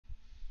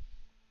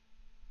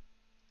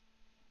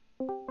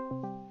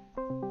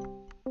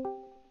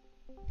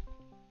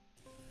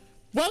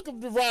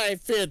Welcome to Ryan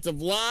Phantom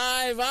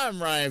Live.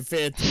 I'm Ryan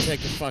Phantom.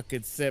 Take a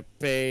fucking sip,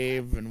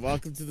 babe, and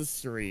welcome to the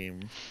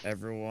stream,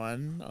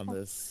 everyone. On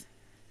this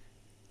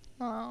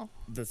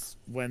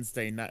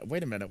Wednesday night.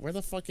 Wait a minute, where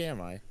the fuck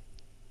am I?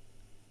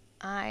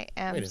 I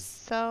am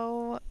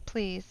so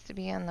pleased to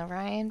be on the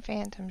Ryan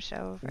Phantom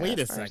Show for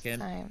the first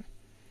time.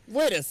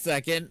 Wait a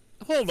second.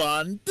 Hold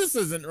on. This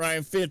isn't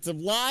Ryan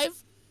Phantom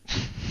Live.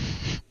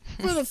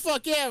 Where the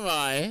fuck am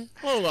I?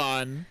 Hold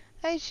on.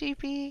 Hi,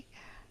 Sheepy.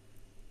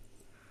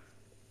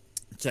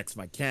 Checks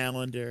my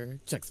calendar.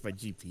 Checks my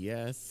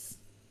GPS.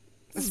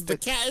 This is the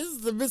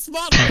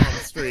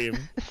MsMothMom stream.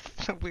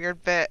 It's a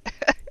weird bit.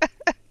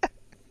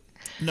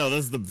 No,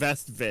 this is the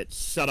best bit.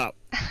 Shut up.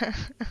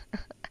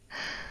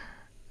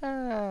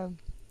 All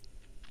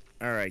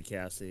right,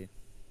 Cassie.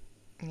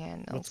 Yeah,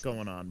 Nils. What's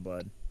going on,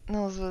 bud?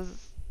 Nils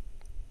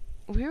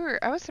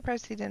I was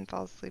surprised he didn't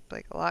fall asleep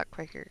like a lot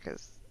quicker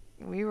because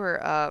we were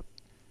up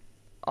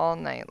all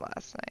night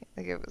last night.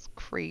 Like it was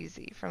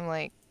crazy. From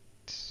like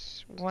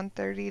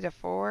 1:30 to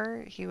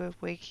 4, he was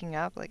waking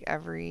up like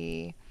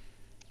every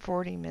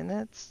 40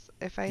 minutes.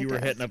 If I You were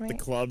hitting up the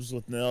clubs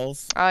with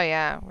Nils? Oh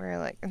yeah, we were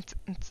like.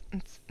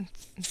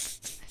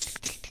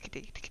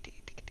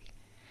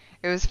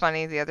 It was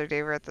funny the other day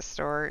we were at the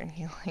store and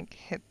he like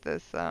hit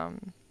this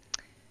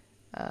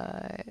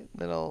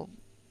little,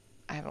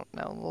 I don't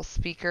know, little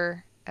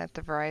speaker at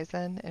the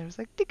Verizon and it was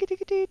like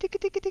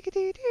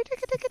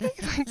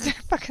like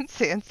fucking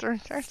Sandstorm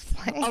starts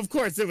playing. Of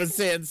course it was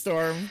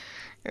Sandstorm.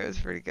 It was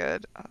pretty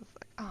good. I was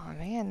like, oh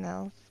man,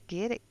 Nels,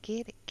 get it.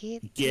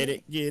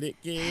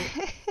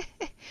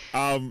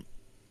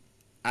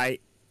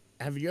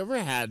 Have you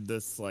ever had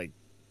this like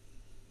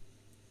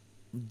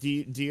do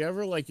you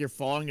ever like you're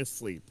falling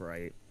asleep,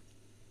 right?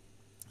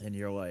 And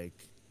you're like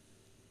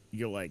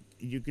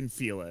you can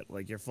feel it,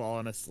 like you're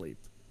falling asleep.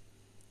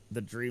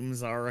 The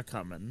dreams are a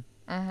coming.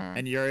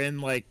 And you're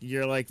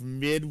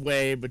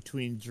midway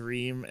between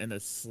dream and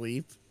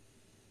asleep,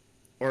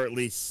 or at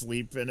least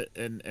sleep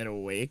and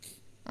awake.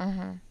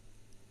 And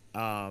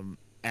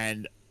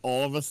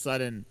all of a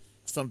sudden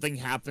something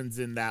happens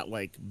in that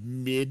like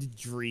mid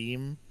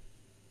dream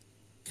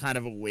kind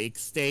of awake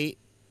state.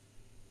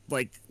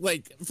 Like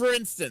for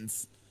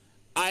instance,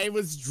 I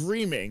was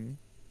dreaming.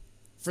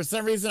 For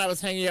some reason I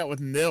was hanging out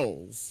with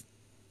Nils.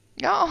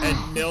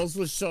 And Nils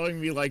was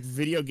showing me like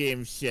video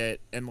game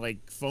shit and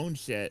like phone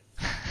shit.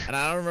 And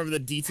I don't remember the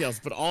details,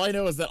 but all I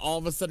know is that all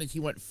of a sudden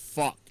he went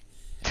fuck.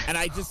 And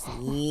I just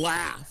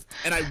laughed.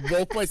 And I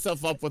woke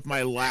myself up with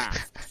my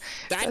laugh.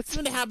 That's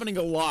been happening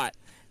a lot.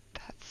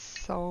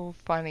 That's so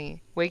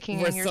funny.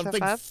 Waking yourself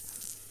up?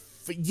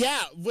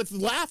 Yeah, with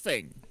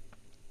laughing.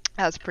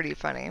 That's pretty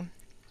funny.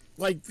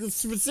 Like,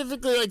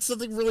 specifically, like,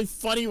 something really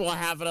funny will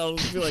happen. I'll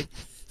just be like,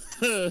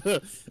 and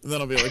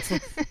then I'll be like,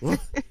 what?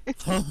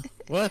 Huh?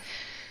 What?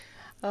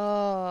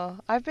 Oh,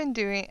 I've done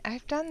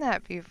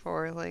that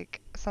before.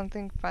 Like,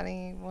 something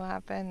funny will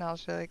happen. I'll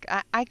just be like,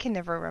 I can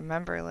never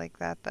remember like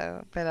that,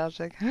 though. But I'll just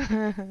like,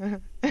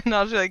 and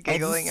I'll just like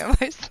giggling in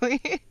my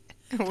sleep.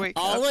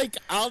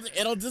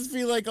 It'll just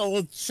be like a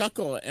little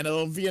chuckle, and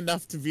it'll be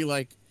enough to be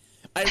like,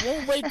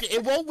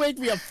 it won't wake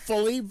me up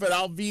fully, but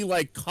I'll be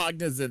like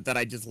cognizant that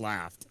I just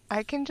laughed.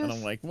 And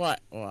I'm like,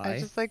 what? Why? I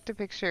just like to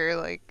picture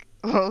like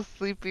little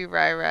sleepy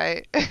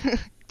Rai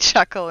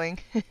chuckling.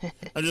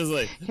 I'm just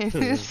like in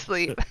his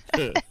sleep.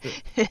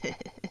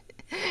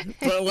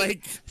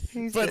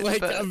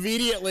 but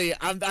immediately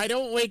I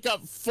don't wake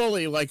up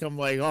fully. Like I'm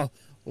like, oh,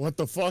 what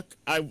the fuck?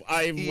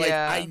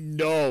 I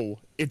know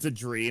it's a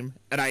dream,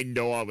 and I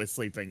know I was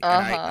sleeping, and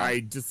I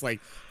just like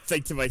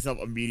think to myself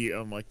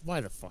immediately, I'm like, why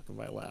the fuck am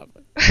I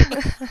laughing?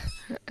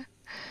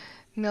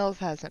 Nils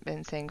hasn't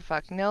been saying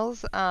fuck.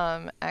 Nils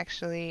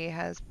actually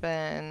has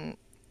been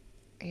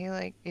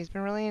he's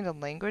been really into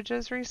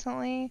languages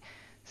recently.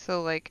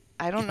 So like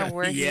I don't know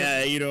where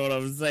yeah, you know what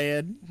I'm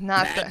saying?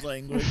 Not Bad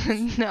language.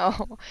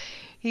 No.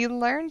 He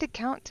learned to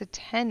count to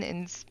 10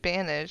 in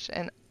Spanish,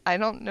 and I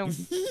don't know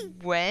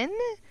when.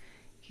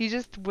 He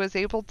just was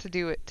able to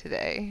do it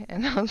today.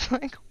 And I was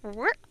like,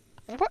 Where'd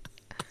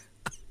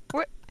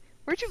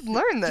you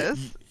learn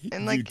this?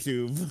 And like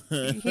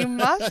YouTube. He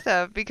must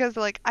have, because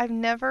like I've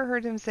never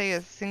heard him say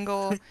a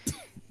single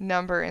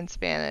number in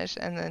Spanish,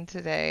 and then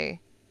today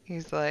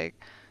he's like,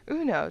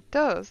 uno,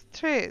 dos,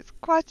 tres,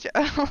 cuatro.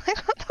 I'm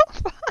like, what the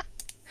fuck?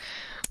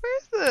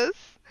 Where's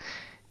this?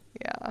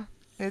 Yeah.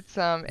 It's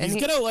and he's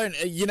gonna learn.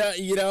 You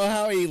know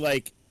how he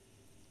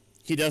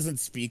doesn't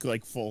speak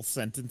like full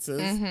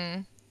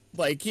sentences.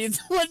 Like he's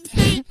one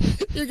day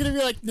you're gonna be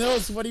like,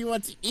 Nils, what do you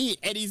want to eat?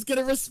 And he's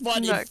gonna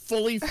respond in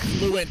fully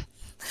fluent,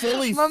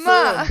 fully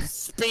formed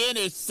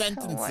Spanish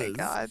sentences. Oh my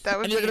god, that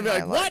would. And you're gonna be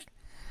like, what?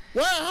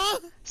 What? Huh?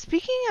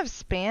 Speaking of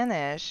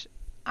Spanish,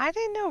 I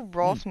didn't know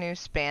Rolf knew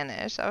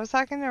Spanish. I was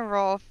talking to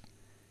Rolf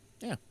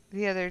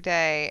the other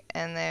day,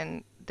 and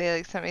then they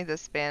like sent me the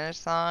Spanish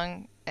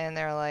song, and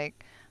they're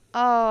like,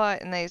 oh,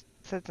 and they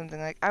said something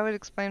like, I would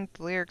explain what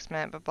the lyrics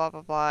meant, but blah blah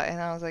blah, and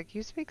I was like,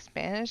 you speak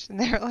Spanish? And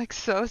they were like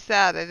so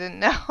sad I didn't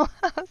know.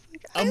 I was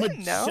like, I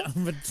didn't know.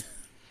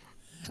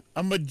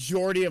 a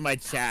majority of my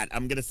chat,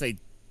 I'm gonna say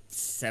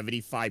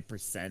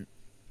 75%,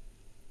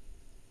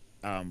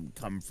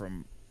 come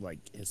from like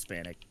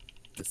Hispanic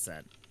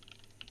descent.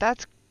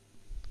 That's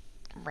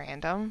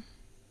random.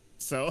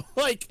 So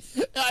like,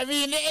 I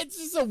mean, it's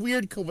just a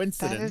weird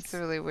coincidence. That is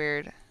really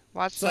weird.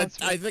 Watch So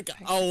I think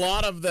a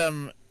lot of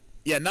them,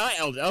 yeah, not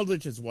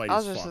Eldritch is white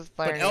as fuck,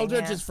 but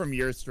Eldritch is from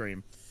your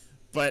stream.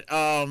 But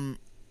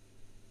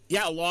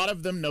yeah, a lot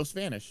of them know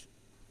Spanish.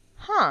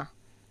 Huh.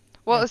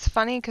 Well, it's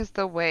funny because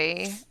the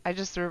way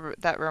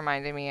that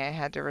reminded me I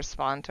had to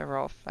respond to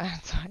Rolf.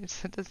 So I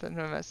just had to send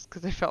him a message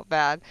because I felt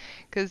bad.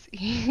 Because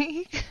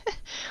he,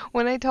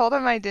 when I told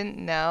him I didn't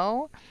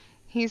know,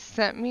 he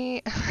sent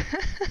me.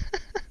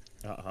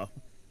 Uh-oh.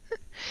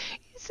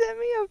 He sent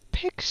me a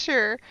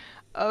picture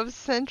of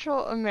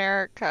Central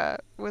America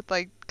with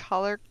like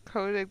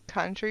color-coded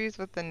countries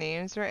with the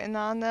names written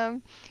on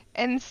them.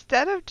 And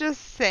instead of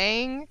just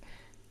saying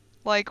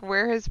like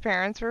where his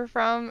parents were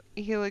from,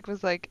 he like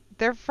was like,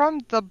 they're from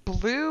the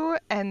blue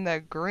and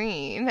the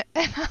green.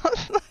 And I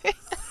was like,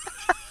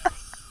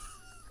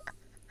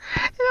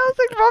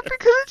 Rob, you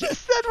could have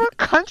just said what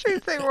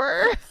countries they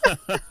were.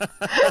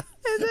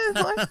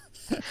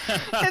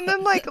 and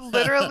then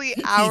literally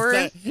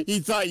hours. He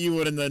thought you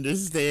wouldn't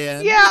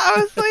understand. Yeah, I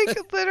was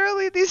like,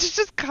 literally, these are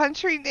just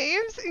country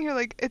names, and you're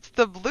like, it's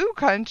the blue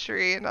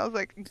country, and I was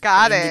like,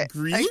 got and it. The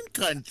green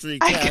country.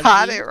 Cassie. I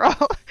got it,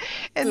 Rob.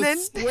 And the then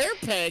square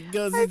peg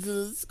goes into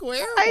the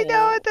square. I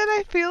know, and then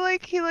I feel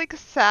like he like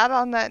sat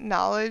on that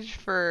knowledge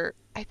for,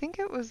 I think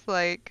it was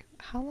like,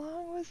 how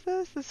long was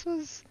this? This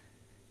was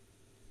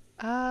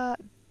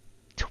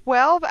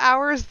 12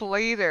 hours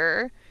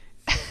later.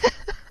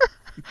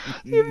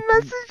 He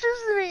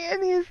messages me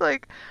and he's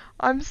like,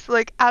 I'm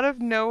like out of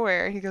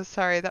nowhere. He goes,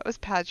 sorry, that was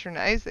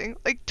patronizing.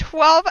 Like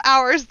 12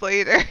 hours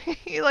later,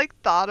 he like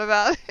thought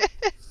about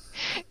it.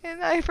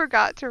 And I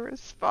forgot to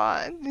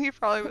respond. He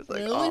probably was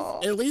like,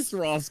 oh. At least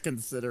Rolf's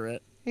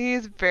considerate.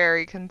 He's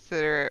very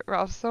considerate.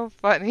 Rolf's so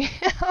funny.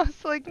 I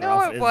was like, no,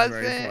 Rolf it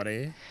wasn't. Very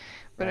funny.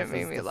 But Rolf it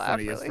made is me the laugh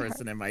funniest really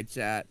person hard. in my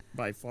chat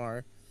by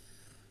far.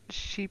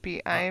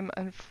 Sheepy, I'm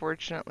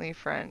unfortunately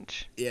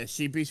French. Yeah,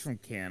 Sheepy's from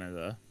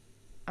Canada.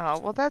 Oh,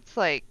 well, that's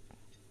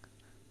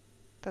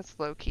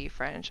low-key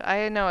French.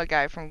 I know a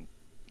guy from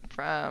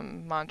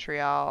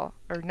Montreal,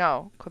 or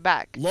no,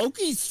 Quebec.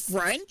 Loki's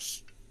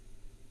French?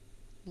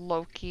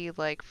 Loki,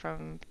 like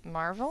from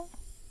Marvel?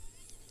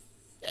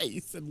 Yeah,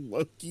 you said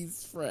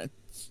Loki's French.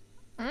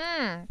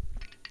 I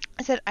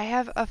said, I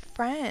have a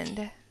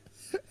friend.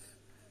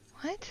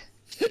 What?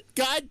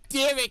 God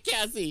damn it,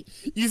 Cassie.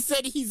 You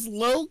said he's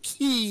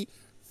low-key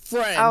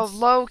French. Oh,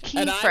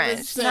 low-key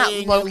French, not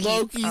low-key.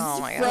 Loki's oh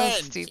my God, French.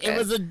 that's stupid. It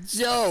was a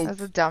joke. That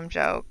was a dumb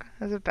joke.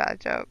 That was a bad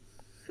joke.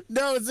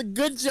 No, it's a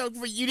good joke,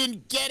 but you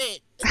didn't get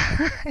it.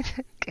 I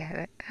didn't get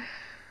it.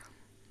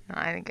 No,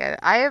 I didn't get it.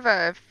 I have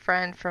a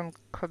friend from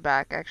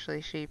Quebec,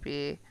 actually,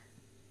 Sheepy.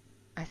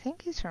 I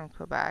think he's from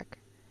Quebec.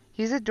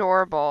 He's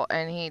adorable,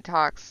 and he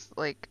talks,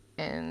 like,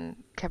 in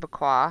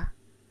Quebecois.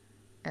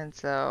 And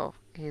so,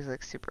 he's,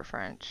 like, super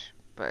French.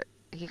 But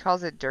he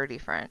calls it dirty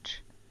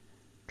French.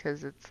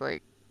 Because it's,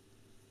 like,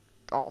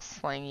 all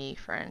slangy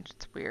French.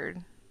 It's weird.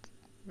 It's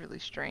really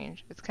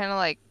strange. It's kind of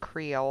like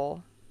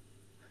Creole.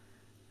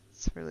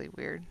 It's really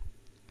weird.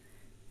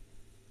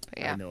 But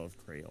yeah. I know of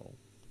Creole.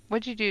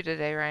 What'd you do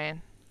today,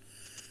 Ryan?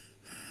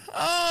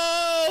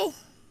 Oh,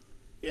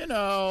 you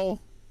know,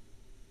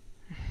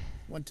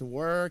 went to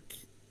work,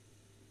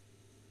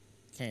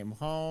 came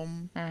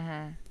home,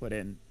 put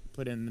in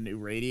the new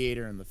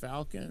radiator in the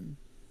Falcon.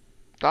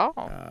 Oh.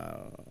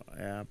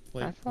 Yeah,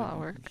 that's a lot of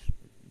work.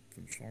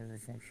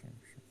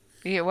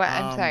 Yeah, what?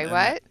 I'm sorry,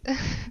 what?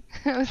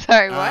 I'm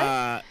sorry,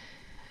 what?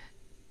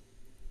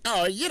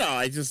 Oh, you know,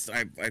 I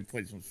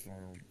played some.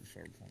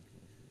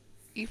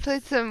 You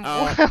played some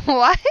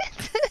what?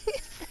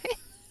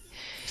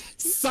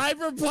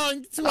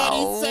 Cyberpunk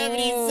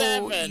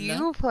 2077. Oh,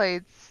 you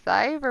played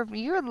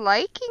You're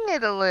liking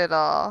it a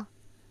little.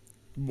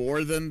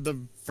 More than the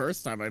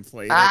first time I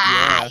played it.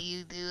 Yeah. Yeah.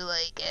 You do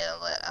like it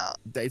a little.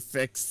 They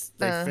fixed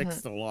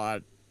a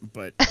lot,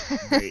 but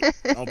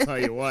I'll tell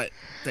you what,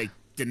 they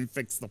didn't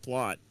fix the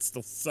plot. It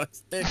still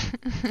sucks dick.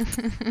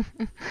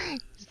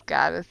 Just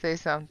gotta say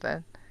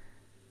something.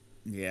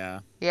 Yeah.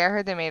 Yeah, I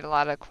heard they made a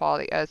lot of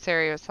quality.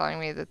 Sari was telling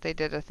me that they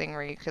did a thing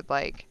where you could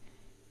like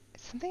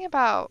something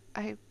about,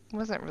 I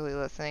wasn't really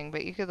listening,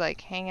 but you could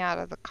like hang out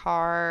of the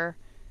car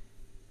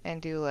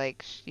and do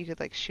like you could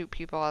like shoot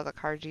people out of the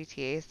car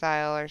GTA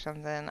style or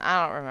something.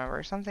 I don't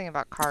remember. Something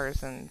about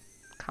cars and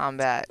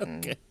combat.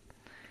 And Okay.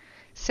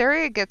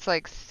 Sari gets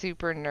like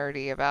super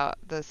nerdy about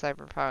the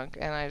Cyberpunk,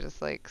 and I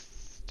just like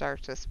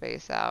start to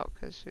space out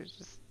because she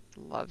just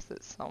loves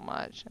it so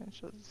much, and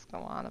she'll just go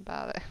on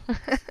about it.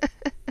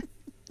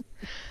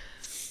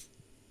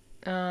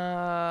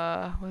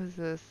 What is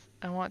this?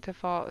 I want to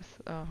fall.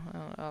 Oh,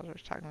 I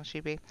was talking to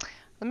Sheepy.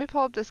 Let me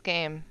pull up this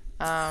game.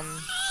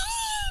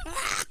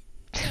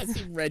 Yes,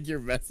 he read your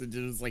message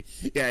and was like,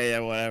 yeah,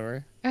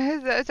 whatever.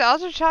 It's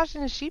Aldrich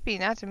talking to Sheepy,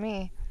 not to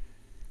me.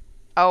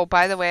 Oh,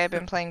 by the way, I've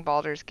been playing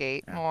Baldur's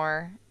Gate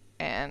more,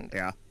 And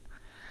Yeah.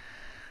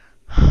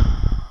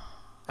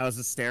 How's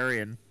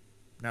Asterion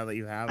now that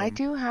you have I him?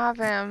 do have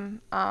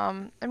him.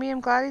 I mean,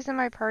 I'm glad he's in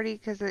my party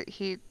because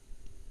he.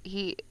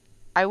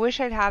 I wish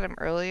I'd had him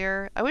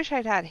earlier. I wish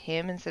I'd had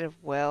him instead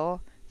of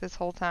Will this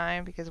whole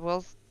time because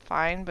Will's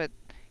fine, but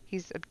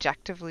he's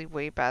objectively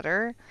way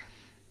better.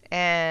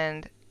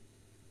 And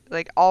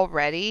like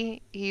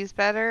already he's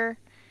better.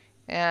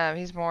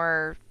 He's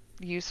more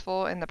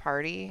useful in the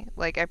party.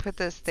 Like I put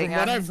this thing From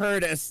what on I've him.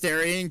 heard,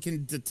 Asterion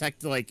can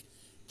detect like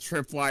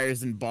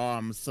tripwires and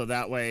bombs, so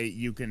that way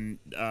you can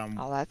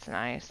Oh, that's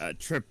nice.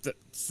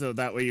 so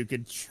that way you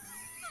can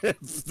trip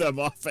them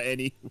off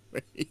anyways.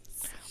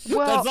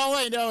 Well, That's all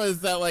I know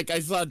is that like I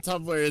saw on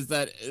Tumblr is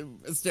that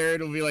Asterion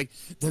will be like,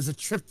 "There's a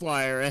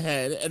tripwire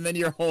ahead," and then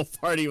your whole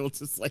party will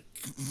just like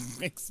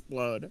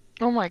explode.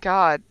 oh my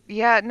God.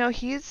 Yeah, no,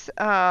 he's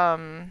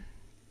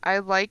I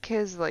like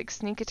his like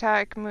sneak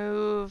attack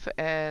move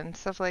and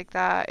stuff like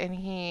that, and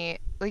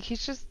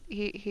he's just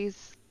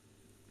he's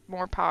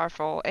more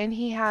powerful, and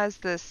he has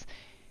this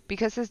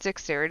because his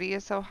dexterity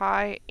is so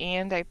high,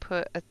 and I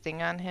put a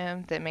thing on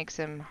him that makes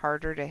him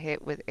harder to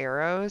hit with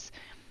arrows.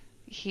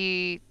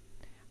 He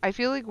I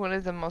feel like one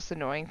of the most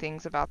annoying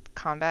things about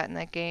combat in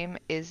that game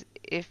is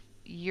if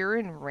you're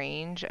in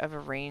range of a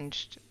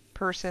ranged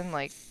person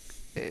like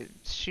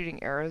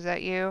shooting arrows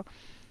at you,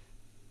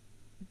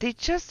 they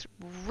just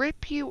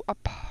rip you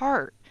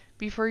apart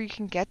before you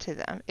can get to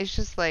them. It's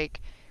just like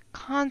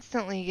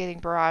constantly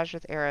getting barraged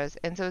with arrows.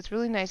 And so it's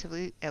really nice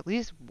if at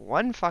least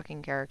one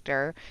fucking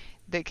character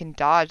that can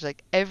dodge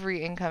like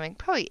every incoming,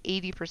 probably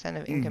 80%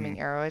 of Mm-hmm. incoming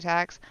arrow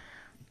attacks.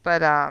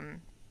 But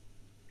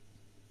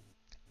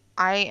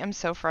I am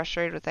so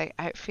frustrated with that.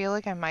 I feel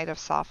like I might have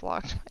soft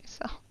locked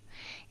myself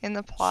in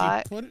the She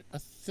plot. put a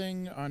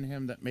thing on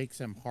him that makes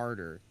him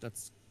harder.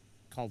 That's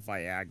called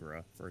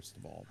Viagra, first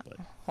of all, but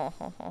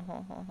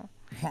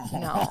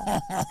No.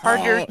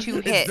 Harder to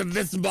it's the hit.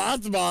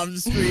 MsMothMom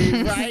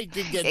stream, right?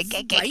 It gets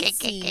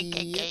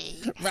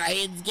spicy.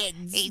 Ryan's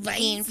getting 18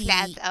 spicy.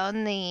 flats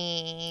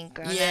only.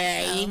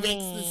 Yeah, he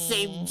makes the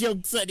same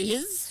jokes on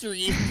his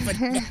stream, but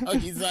now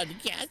he's on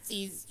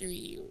Cassie's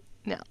stream.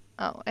 No.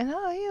 Oh, and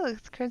oh, he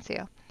looks crazy.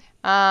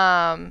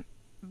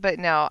 But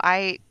no,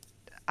 I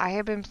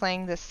have been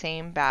playing the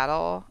same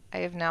battle. I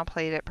have now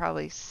played it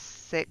probably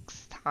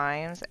 6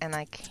 times, and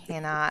I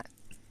cannot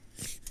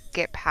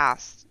get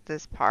past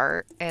this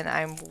part, and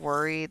I'm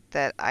worried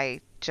that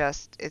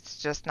it's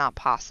just not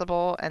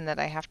possible, and that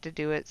I have to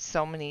do it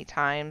so many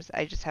times.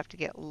 I just have to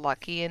get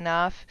lucky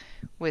enough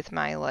with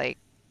my like,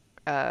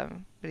 what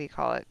do you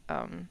call it?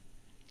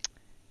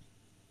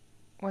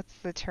 What's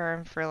the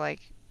term for like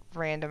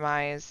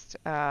randomized,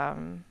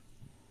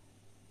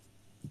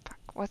 fuck,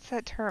 what's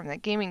that term?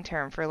 That gaming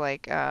term for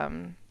like,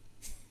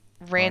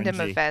 random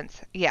RNG.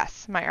 events.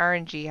 Yes, my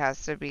RNG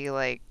has to be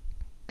like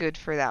good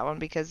for that one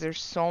because there's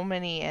so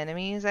many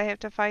enemies I have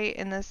to fight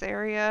in this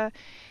area.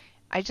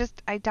 I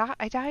die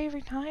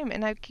every time,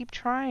 and I keep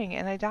trying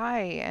and I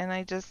die, and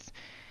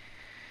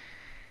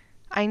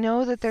I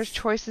know that there's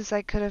choices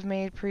I could have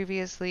made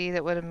previously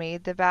that would have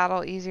made the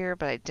battle easier,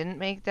 but I didn't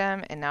make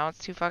them, and now it's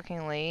too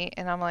fucking late,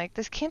 and I'm like,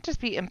 this can't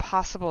just be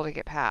impossible to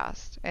get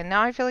past. And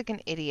now I feel like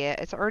an idiot.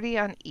 It's already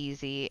on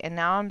easy, and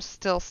now I'm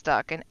still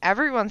stuck, and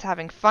everyone's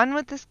having fun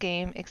with this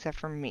game except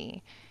for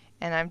me.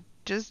 And I'm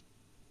just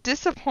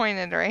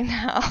disappointed right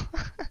now.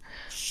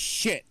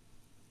 Shit.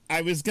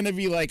 I was gonna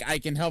be like, I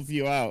can help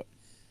you out.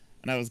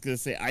 And I was gonna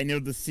say, I know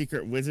the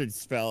secret wizard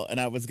spell, and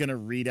I was gonna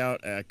read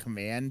out a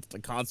command, a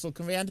console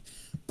command,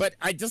 but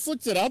I just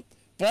looked it up.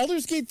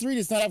 Baldur's Gate 3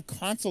 does not have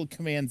console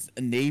commands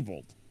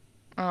enabled.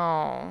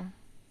 Oh.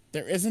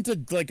 There isn't a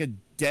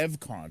dev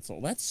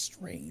console. That's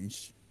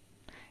strange.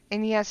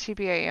 And yes,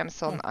 Chibi, I am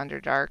still in the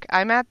Underdark.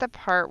 I'm at the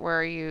part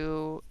where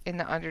in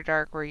the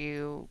Underdark, where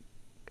you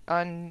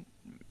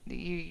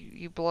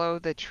blow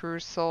the true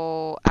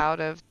soul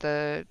out of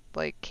the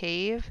like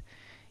cave.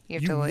 You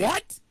have You to like,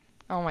 what?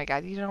 oh my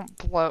God, you don't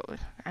blow.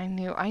 I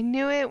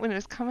knew it when it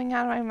was coming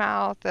out of my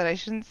mouth that I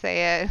shouldn't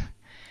say it.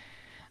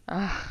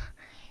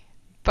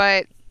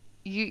 But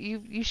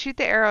you shoot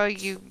the arrow,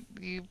 you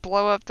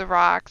blow up the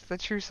rocks, the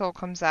true soul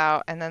comes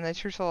out, and then the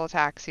true soul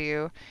attacks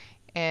you,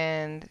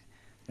 and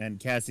And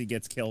Cassie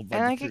gets killed by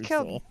and the I get true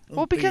killed. soul.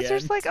 Well, At the because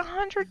there's end. like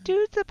 100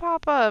 dudes that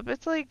pop up.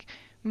 It's like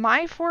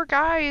my 4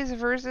 guys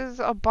versus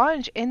a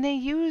bunch, and they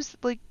use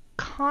like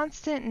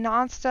constant,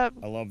 nonstop,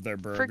 I love their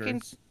freaking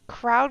burgers.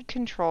 crowd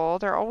control.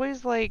 They're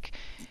always like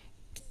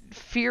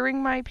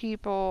fearing my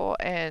people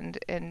and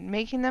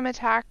making them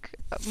attack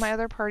my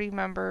other party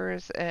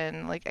members,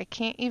 and like I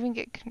can't even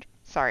get.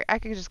 Sorry, I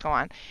could just go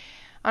on.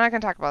 I'm not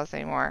gonna talk about this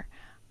anymore.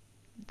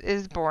 It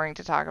is boring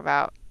to talk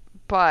about,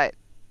 but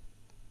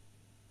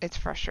it's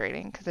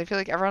frustrating because I feel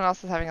like everyone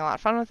else is having a lot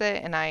of fun with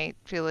it, and I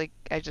feel like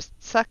I just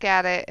suck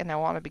at it, and I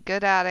want to be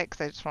good at it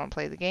because I just want to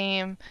play the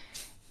game,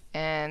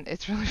 and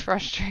it's really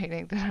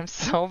frustrating that I'm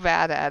so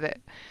bad at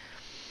it.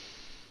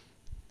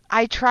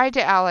 I tried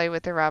to ally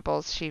with the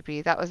rebels,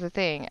 Sheepy. That was the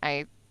thing.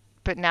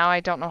 But now I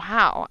don't know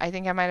how. I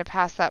think I might have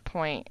passed that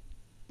point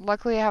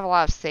luckily I have a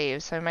lot of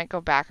saves, so I might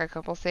go back a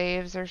couple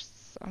saves or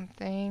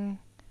something.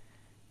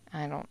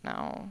 I don't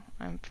know.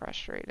 I'm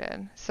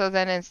frustrated. So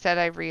then instead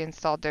I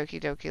reinstalled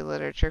Doki Doki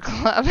Literature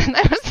Club, and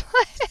I was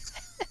like,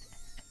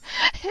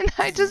 and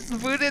I just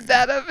booted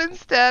that up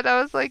instead.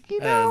 I was like, you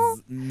know,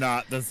 That is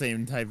not the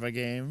same type of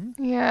game.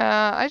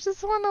 yeah, I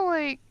just want to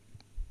like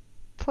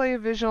play a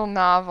visual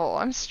novel.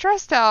 I'm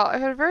stressed out.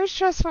 I've had a very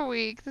stressful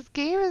week. This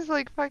game is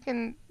like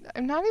fucking,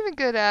 I'm not even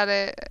good at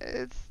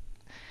it.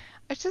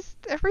 It's just,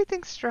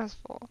 everything's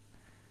stressful.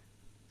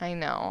 I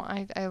know.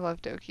 I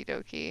love Doki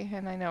Doki,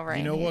 and I know Ryan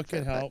You know what hates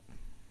could it, help?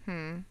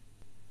 but,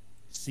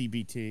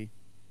 CBT.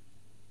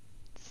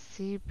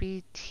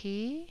 CBT?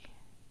 She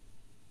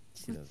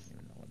doesn't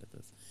even know what it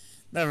is.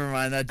 Never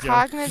mind that joke.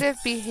 Cognitive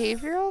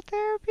behavioral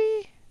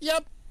therapy?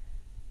 Yep.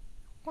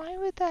 Why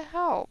would that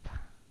help?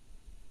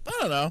 I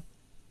don't know.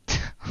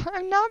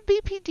 I'm not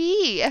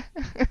BPD.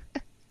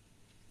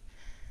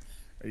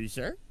 Are you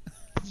sure?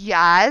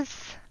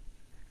 Yes.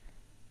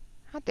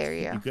 How dare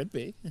you? You could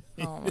be.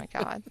 Oh my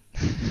god.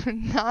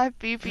 Not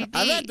BPD.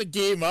 I've had the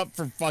game up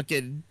for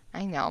fucking...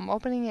 I know. I'm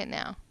opening it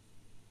now.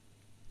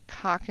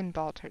 Cock and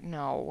ball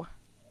no.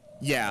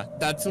 Yeah,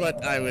 that's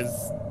what I was...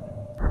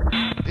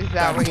 Is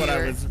that what you I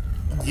were... was...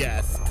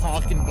 Yes,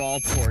 cock and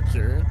ball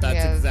torture. That's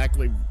Yes.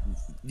 exactly...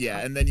 Yeah,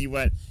 and then you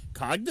went,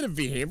 cognitive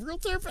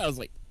behavioral therapy? I was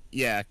like,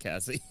 yeah,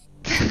 Cassie.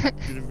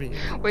 Cognitive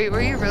behavioral. Wait,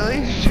 were you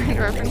really trying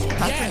to reference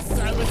cock? Yes,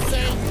 I was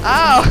saying...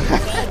 Oh!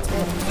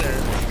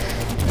 Torture.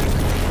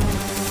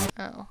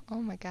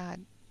 Oh my god.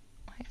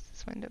 Why is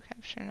this window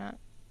capture not...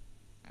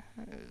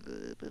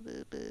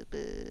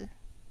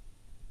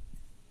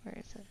 Where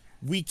is it?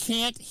 We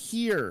can't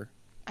hear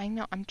I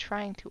know, I'm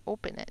trying to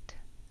open it.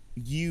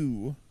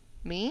 you.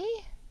 Me?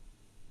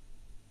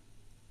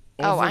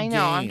 Over Oh, I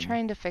know, I'm game.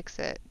 trying to fix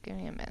it. Give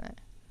me a minute.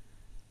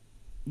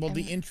 Well,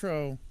 the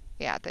intro...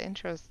 Yeah, the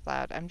intro's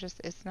loud.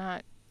 It's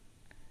not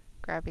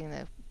grabbing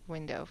the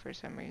window for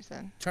some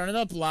reason. Turn it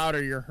up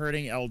louder, you're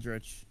hurting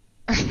Eldritch.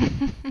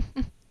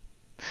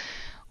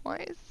 Why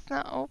is this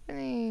not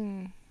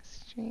opening?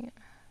 Stream.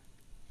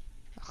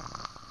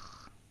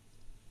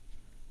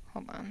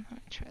 Hold on, let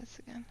me try this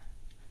again.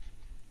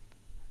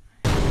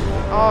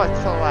 Oh, it's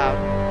so loud.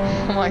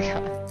 Oh my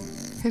god.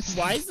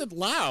 Why is it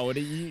loud?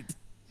 I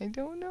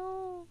don't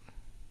know.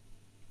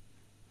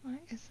 Why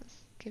is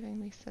this giving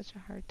me such a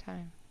hard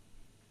time?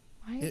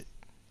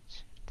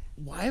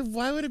 Why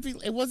would it be?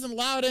 It wasn't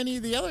loud any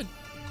of the other...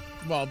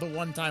 Well, the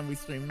one time we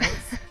streamed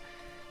this.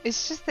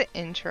 It's just the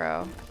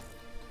intro.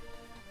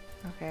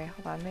 Okay,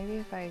 hold on. Maybe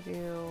if I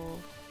do...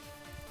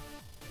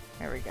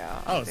 There we go.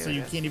 Oh, so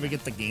you can't even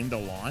get the game to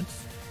launch?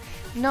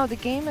 No, the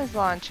game is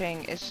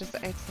launching. It's just,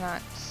 it's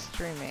not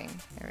streaming.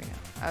 There we go.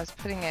 I was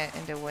putting it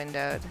into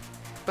windowed.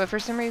 But for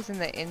some reason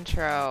the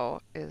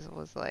intro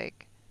was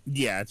like...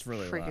 Yeah, it's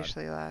really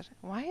freakishly loud.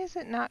 Why is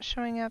it not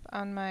showing up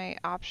on my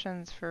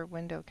options for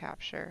window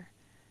capture?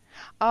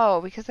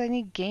 Oh, because I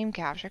need game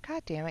capture.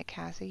 God damn it,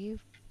 Cassie, you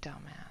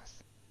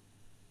dumbass.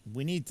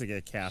 We need to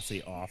get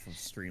Cassie off of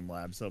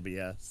Streamlabs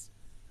OBS.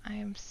 I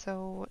am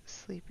so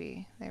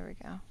sleepy. There we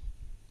go.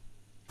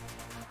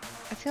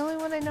 It's the only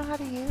one I know how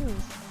to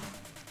use.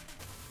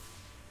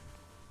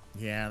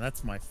 Yeah,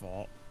 that's my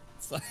fault.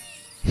 Sorry.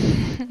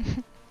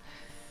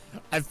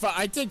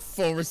 I take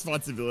full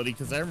responsibility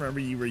because I remember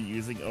you were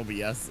using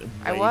OBS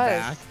way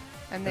back.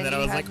 And then I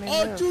was like,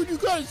 oh, dude, you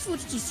gotta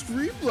switch to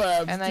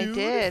Streamlabs, and dude. I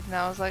did, and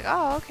I was like,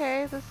 oh,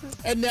 okay, this is...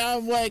 And now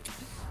I'm like,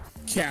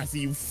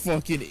 Cassie, you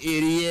fucking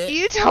idiot.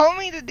 You told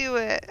me to do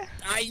it.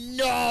 I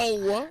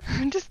know.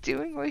 I'm just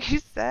doing what you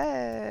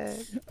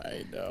said.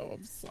 I know,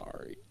 I'm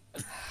sorry.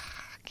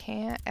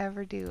 Can't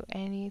ever do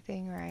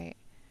anything right.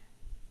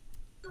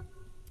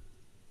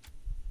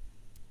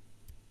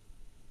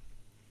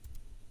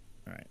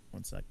 Alright,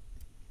 one sec.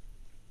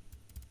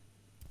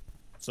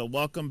 So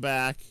welcome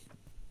back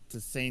to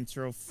Saints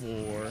Row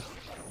 4.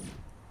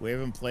 We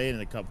haven't played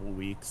in a couple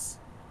weeks.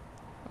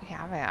 We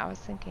haven't. I was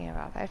thinking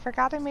about that. I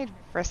forgot I made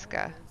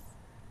Vriska.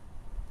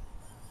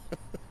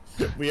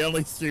 We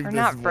only streamed or this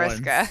not once.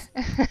 Vriska.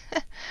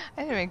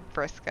 I didn't make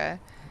Vriska.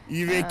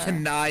 You made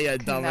Kanaya,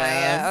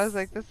 dumbass. I was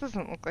like, this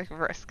doesn't look like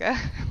Vriska.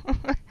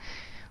 What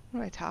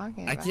am I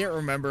talking about? I can't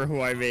remember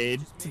who I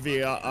made, to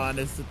be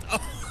honest.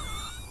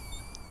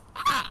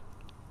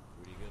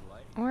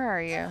 Where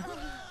are you?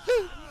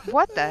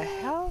 What the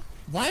hell?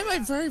 Why am I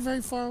very,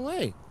 very far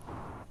away?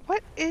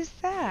 What is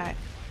that?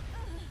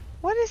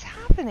 What is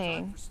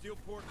happening?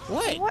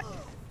 What?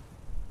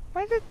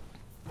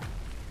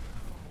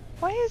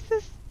 Why is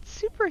this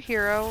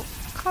superhero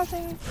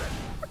causing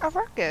a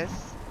ruckus?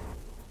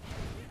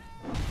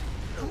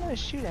 I'm gonna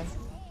shoot him.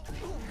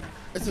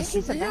 I think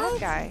he's a bad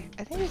guy.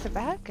 I think he's a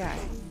bad guy.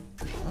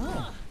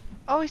 Oh.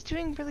 Oh, he's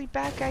doing really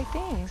bad guy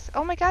things.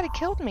 Oh my god, he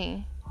killed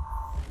me.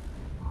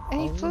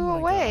 And he flew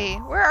away.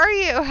 God. Where are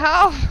you?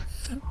 How?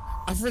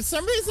 For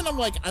some reason, I'm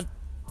like,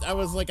 I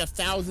was like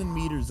 1,000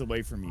 meters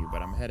away from you,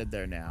 but I'm headed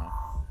there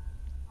now.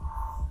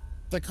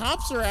 The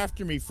cops are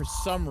after me for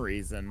some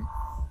reason.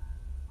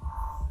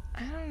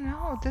 I don't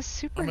know.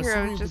 This I'm superhero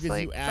assuming just because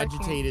like you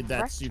agitated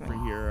that wrecked me.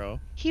 superhero.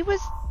 He was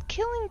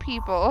killing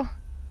people.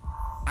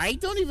 I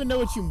don't even know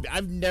what you.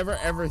 I've never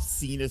ever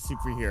seen a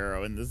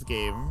superhero in this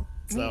game.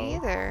 So. Me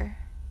either.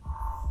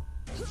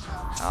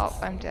 Oh,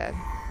 I'm dead.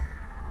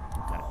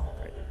 Okay,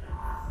 great.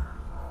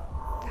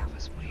 That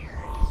was weird.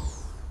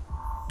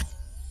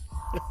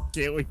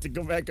 Can't wait to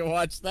go back and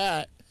watch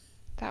that.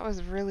 That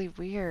was really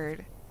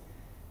weird.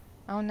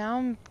 Oh, now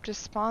I'm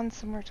just spawned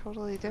somewhere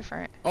totally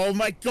different. Oh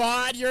my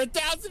god, you're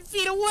 1,000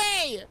 feet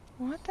away!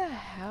 What the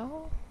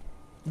hell?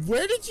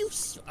 Where did you...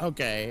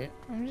 Okay.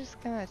 I'm just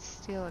gonna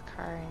steal a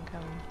car and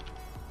come...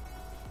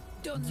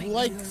 You,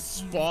 like,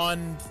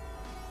 spawned...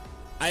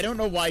 I don't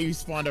know why you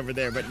spawned over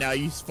there, but now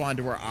you spawned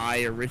where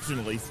I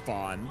originally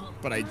spawned,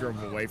 but I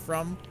drove away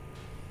from.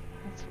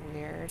 That's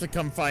weird. To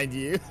come find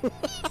you.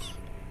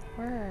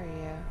 Where are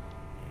you?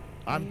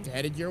 I'm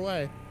headed your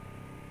way.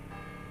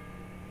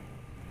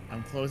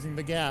 I'm closing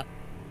the gap.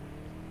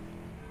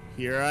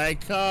 Here I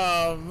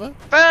come.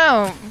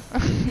 Boom!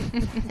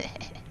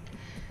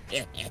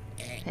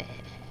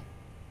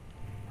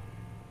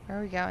 Where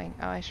are we going?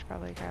 Oh, I should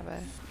probably grab a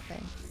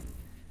thing.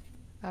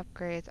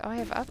 Upgrades. Oh, I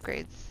have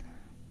upgrades.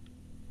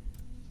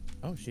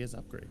 Oh, she has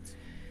upgrades.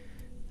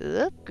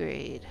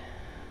 Upgrade.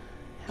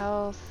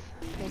 Health,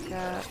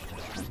 pickup,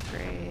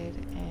 upgrade,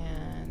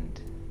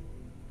 and...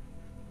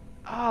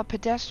 Oh,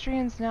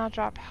 pedestrians now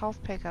drop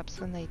health pickups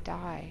when they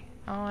die.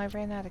 Oh, I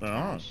ran out of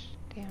cash.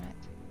 Damn it.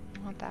 I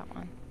want that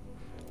one.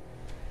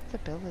 What's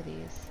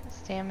abilities?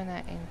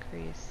 Stamina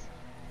increase.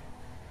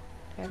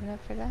 Do I have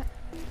enough for that?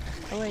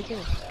 Oh, I do.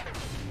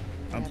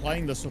 I'm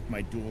playing this with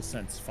my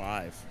DualSense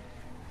 5.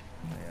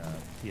 My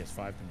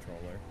PS5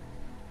 controller.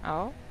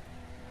 Oh?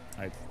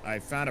 I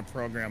found a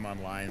program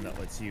online that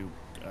lets you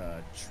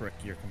trick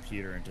your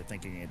computer into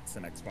thinking it's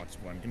an Xbox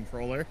One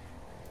controller.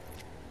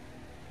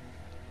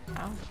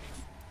 Oh.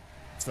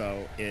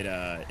 So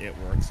it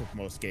works with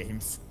most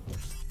games.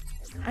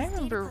 I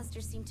remember.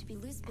 Clusters seem to be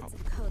loose bits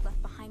of code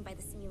left behind by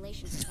the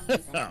simulation for some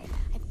reason.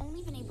 I've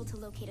only been able to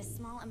locate a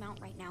small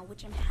amount right now,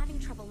 which I'm having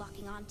trouble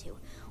locking onto.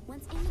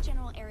 Once in the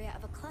general area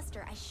of a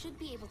cluster, I should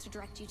be able to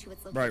direct you to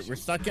its location. Right, we're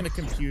stuck in a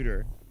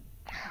computer.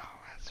 Oh,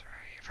 that's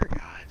right. I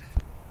forgot.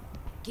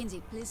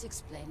 Kinsey, please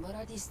explain. What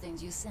are these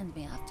things you sent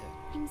me after?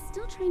 I'm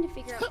still trying to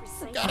figure out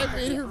precisely God, I what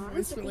made they her are,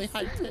 voice but really they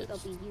sound high-pitched.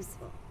 like they'll be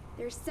useful.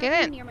 There's Get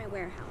several in. near my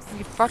warehouse.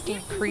 You fucking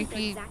Can't pinpoint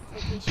creepy their exact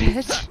location,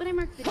 bitch. but I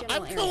marked the general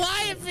I'm area.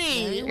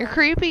 Calliope! You're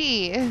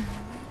creepy.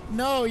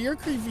 No, you're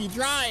creepy.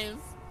 Drive.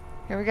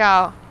 Here we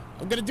go.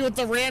 I'm gonna do it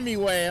the Rammy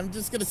way. I'm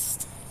just gonna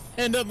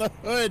stand on the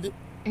hood.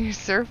 You're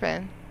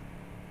surfing.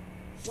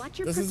 Watch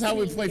your This is how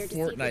we proximity play meter to see if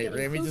you're Fortnite. getting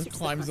Rammy closer just to the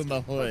climbs on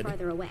the cluster or hood.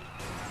 farther away.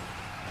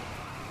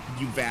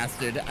 You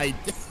bastard.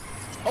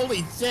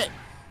 Holy shit.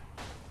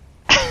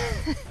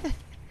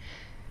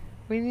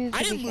 We need to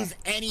I didn't lose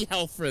any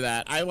health for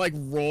that. I like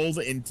rolled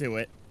into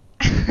it.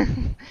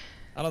 I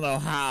don't know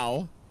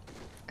how.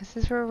 This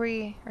is where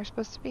we are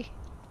supposed to be.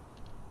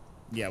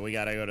 Yeah, we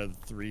gotta go to the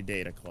 3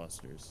 data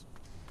clusters.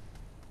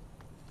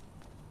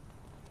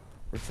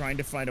 We're trying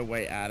to find a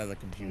way out of the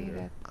computer.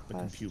 Data The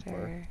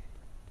computer.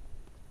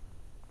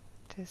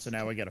 cluster. So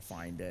now we gotta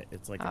find it.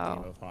 It's like a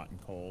game of hot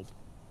and cold.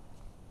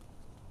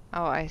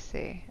 Oh, I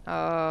see.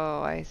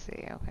 Oh, I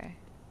see. Okay.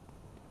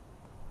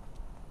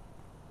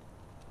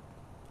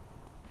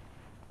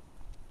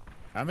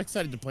 I'm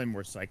excited to play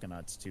more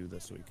Psychonauts 2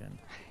 this weekend.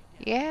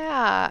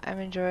 Yeah, I'm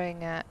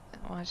enjoying it.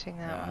 Watching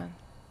that Yeah. one.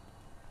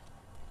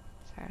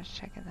 Sorry, I was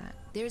checking that.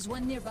 There's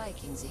one nearby,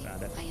 Kinsey.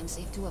 Got it. I am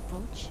safe to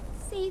approach.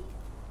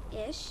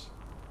 Safe-ish.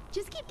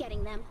 Just keep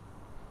getting them.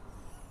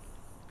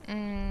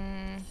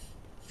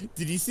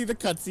 Did you see the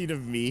cutscene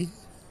of me?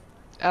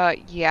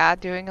 Yeah,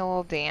 doing a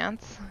little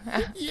dance.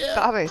 Yeah.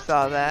 Thought I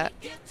saw that.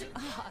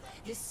 Ah,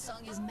 this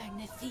song is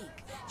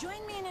magnifique.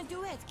 Join me in a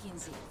duet,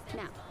 Kinsey.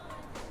 No,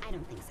 I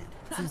don't think so.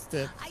 2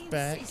 steps I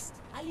back. insist.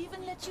 I'll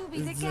even let you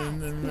be the It's,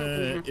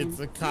 cat. it's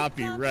a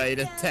copyright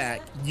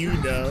attack, you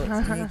know.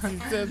 2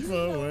 steps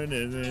forward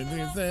and then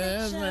 2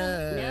 steps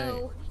back.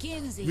 No.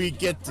 Kinsey, We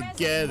get your president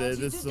together, wants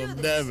you this to will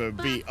do never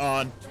but be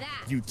on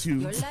Your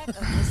YouTube. lack of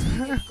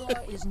aesthetic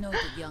gore is noted,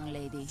 young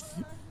lady.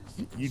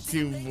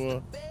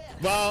 YouTube.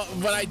 Well,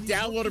 when I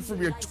download it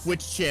from your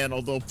Twitch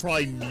channel, they'll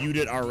probably mute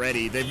it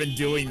already. They've been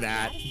doing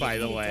that, by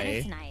the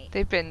way.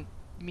 They've been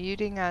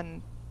muting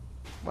on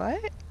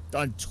what?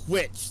 On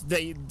Twitch,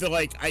 they're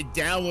like, I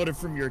downloaded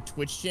from your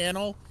Twitch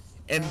channel,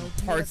 and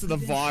parts of the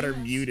VOD are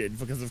muted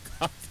because of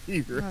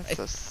copyright. That's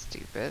so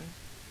stupid.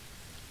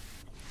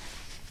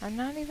 I'm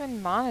not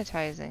even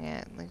monetizing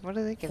it. Like, what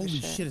do they give Holy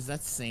a shit, is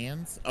that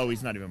Sans? Oh,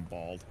 he's not even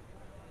bald.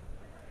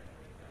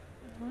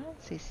 I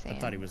don't see Sam. I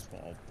thought he was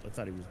bald. I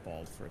thought he was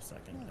bald for a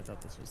second. I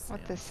thought this was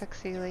Sans. What, the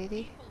sexy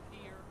lady?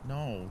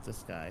 No,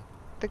 this guy.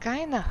 The guy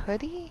in the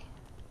hoodie?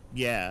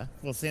 Yeah.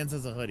 Well, Sans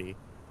has a hoodie.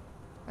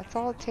 That's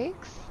all it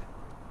takes?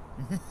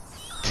 Yeah.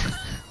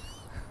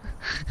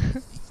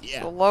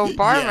 It's a low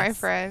bar, my Yes.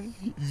 friend.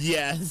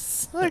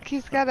 Yes. Look,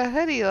 he's got a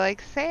hoodie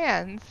like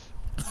Sans.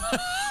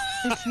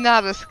 It's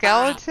not a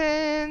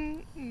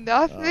skeleton.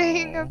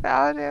 Nothing Oh.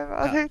 about him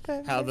other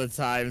than How the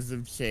times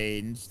have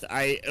changed.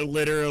 I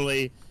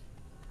literally,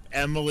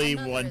 Emily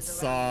once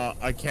saw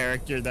a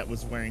character that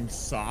was wearing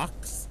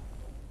socks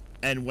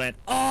and went,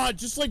 "Oh,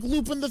 just like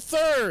Lupin the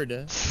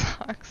Third."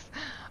 socks.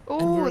 And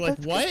we Ooh, were like,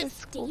 let's "What?" get the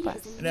school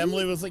bus. And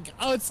Emily was like,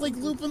 "Oh, it's like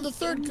Lupin the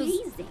Third because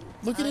Amazing.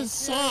 look at I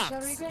his fear I shall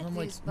socks." regret And I'm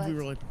like, this, but we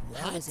were like,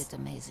 how "What?" is it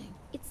amazing?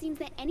 It seems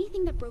that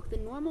anything that broke the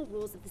normal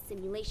rules of the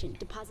simulation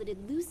deposited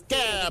loose Get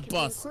data out that of can be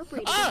bus.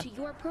 incorporated Ah! into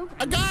your program.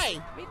 A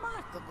guy.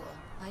 Remarkable.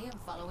 I am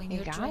following You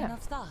your got train it. of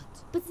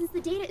thought. But since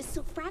the data is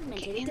so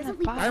fragmented, Get it in doesn't the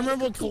leave bus. behind I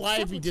remember a when complete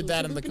Calliope did subroutine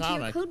that to in the loop into your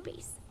comic. code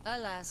base.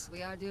 Alas,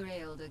 we are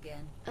derailed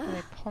again. They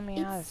pull me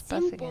out of It's this bus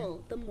again.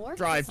 simple. The more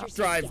Drive, clusters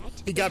drive. you get,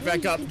 He the got more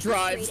back you up. can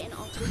Drive. upgrade and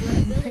alter your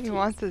He abilities.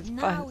 wants his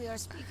Now bus. we are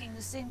speaking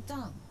the same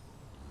tongue.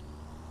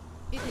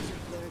 It is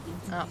a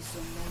burden to Oh, be so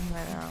I went the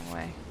many. wrong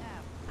way.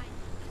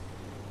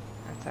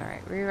 That's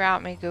alright.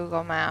 Reroute me,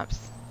 Google Maps.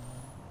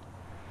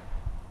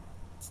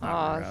 It's Oh,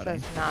 not it rerouting.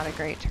 says not a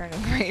great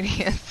turning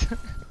radius.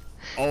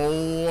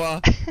 Oh.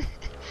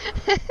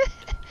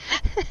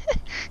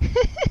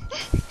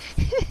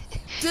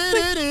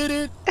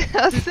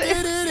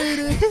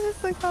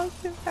 It's like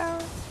Austin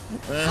Powers.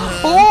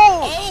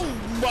 Oh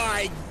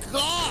my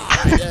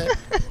god!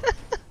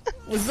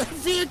 Was that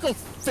vehicle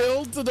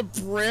filled to the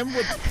brim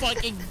with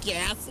fucking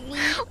gasoline?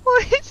 Well,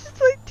 it just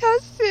like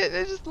touched it and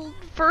it just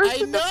burst I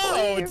into know!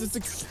 It flames. just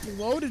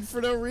exploded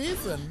for no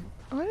reason.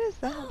 What is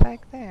that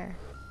back there?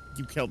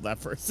 You killed that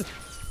person.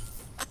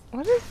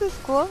 What is this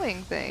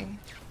glowing thing?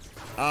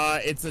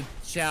 It's a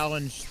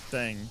challenge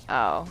thing.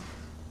 Oh.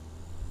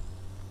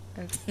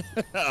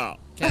 Oh,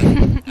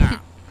 okay. Ow.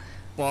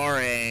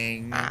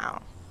 Boring.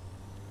 Ow.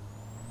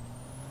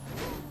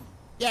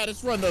 Yeah,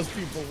 just run those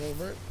people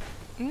over.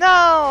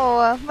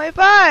 No! My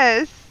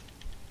bus!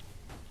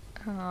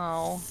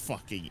 Oh.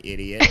 Fucking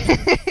idiot.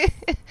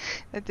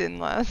 That didn't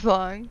last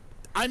long.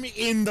 I'm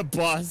in the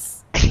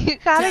bus. You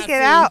gotta Cassie,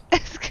 get out.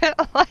 It's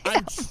gonna light I'm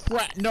on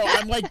trapped. No,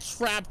 I'm like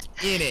trapped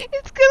in it.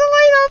 It's gonna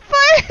light on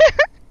fire!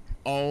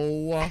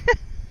 Oh.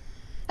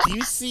 Do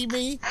you see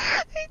me?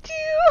 I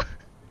do!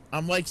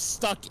 I'm like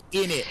stuck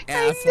in it, I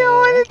asshole.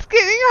 know, and it's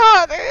getting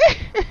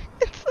hotter!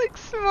 It's like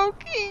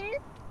smoking!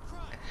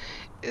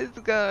 It's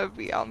gonna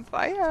be on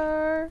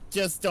fire!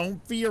 Just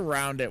don't be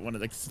around it when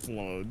it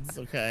explodes,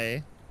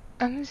 okay?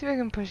 I'm gonna see if I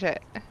can push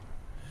it.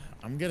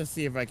 I'm gonna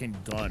see if I can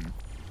gun.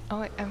 Oh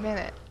wait, I'm in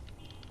it.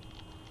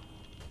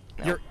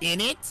 Nope. You're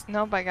in it?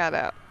 Nope, I got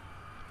out.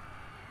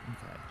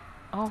 Okay.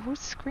 Oh, who's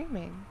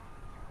screaming?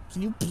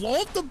 Can you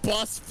blow up the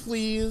bus,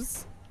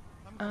 please?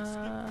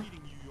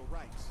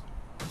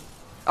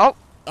 Oh,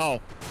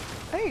 Oh,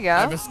 there you go.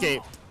 I've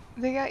escaped.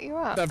 They got you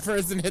up. That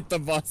person hit the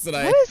bus and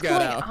I What is got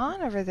going out.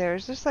 on over there?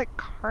 There's just like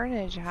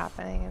carnage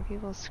happening and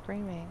people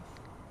screaming.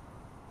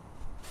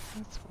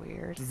 That's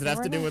weird. Does it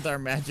have to do We're with our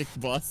magic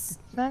bus?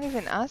 It's not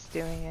even us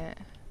doing it.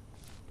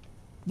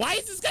 Why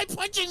is this guy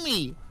punching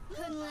me?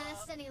 Couldn't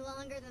last any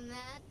longer than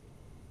that.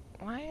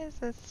 Why is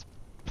this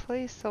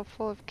place so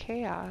full of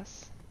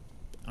chaos?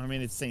 I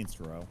mean, it's Saints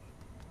Row.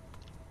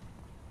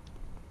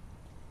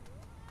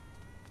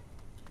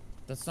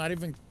 That's not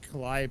even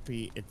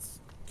Calliope, it's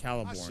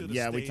Caliborn.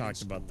 Yeah, we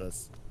talked about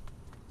this.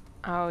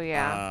 Oh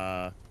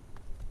yeah.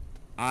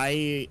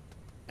 I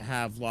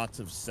have lots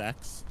of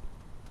sex,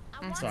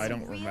 Mhm. so I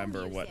don't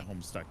remember what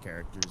Homestuck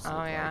characters look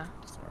yeah.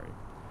 like. Sorry.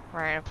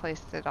 Right, I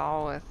placed it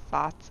all with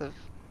thoughts of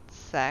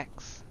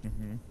sex.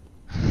 Mm-hmm.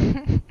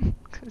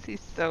 Because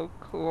he's so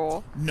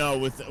cool. No,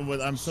 with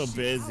I'm so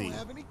busy.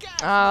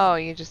 Oh,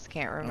 you just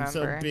can't remember. I'm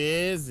so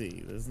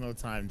busy. There's no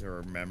time to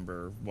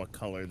remember what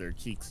color their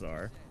cheeks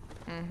are.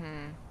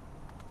 Mm-hmm.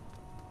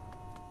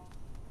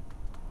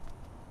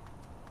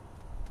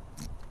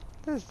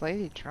 Is this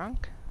lady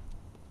drunk?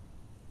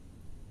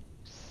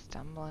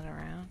 Stumbling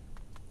around.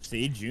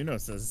 See, Juno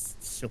says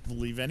she'll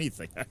believe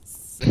anything I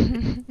say.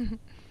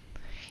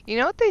 You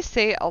know what they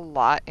say a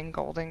lot in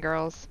Golden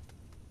Girls?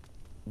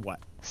 What?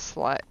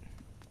 Slut.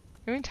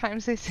 How many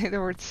times they say the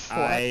word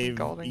slut in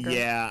Golden Girls?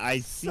 Yeah, I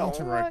seem So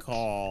to much.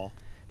 recall.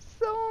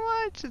 So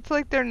much. It's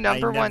like their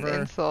number one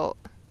never- insult.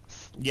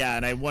 Yeah,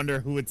 and I wonder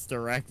who it's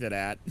directed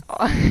at.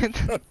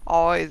 It's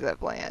always at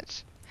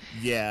Blanche.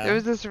 Yeah. There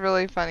was this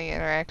really funny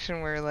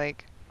interaction where,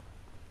 like,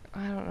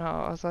 I don't know,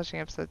 I was watching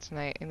an episode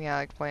tonight, and yeah,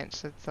 like, Blanche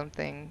said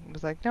something,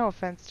 was like, no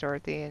offense,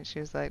 Dorothy, and she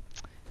was like,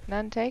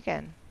 none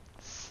taken.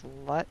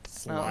 Slut.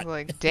 And I was Slut.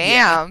 like,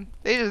 damn,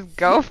 they just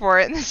go for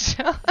it in the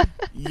show.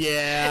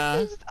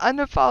 Yeah. Just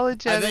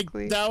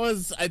unapologetically.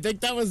 I think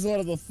that was one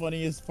of the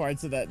funniest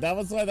parts of that. That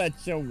was why that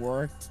show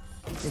worked.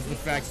 Was the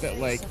fact that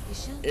like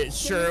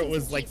it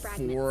was like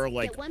for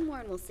like Get one more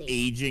and we'll see.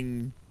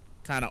 aging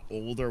kind of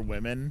older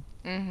women,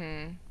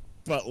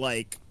 but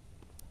like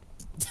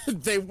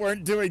they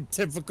weren't doing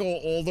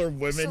typical older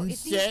women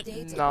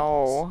shit.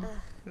 No.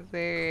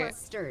 They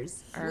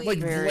Clusters. are Like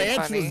very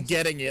Blanche funny. was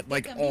getting it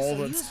like all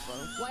the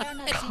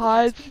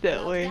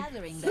Constantly.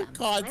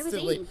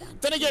 constantly.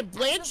 Then again,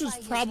 Blanche was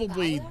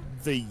probably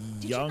the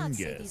Did you not say these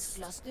youngest.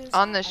 clusters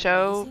On are the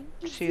show,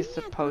 amazing? she's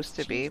supposed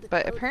to be,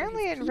 but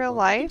apparently in real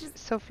life,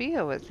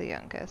 Sophia was the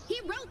youngest. He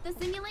wrote the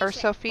simulation. Or But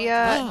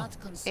Sophia I'm not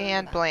concerned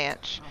and about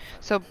Blanche. the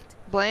profit. So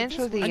Blanche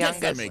was the I guess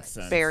that youngest, makes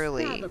sense.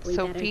 barely. Probably better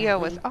Sophia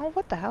that was, way. oh,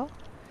 what the hell?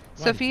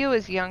 Why Sophia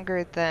was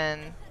younger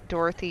than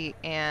Dorothy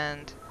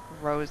and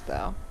Rose,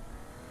 though,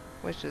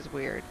 which is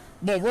weird.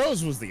 Well,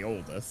 Rose was the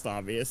oldest,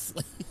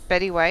 obviously.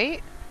 Betty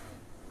White?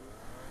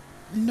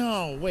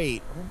 No,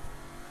 wait.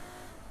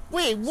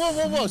 Wait,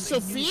 whoa.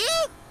 Sophia?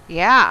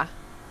 Yeah.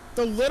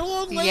 The little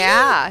old lady?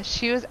 Yeah,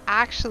 she was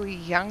actually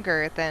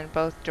younger than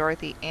both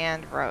Dorothy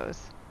and Rose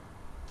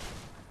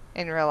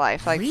in real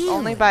life. Like,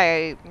 only Really?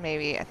 by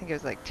maybe, I think it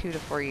was like 2 to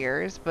 4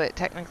 years, but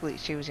technically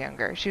she was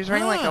younger. She was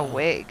wearing like a Oh.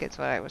 wig, is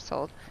what I was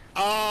told.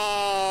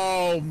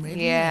 Oh,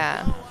 maybe.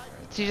 Yeah.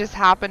 She just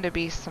happened to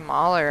be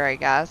smaller, I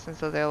guess, and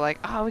so they're like,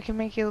 oh, we can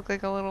make you look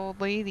like a little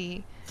old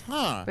lady.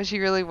 Huh. But she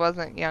really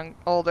wasn't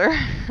older.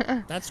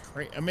 That's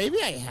crazy.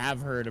 Maybe I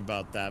have heard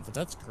about that, but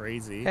that's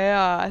crazy.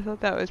 Yeah, I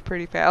thought that was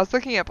pretty fair. I was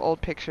looking up old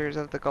pictures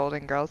of the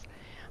Golden Girls.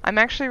 I'm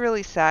actually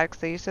really sad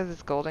because I used to have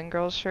this Golden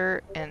Girls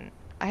shirt, and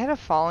I had a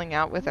falling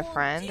out with a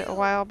friend a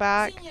while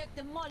back.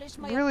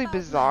 Really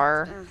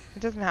bizarre. Ugh. It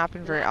doesn't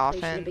happen very That place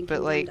should have often, been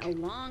but like,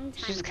 condemned a long she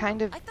time just ago.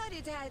 kind of I thought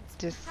it had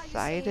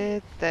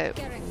decided that,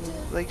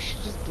 like, she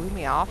just blew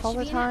me off all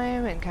the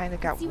time and kind of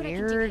got see what I can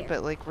do weird, here.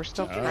 but like, we're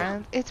still Oh.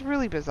 friends. It's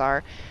really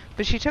bizarre.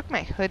 But she took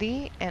my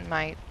hoodie and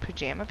my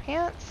pajama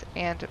pants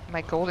and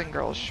my Golden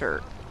Girls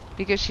shirt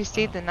because she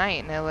stayed the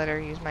night and I let her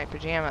use my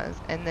pajamas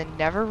and then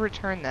never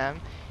returned them,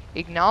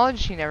 acknowledged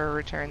she never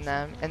returned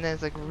them, and then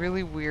is like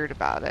really weird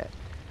about it.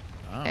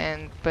 Oh.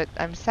 But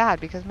I'm sad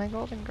because my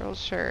Golden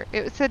Girls shirt,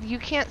 it said you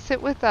can't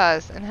sit with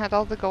us and had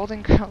all the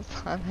Golden Girls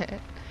on it.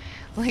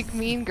 Like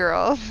Mean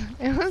Girls.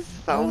 It was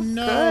so Oh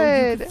no,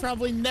 good. you could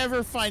probably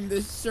never find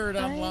this shirt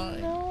I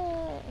online.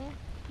 know.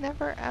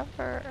 Never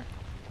ever.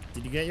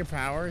 Did you get your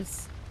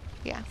powers?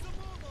 Yeah.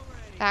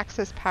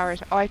 Access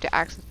powers. Oh, I have to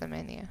access the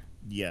menu.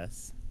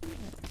 Yes.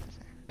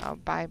 I'll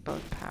buy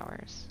both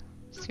powers.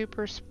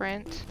 Super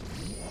sprint.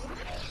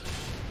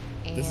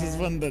 This is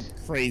when and the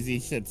crazy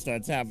shit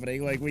starts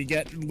happening. Like, we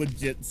get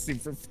legit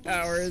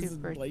superpowers.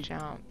 super and, like,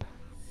 jump.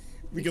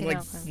 we You can, can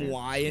like, now convert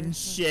fly and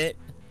shit.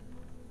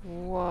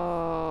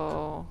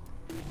 Whoa.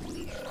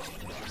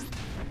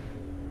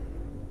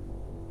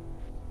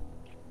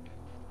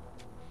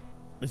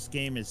 This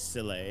game is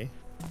silly.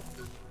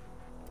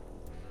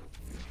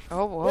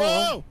 Oh,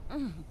 whoa.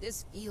 Whoa!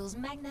 This feels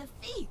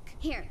magnifique.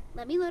 Here,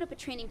 let me load up a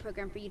training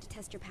program for you to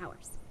test your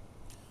powers.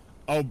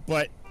 Oh,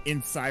 but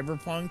in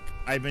Cyberpunk,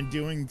 I've been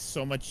doing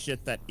so much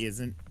shit that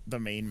isn't the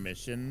main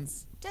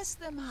missions Test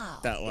them how?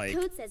 that, like,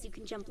 Code says you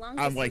can jump long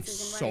I'm, like,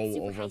 distances so and run at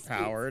super high speeds.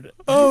 overpowered.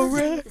 Oh,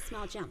 Just really? with a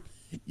small jump.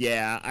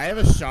 Yeah, I have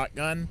a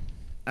shotgun,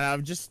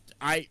 and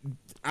I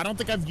don't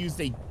think I've used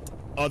a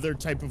other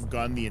type of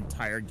gun the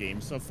entire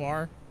game so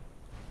far.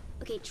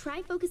 Okay,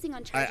 try focusing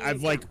on charging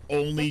I've your like jump.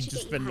 only That should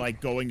just get you been higher.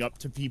 like going up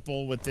to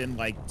people within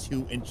like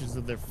 2 inches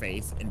of their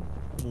face and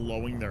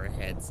blowing their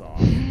heads off.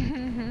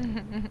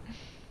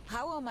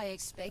 How am I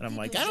expected And I'm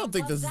like, to I don't jump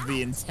think on this is the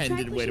that?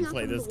 intended Try way to pushing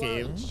play off from this the wall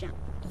game. each jump.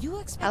 You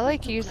expect I me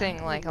like to using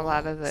climb like a the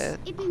lot of walls? the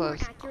It'd be more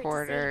close accurate to say you can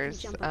quarters,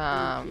 jump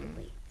up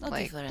immediately. No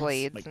like difference.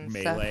 blades Like and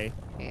melee stuff.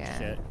 Yeah.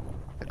 shit.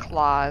 The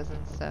claws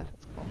and stuff.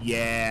 It's cool.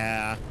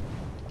 Yeah.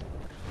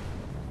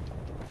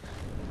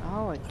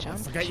 Oh, a I jump.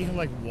 forgot you can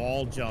like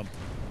wall jump.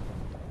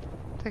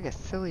 It's like a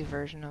silly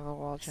version of a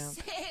wall jump.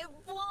 C'est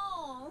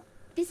bon.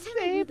 This time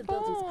I knew the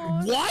buildings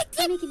part. What?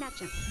 Try making that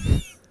jump.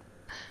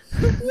 Why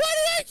did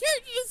I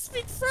hear you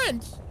speak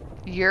French?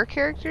 Your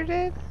character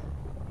did?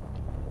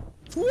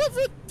 Whoever,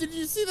 did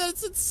you see that it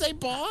said c'est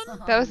bon?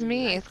 That was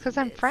me. It's because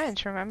I'm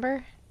French,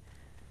 remember?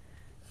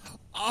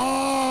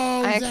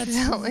 Oh, I that's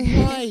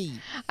accidentally- right.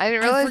 I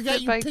didn't I realize forgot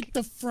that you by... picked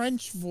the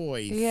French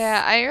voice.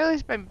 Yeah, I didn't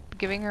realize by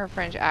giving her a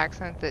French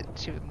accent that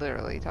she would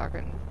literally talk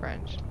in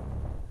French.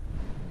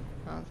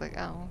 I was like,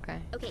 oh, okay.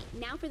 Okay,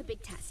 now for the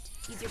big test.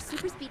 Use your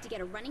super speed to get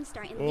a running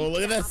start and Oh, leap look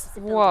to at the this.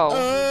 opposite Whoa.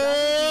 Oh!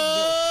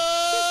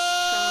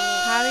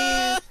 How do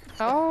you...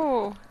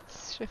 Oh,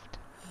 shift.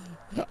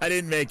 I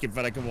didn't make it,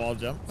 but I can wall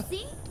jump. building.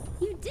 See?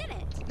 You did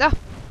it. No,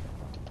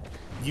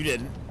 You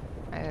didn't.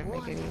 I didn't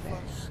make it either.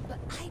 Wonderful. But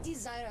I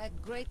desire a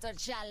greater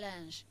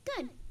challenge.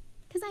 Good.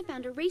 Because I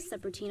found a race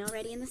subroutine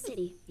already in the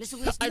city. Let's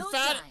waste no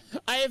time.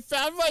 I have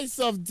found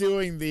myself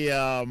doing the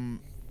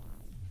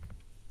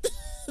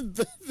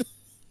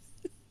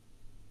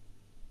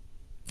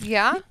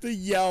Yeah? the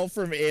yell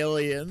from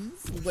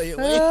Aliens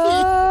lately.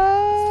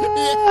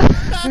 Ah.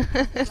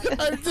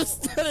 I've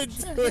just started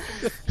doing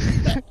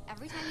it.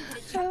 Every time you hit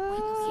a checkpoint,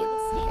 you'll be able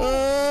to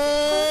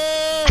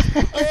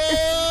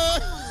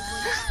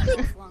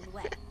stand along the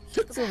way.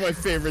 It's one of my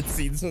favorite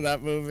scenes from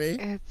that movie.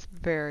 It's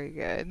very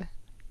good.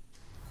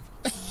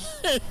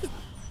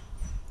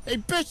 Hey,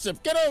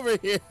 Bishop, get over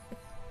here.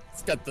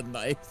 He's got the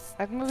knife.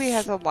 That movie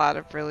has a lot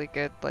of really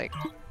good, like,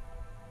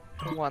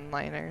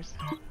 one-liners.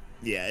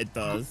 Yeah, it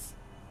does.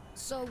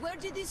 So where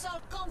did this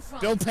all come from?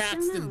 Bill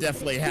Paxton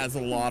definitely has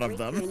a lot of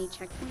them. Any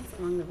checkpoints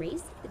along the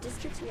race, the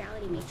district's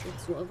reality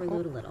matrix will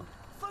overload a little.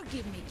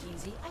 Forgive me,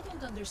 Kinsey. I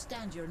don't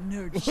understand your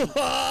nerd shit.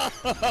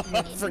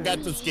 I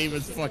forgot this game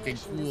is fucking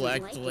cool,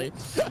 actually.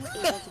 Able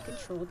to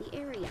control the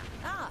area.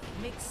 Ah,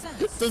 makes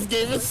sense. This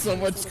game is so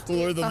much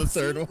cooler than the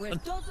third We're one.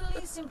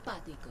 totally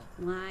simpatico.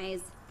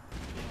 Lies.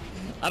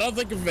 I don't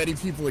think many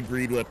people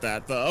agreed with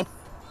that, though.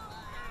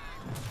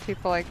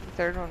 People like the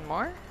third one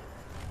more?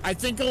 I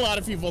think a lot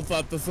of people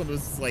thought this one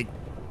was like...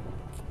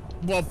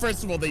 Well,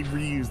 first of all, they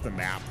reused the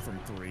map from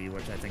 3,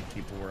 which I think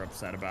people were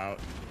upset about.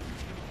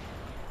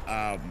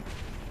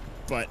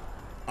 But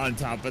on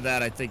top of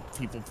that, I think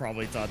people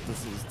probably thought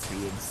this was too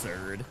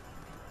absurd.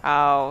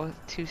 Oh,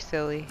 too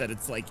silly. That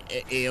it's like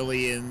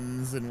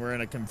aliens and we're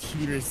in a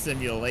computer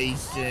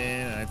simulation,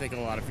 and I think a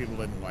lot of people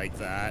didn't like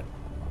that.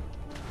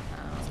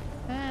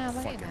 Ah,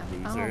 Fucking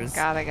oh losers.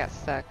 god, I got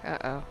stuck.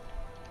 Uh-oh.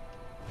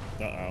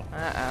 Uh-oh.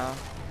 Uh-oh.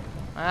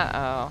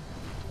 Uh-oh.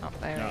 Oh,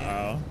 there we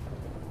Uh-oh.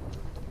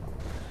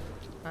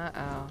 go.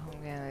 Uh-oh.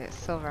 I'm gonna get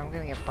silver. I'm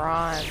gonna get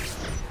bronze.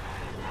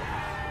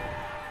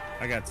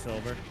 I got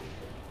silver.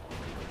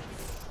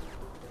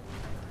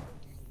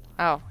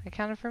 Oh, it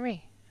counted for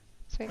me.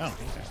 Sweet. Oh,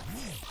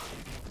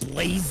 okay.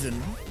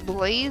 Blazing.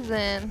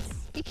 Blazing.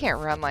 You can't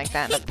run like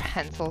that in a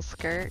pencil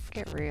skirt.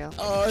 Get real.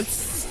 Oh, it's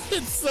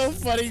so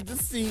funny to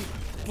see,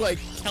 like,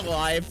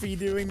 Calliope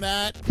doing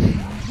that.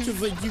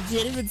 Because, like, you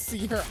can't even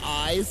see her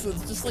eyes, so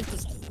it's just, like,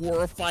 this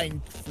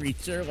horrifying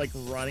creature, like,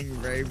 running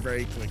very,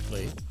 very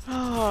quickly.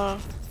 Oh.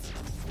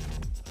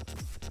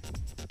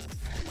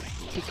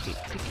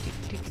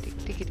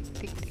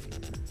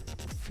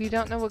 If you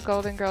don't know what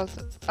Golden Girls...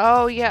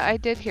 Oh, yeah, I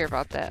did hear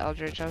about that,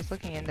 Eldridge. I was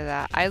looking into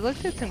that. I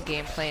looked at some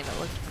gameplay, and it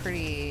looked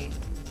pretty...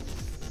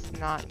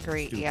 not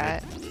great Stupid.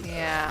 yet.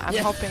 Yeah, I'm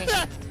Yeah. hoping...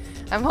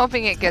 I'm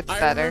hoping it gets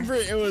better. I remember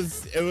it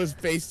was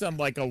based on,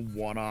 like, a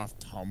one-off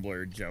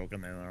Tumblr joke,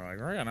 and then they're like,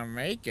 we're gonna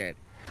make it.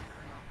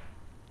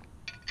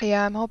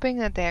 Yeah, I'm hoping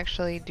that they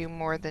actually do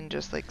more than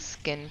just, like,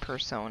 skin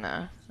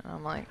persona.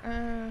 I'm like,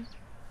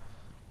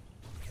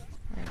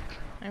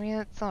 I mean,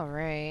 it's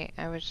alright.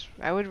 I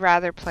would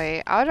rather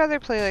play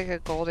like a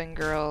Golden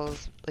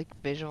Girls like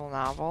visual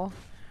novel,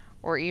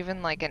 or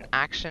even like an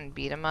action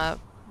beat 'em up,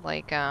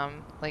 like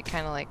kind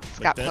of like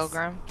Scott this?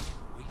 Pilgrim.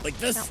 Like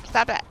this. No,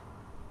 stop it.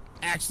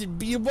 Action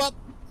beat 'em up.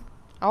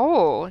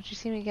 Oh, did you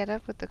see me get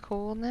up with the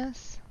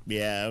coolness?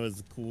 Yeah, it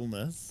was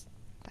coolness.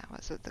 That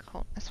was with the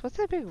coolness. What's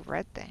that big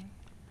red thing?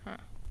 Huh.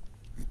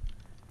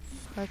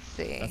 Let's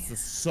see. That's the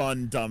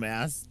sun,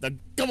 dumbass. Now,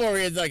 come over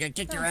here so I can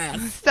kick your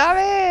ass. Stop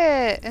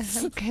it!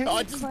 I'm Oh,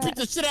 I just beat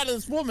the shit out of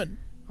this woman.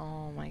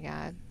 Oh my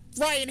god.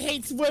 Ryan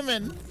hates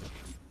women.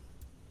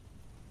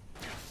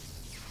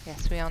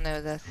 Yes, we all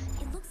know this.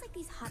 It looks like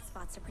these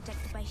hotspots are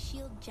protected by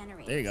shield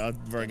generators. There you go.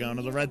 We're going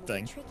to the red Will be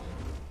thing. tricky,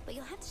 but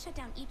you'll have to shut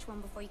down each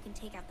one before you can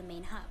take out the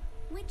main hub,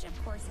 which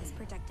of course is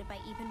protected by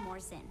even more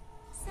sin.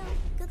 So,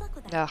 good luck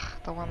with that. Ugh,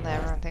 the one that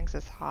everyone thinks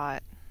is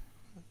hot.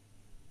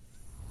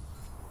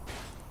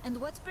 And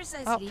what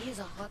precisely is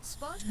a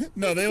hotspot?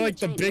 No, they like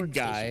the Giant big workstation.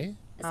 guy.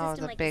 A Oh, system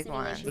the like big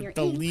simulation one. you're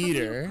The in probably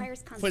leader,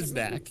 requires constant Quiznak.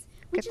 maintenance,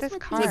 which Get is this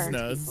what car. these are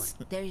Quiznos.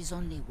 for. There is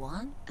only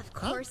one? Of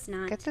course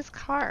not. Get this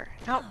car.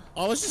 No,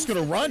 Oh, I was just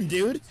gonna run,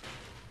 dude.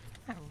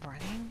 I'm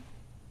running.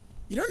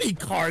 You don't need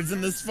cars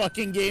in this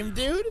fucking game,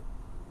 dude.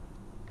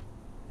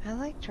 I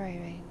like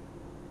driving.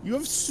 You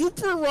have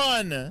super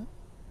run.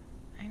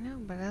 I know,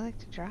 but I like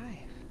to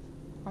drive.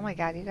 Oh my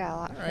god, you got a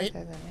lot Alright.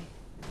 further than me.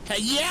 Hey,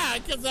 yeah,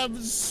 because I'm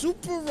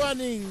super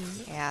running.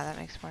 Yeah, that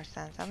makes more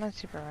sense. I'm gonna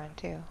super run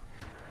too.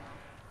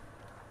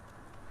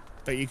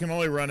 But you can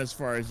only run as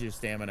far as your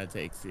stamina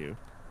takes you.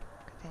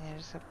 Good thing I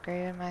just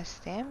upgraded my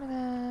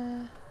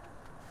stamina.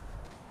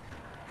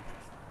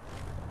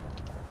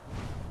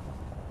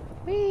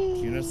 Whee!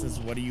 Juno says,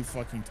 what are you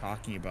fucking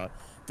talking about?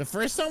 The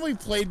first time we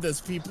played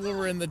this, people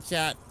were in the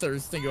chat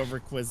thirsting over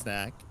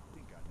Quiznak.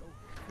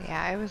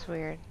 Yeah, it was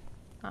weird.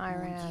 Oh, I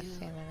ran out of You,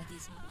 stamina. it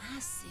is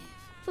massive.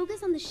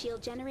 Focus on the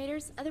shield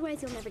generators,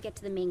 otherwise you'll never get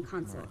to the main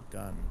console. Oh,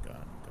 gun.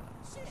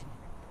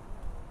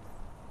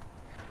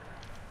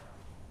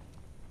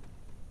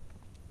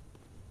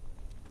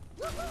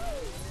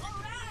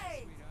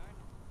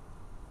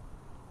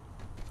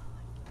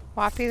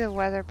 Wappy the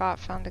weather bot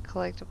found a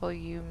collectible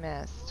you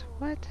missed.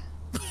 What?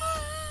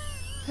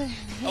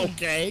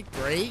 Okay,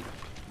 great.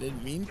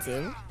 Didn't mean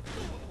to.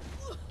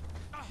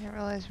 I didn't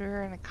realize we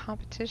were in a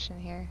competition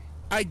here.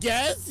 I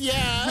guess,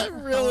 yeah,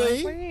 What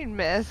really. do you mean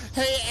missed?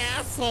 Hey,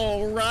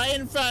 asshole,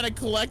 Ryan found a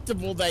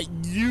collectible that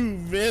you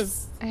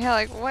missed. Yeah,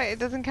 like, what? It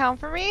doesn't count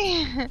for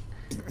me?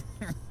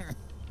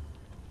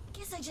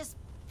 Guess I just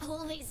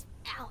pull these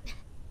out.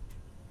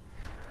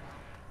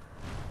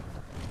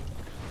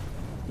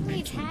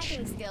 Needs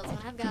hacking skills when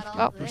I've got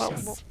all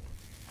this.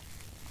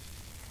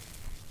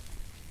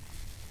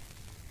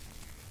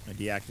 I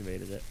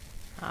deactivated it.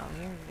 Oh,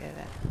 you did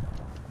it.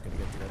 I'm gonna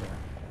get together.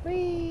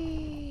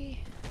 Whee!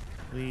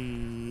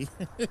 Wee.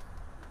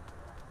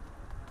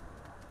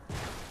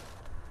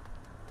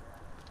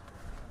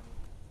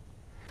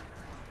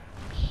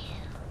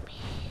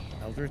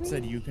 Eldritch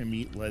said you can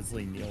meet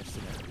Leslie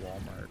Nielsen at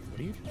Walmart. What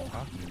are you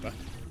talking about?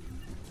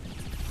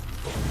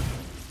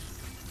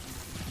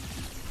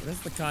 What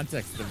is the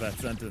context of that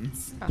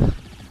sentence? Oh,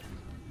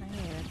 I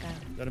hate it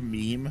then. Is that a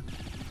meme?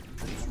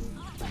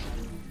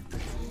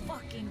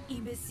 Fucking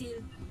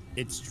imbecile.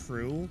 It's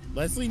true.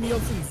 Leslie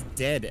Nielsen's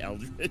dead,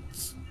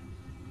 Eldritch.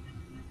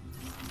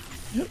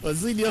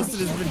 Leslie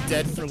Nielsen has been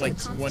dead for like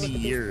 20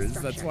 years.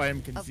 That's why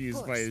I'm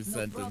confused by his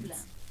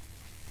sentence.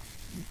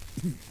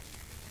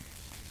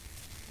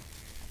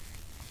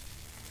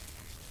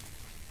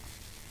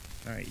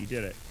 Alright, you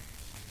did it.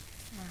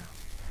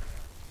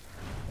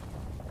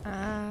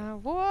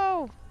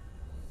 Whoa!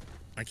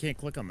 I can't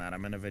click on that.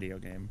 I'm in a video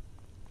game.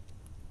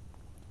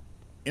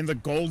 In the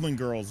Golden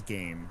Girls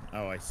game.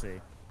 Oh, I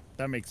see.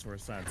 That makes more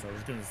sense. I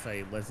was gonna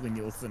say Leslie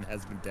Nielsen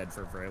has been dead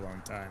for a very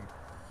long time.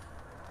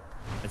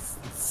 It's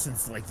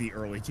since like the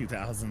early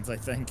 2000s, I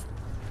think.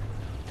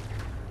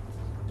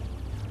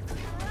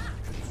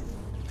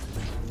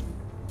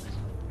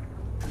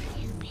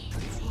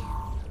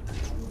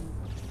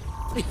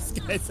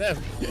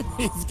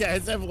 These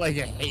guys have like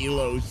a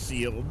Halo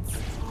shields.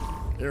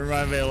 They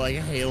remind me of like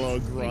Halo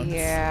grunts.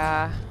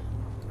 Yeah.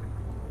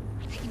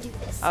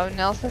 Oh,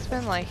 Nelson's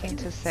been liking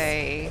to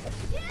say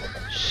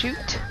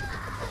shoot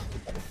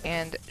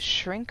and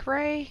shrink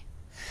ray.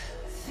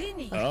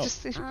 Oh.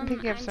 Just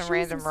picking up some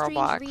random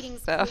Roblox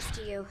stuff.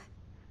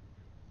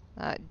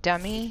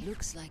 Dummy.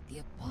 Looks like the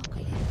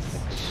apocalypse.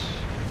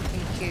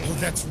 Oh,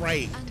 that's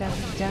right. Dummy.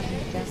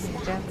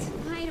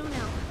 I don't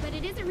know, but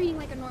it isn't reading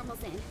like a normal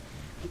Zen.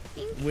 I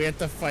think We have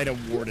to fight a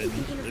warden.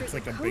 It's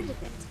like a code big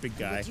with it. big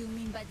guy. What do you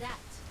mean by that?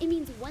 It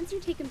means once you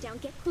take him down,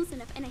 get close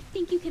enough, and I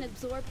think you can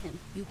absorb him.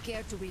 You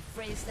care to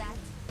rephrase that?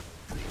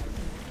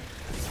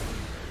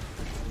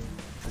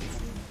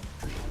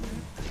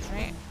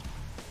 Right.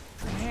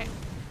 I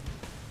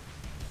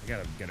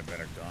gotta get a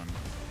better gun.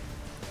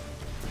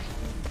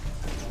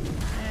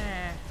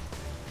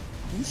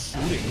 Who's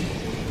shooting?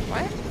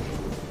 What?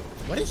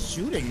 What is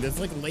shooting? There's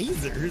like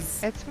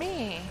lasers. It's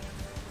me.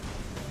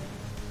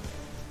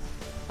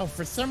 Oh,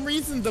 for some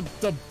reason the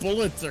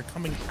bullets are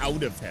coming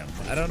out of him.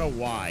 I don't know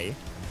why.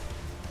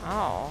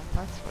 Oh,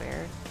 that's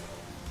weird.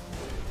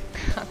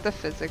 God, the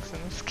physics in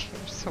this game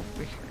are so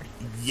weird.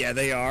 Yeah,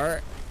 they are.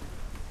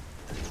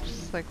 It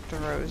just like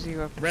throws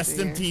you up. Rest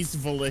into in the air. peace,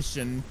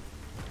 Volition.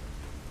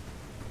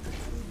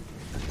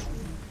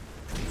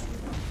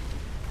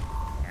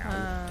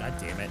 Ow, God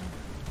damn it.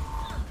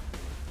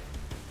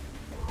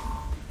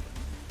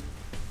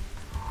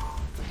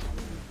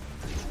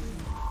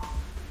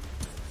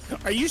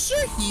 Are you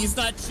sure he's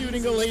not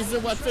shooting a laser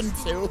weapon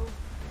too?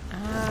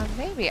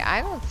 Maybe.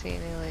 I don't see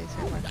any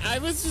laser weapons. I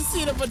was just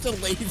seeing a bunch of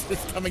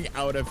lasers coming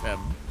out of him.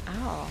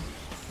 Oh.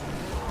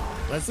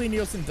 Leslie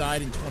Nielsen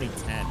died in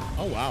 2010.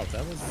 Oh wow,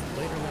 that was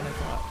later than I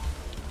thought.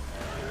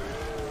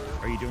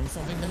 Are you doing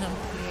something to him?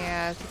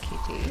 Yeah, it's a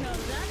QT. Now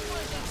that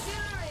was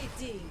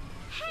exhilarating.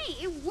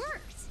 Hey, it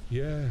worked!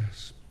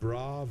 Yes,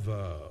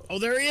 bravo. Oh,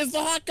 there he is,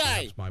 the hot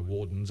guy! My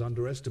wardens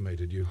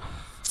underestimated you.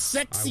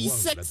 Sexy, I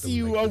won't let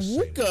sexy, them a make the same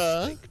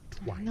wooka. mistake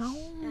twice.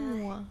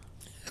 No.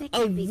 That A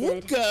could be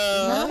good.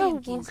 wooka. Not a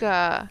Kinsey,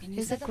 wooga. Can you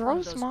He's a set up one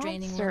of gross those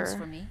training rooms monster.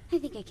 for me? I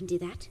think I can do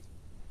that.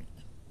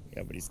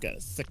 Yeah, but he's got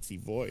a sexy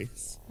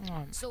voice.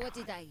 So what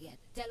did I get?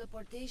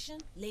 Teleportation?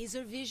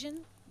 Laser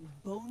vision?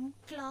 Bone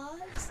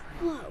claws?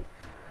 Whoa.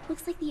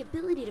 Looks like the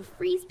ability to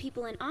freeze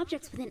people and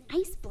objects with an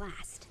ice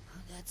blast. Oh,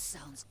 that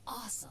sounds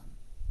awesome.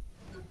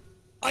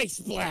 Ice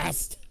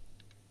blast!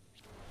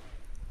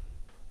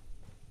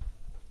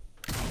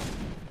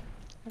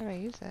 How do I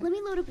use it? Let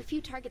me load up a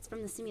few targets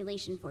from the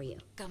simulation for you.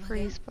 Come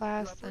Freeze again?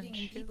 blast You are and putting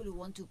in shoot. people who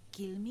want to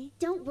kill me?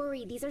 Don't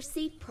worry, these are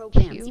safe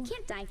programs. Q. You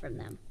can't die from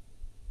them.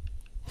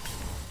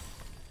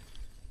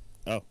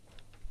 Oh.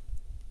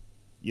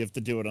 You have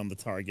to do it on the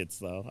targets,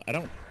 though.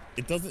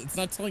 It's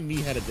not telling me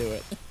how to do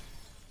it.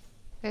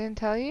 They didn't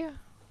tell you?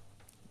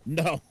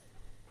 No.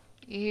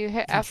 You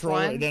hit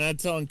Controller, F1? they're not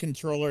telling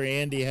controller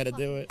Andy how to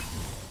do it.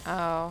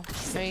 Oh. I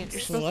mean, you're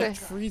supposed Select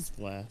to... freeze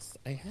blast.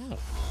 I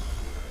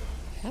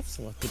have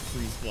selected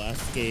freeze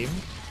blast game.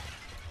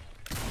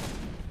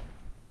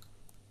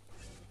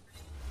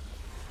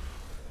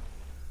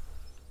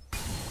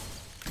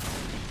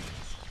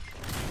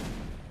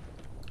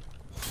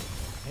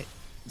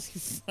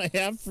 I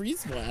have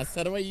freeze blast.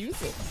 How do I use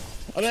it?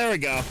 Oh, there we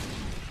go.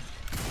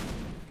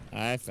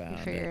 I found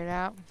You figured it. it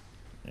out.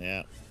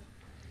 Yeah.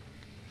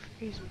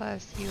 Freeze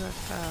blast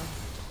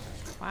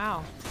UFO.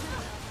 Wow.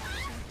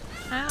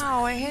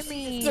 Ow, it hit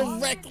me.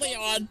 Directly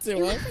onto It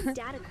him. looks like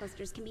data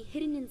clusters can be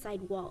hidden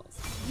inside walls.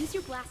 Use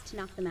your blast to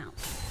knock them out.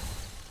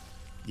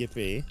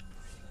 Yippee.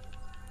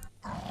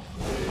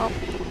 Oh,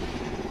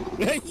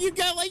 You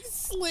got like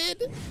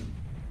slid.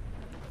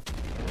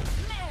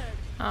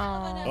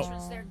 Hell of an Oh.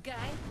 entrance there,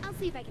 guy. I'll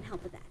see if I can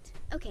help with that.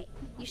 Okay,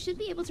 you should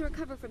be able to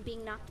recover from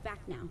being knocked back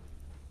now.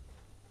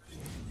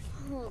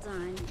 Hold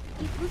on.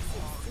 It looks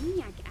like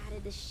Zinyak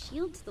added a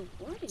shield to the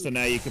warden. So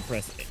now you can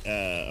press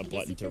a guess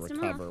button you to pissed him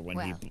recover when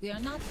Well, we are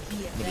not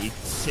here. he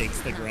shakes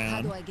the Now, how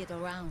ground. do I get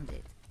around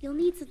it? You'll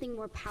need something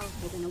more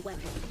powerful than a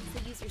weapon,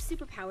 so use your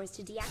superpowers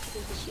to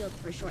deactivate the shield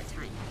for a short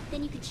time.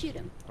 Then you can shoot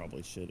him.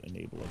 Probably should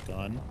enable a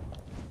gun.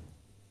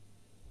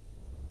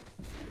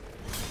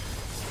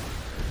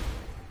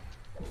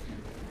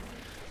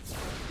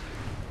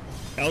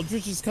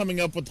 Eldritch is coming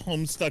up with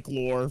Homestuck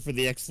lore for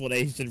the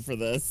explanation for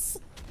this.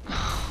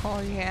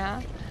 Oh,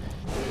 yeah?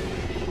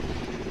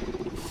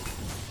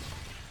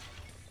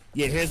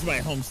 Yeah, here's my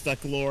Homestuck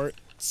lore.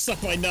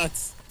 Suck my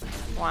nuts.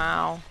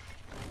 Wow.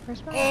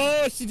 Where's my...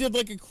 Oh, she did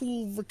like a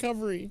cool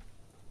recovery.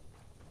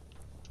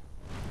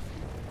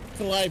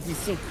 Calliope's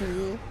so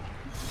cool.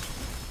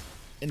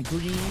 And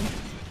green.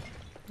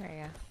 There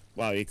you go.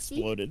 Wow, he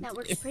exploded. See? That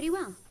works pretty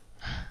well.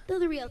 Though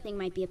the real thing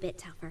might be a bit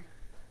tougher.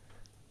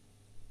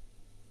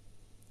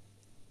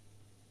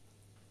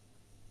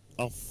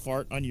 I'll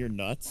fart on your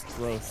nuts?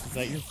 Gross. Is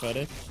that your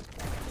fetish?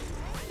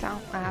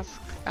 Don't ask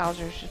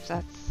Eldritch if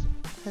that's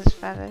his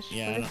fetish.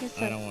 Yeah, What if he I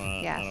said don't want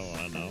to. yes? I don't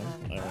want to know. I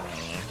don't want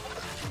to know.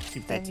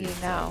 Keep that Then to you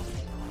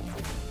yourself.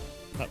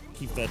 know.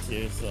 Keep that to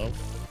yourself.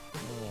 I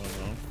don't want to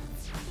know.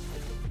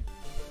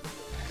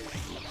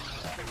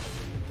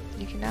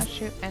 You can now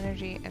shoot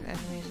energy at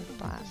enemies with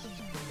blast.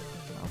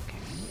 Okay.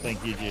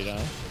 Thank you,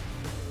 Judah.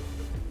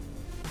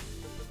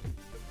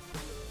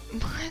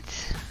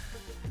 What?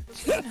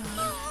 No.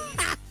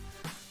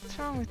 What's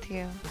wrong with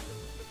you?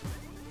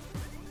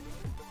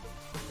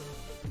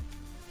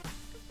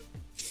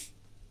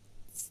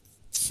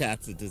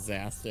 Chat's a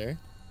disaster.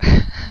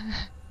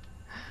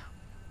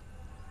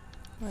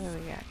 What do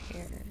we got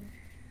here?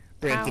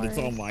 Granted, it's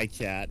all Powers. my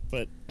chat,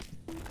 but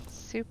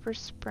Super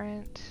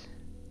sprint.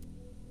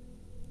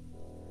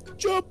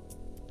 jump.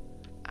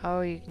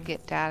 Oh, you can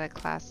get data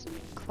classers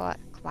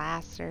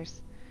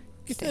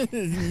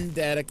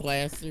Data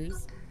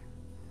classers.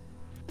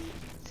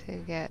 to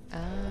get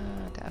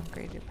to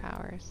upgrade your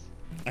powers.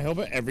 I hope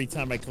every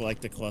time I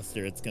collect a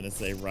cluster, it's gonna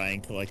say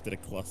Ryan collected a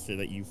cluster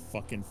that you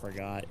fucking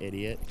forgot,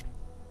 idiot.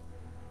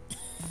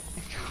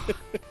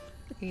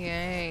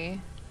 Yay!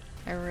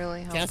 I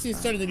really hope. Cassie so.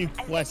 started a new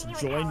quest.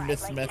 Join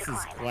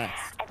MsMothMom's quest.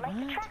 What?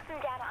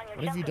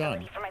 What have you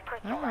done?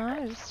 I don't know.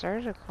 I just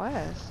started a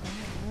quest. I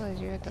didn't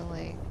realize you had to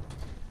like.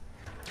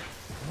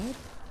 What?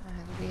 I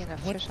had to be an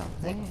What, official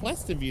what thing.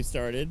 quest have you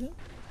started?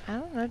 I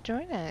don't know.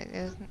 Join it.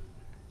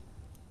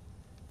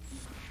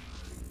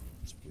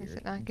 Does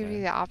it not give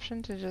you the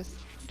option to just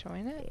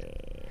join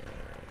it?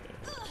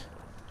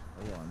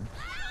 Hold on.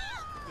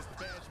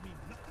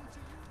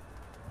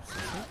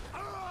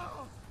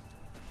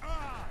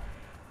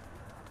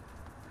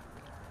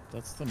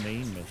 That's the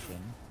main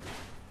mission.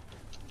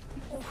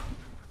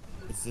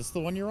 Is this the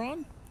one you're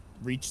on?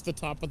 Reach the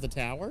top of the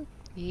tower?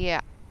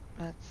 Yeah,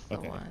 that's the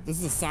Okay. one. This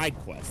is a side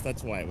quest.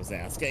 That's why I was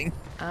asking.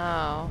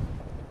 Oh.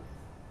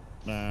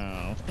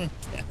 No.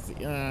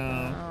 Cassie.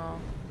 Oh.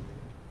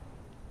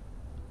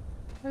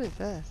 What is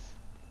this?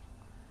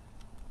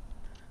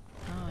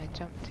 Oh, I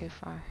jumped too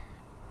far.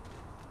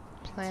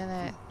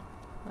 Planet.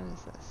 What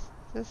is this?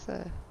 Is this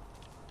a...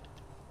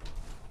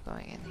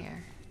 Going in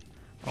here.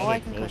 Oh, Probably I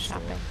can go close to it.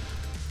 shopping.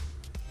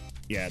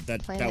 Yeah,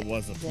 that Planet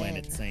was a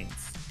Planet Zen.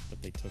 Saints,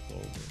 but they took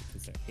over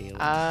because they're aliens.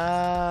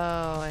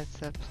 Oh,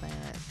 it's a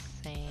Planet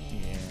Saint.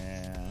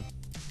 Yeah.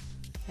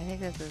 I think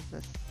this is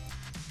this.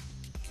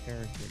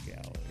 Character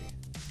gallery.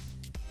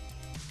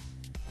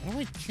 I don't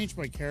like change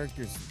my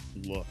character's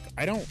look.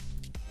 I don't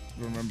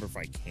remember if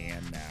I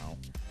can now.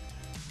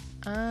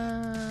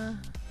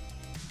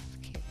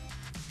 Okay.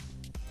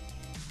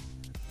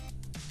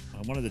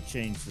 I wanted to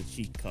change the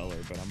cheek color,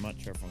 but I'm not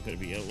sure if I'm going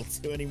to be able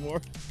to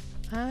anymore.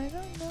 I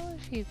don't know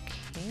if you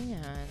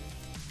can.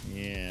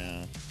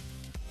 Yeah.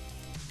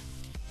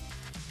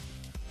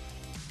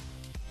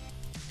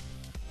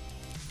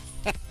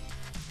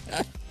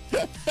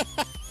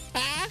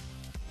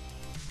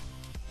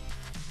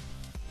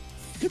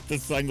 The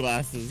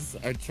sunglasses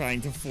are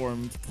trying to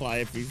form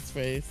Calliope's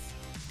face.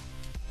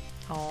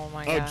 Oh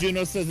my Oh, god.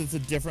 Juno says it's a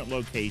different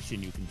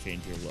location you can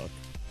change your look.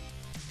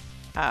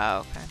 Oh,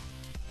 okay.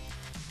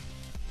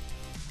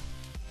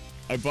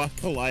 I bought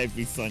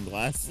Calliope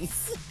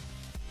sunglasses.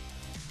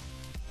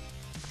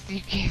 You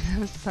gave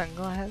them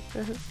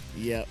sunglasses?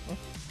 Yep.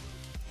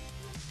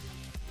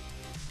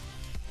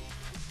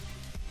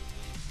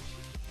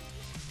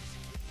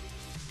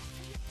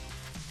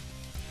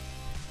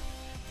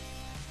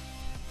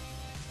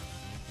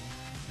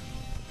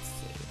 Let's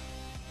see.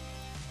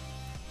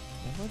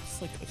 That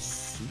looks like a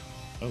suit.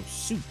 Oh,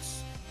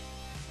 suits.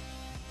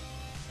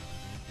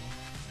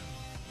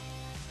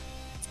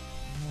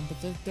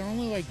 But they're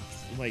only like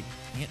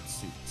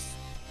pantsuits,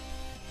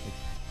 like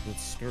with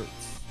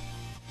skirts,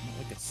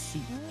 not like a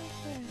suit. What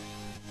is it?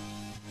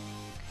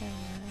 Okay,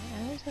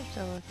 I always have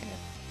to look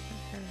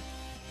at her.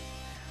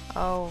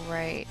 Oh,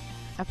 right.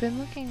 I've been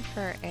looking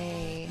for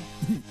a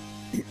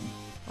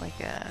like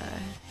a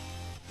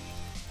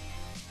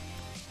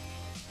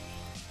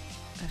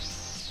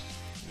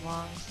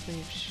long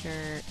sleeve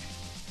shirt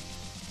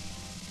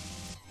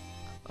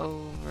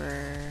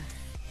over.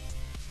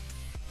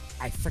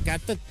 I forgot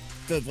the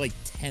like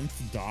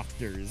 10th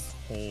Doctor's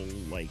whole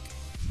like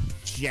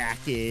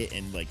jacket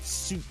and like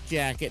suit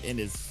jacket and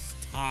his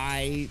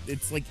tie.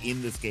 It's like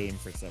in this game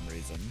for some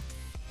reason.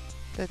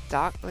 The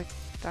like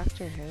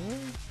Doctor Who?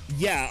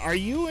 Yeah,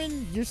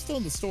 you're still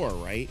in the store,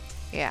 right?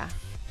 Yeah.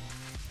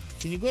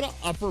 Can you go to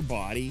upper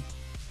body?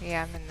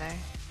 Yeah, I'm in there.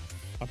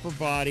 Upper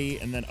body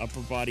and then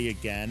upper body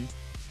again.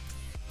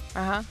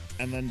 Uh-huh.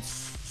 And then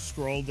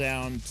scroll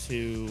down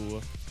to...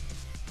 Where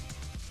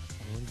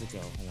did it go?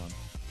 Hold on.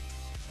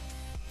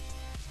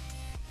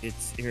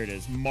 Here it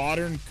is.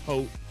 Modern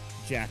coat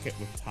jacket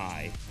with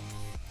tie.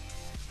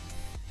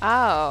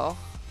 Oh.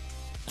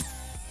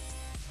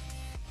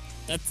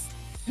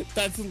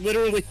 That's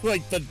literally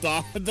like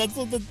that's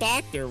what the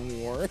doctor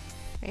wore.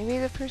 Maybe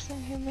the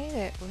person who made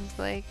it was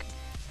like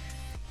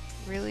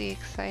really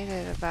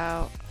excited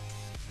about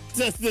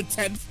Just the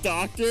 10th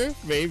Doctor?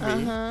 Maybe.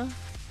 Uh-huh.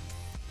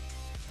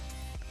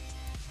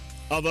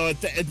 Although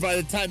by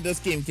the time this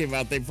game came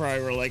out, they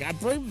probably were like, I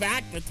bring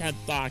back the 10th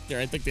Doctor.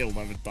 I think the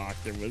 11th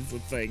Doctor was the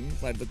thing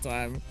by the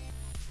time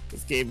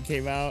this game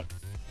came out.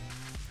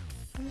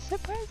 I'm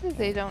surprised that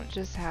they don't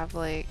just have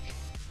like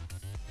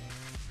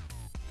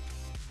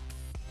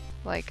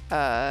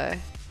a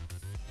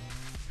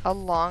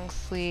long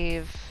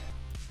sleeve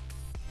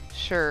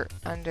shirt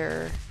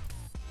under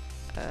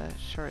a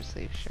short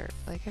sleeve shirt.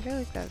 Like, I feel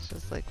like that's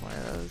just like one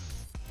of those.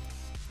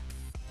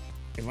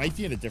 It might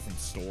be in a different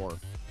store.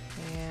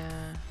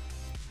 Yeah.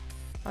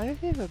 I wonder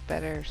if they have a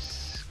better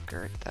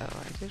skirt though.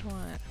 I did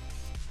want.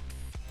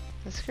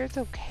 The skirt's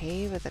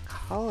okay, but the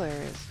color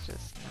is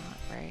just not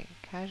right.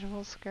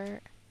 Casual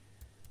skirt.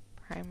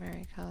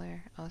 Primary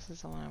color. Oh, this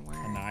is the one I'm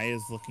wearing.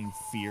 Anaya's looking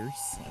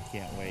fierce. I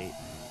can't wait.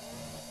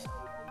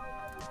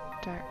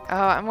 Dark. Oh,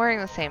 I'm wearing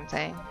the same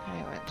thing.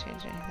 I wouldn't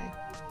change anything.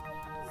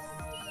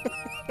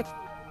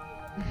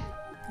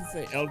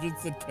 Say Eldred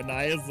said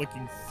Kanaya's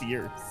looking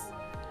fierce.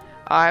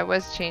 Oh, I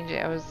was changing.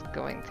 I was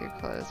going through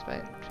clothes, but I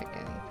didn't pick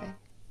anything.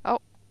 Oh,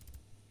 what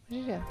did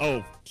you do?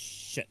 Oh,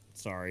 shit.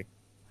 Sorry. I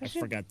What'd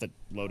you- forgot that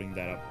loading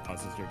that up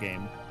pauses your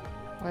game.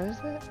 What is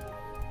it?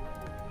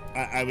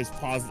 I was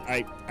paused.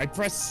 I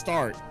pressed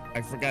start.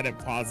 I forgot it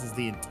pauses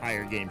the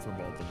entire game for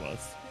both of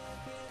us.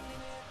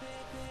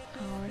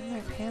 Oh, where did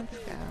my pants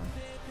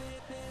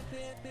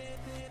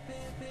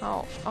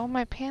go? Oh,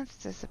 my pants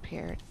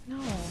disappeared. No.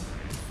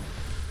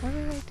 What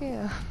did I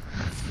do?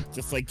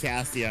 Just like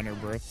Cassie on her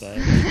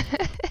birthday.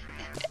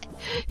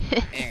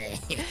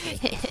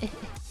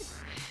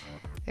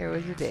 There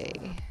was a day.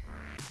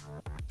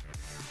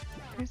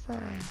 Where's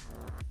that?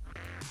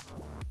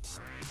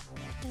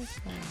 Where's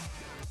my...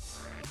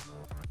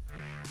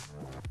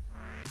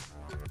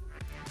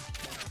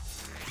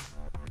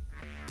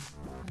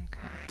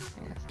 Okay,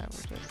 I guess that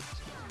would just...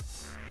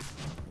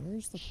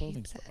 Where's the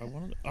clothing store? I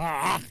wanted.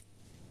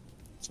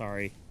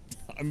 Sorry,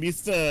 I'm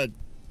used to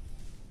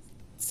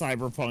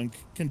cyberpunk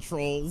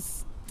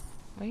controls.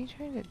 What are you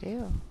trying to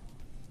do?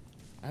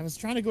 I was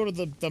trying to go to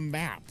the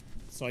map,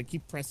 so I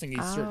keep pressing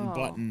a certain Oh.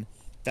 button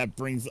that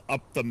brings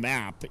up the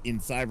map in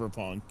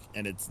Cyberpunk,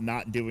 and it's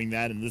not doing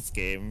that in this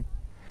game.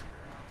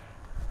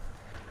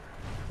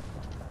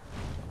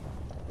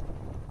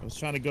 I was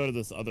trying to go to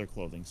this other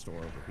clothing store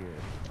over here.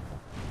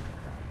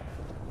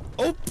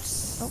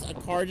 Oops! Oh. A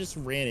car just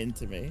ran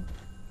into me.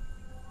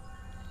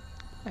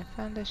 I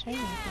found a shiny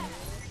thing.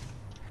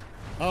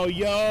 Oh,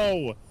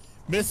 yo!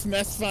 Miss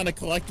Mess found a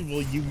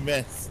collectible you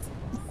missed.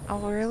 Oh,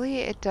 really?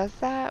 It does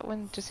that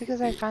when just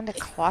because I found a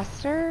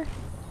cluster?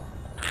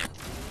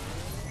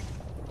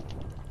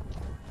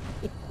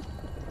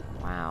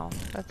 Wow,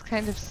 that's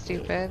kind of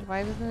stupid.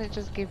 Why doesn't it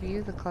just give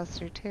you the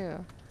cluster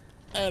too?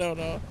 I don't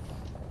know.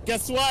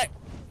 Guess what?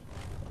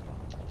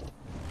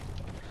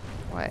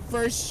 What?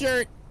 First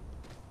shirt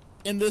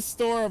in this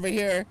store over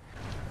here.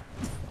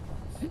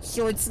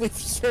 Short sleeve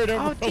shirt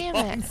over Oh, a damn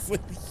long it.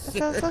 sleeve That's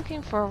what I was shirt.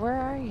 looking for. Where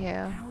are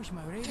you?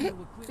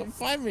 Come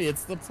find me.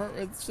 It's it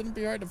shouldn't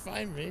be hard to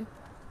find me.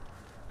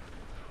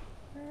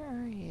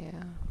 Where are you?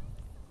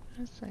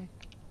 Where's like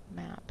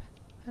map?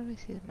 How do we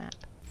see the map?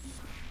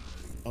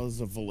 Oh,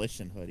 there's a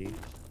Volition hoodie.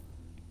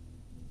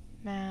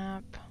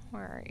 Map.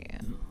 Where are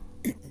you?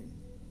 How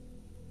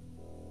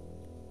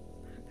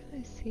can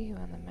I see you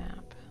on the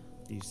map?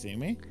 Do you see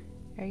me?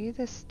 Are you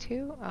this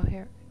too? Oh,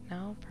 here.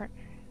 No,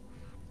 partner.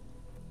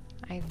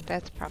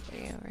 That's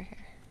probably over here.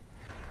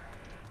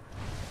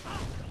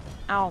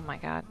 Oh my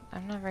god.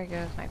 I'm not very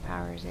good with my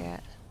powers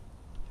yet.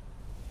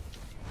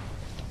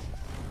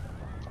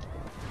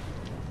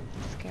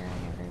 Scaring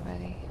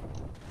everybody.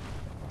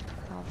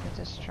 With all the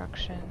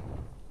destruction.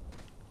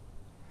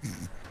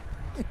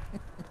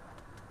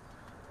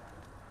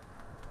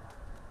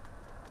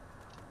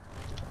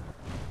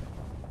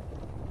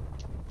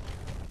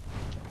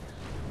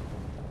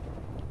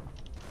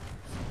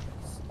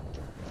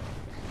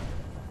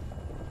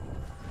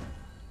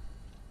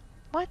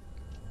 What?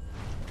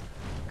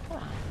 Come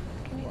on.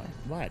 Give me What? this.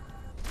 What?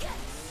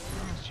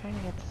 I was trying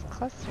to get this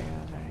cluster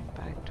over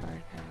back toward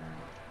him.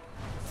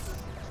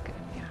 It's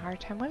giving me a hard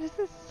time. What is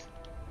this?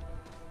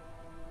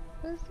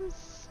 What is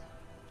this?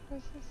 What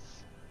is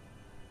this?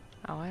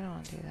 Oh, I don't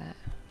want to do that.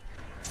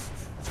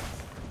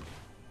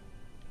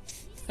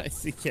 I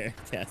see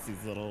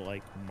Cassie's little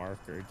like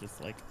marker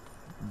just like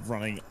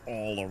running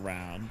all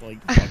around,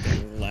 like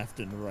fucking left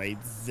and right,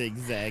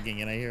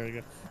 zigzagging, and I hear her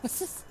go, "What's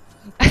this?"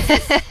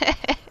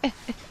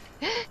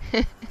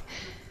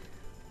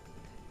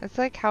 It's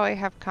like how I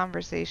have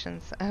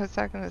conversations. I was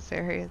talking to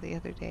Sarah the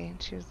other day,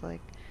 and she was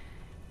like,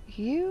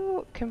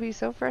 "You can be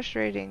so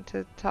frustrating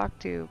to talk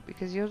to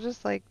because you'll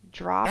just like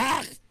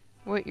drop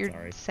what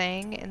you're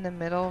saying in the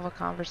middle of a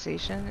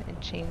conversation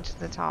and change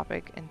the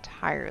topic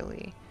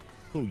entirely."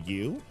 Who,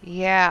 you?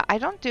 Yeah, I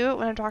don't do it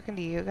when I'm talking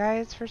to you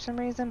guys for some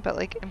reason, but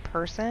like in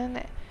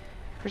person,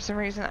 for some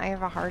reason I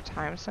have a hard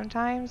time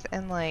sometimes,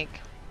 and like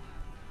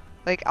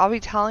I'll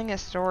be telling a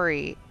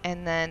story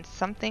and then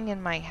something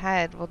in my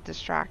head will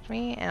distract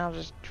me and I'll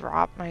just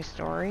drop my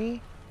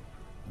story.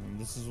 And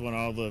this is when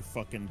all the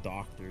fucking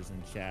doctors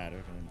in chat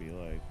are gonna be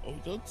like, "Oh,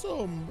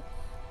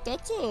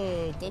 that's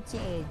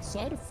a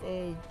side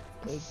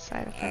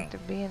effect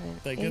of being an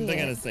they're idiot."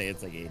 gonna say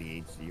it's like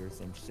ADHD or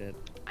some shit.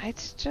 I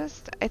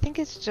think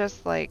it's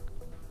just like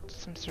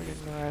some sort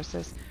of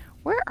neurosis.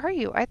 Where are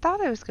you? I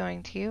thought I was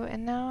going to you,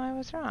 and now I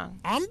was wrong.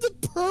 I'm the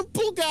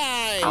purple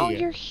guy! Oh,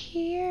 you're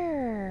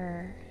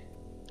here.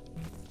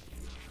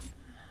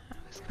 I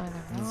was going the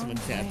wrong This is when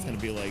chat's way. gonna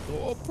be like,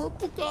 "Oh,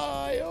 purple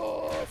guy,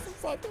 oh, from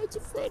Five Nights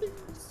at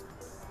Freddy's."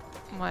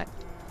 What?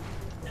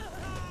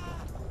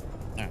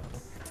 Ah.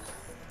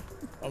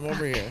 I'm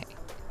over here.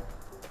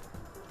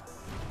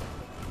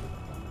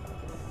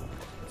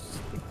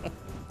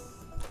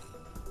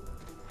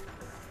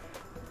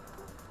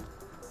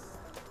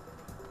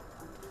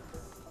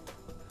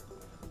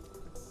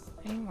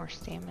 I need more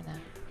stamina.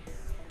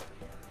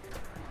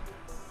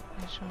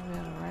 I just want to be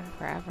able to run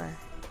forever.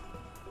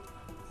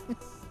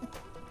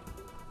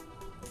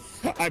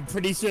 I'm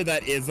pretty sure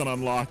that is an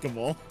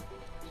unlockable.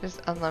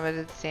 Just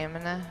unlimited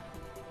stamina?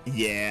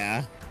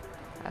 Yeah.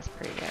 That's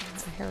pretty good.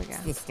 Oh, here we go.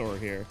 It's the store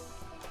here.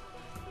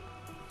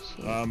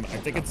 Jeez, I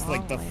think that's it's a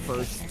like the long way to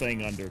first get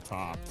thing under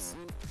tops.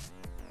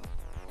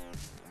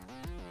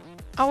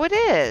 Oh, it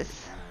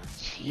is?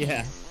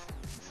 Yeah.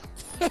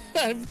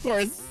 Jeez. Of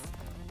course.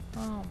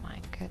 Oh my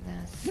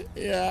goodness.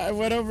 Yeah, I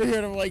went over here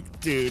and I'm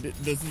like, dude,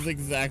 this is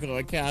exactly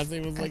what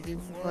Cassie was That's looking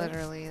for.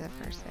 literally the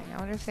first thing. I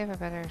wonder if they have a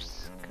better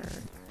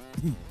skirt.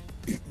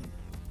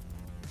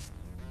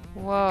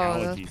 Whoa,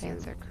 those Allergies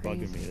pants are bugging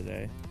me crazy.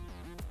 today.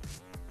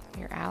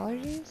 Your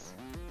allergies?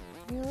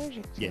 What are you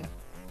allergic to? Yeah.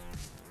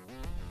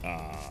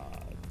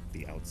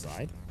 The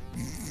outside.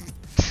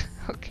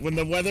 Okay. When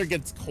the weather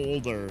gets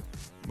colder,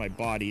 my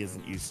body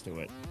isn't used to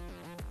it.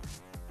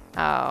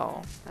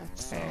 Oh,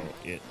 that's So fair.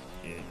 it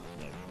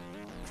like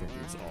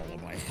triggers all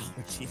of my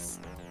allergies.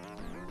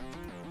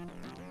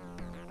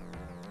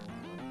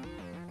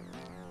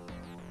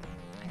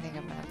 I think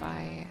I'm gonna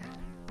buy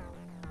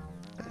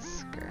this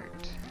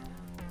skirt.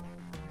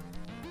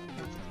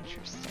 That's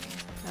interesting.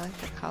 I like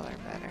the color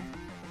better.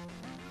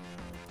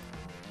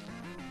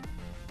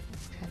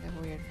 It's kind of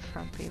weird and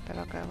frumpy, but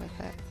I'll go with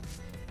it.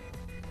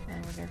 I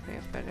wonder if we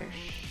have better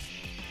shoes.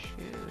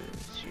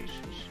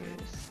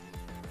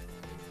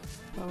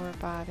 Lower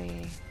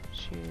body,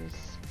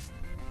 shoes.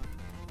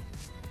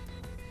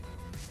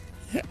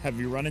 Have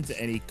you run into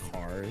any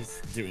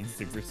cars doing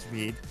super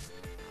speed?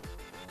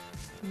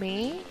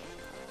 Me?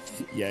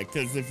 Yeah,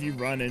 because if you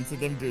run into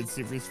them doing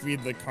super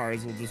speed, the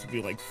cars will just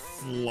be like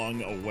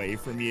flung away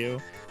from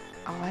you.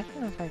 Oh, I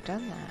don't know if I've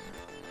done that.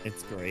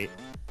 It's great.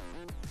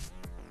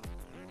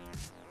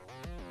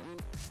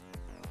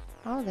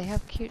 Oh, they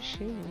have cute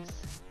shoes.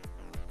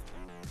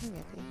 Look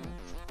at these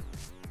ones.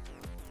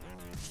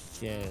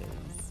 Shiz.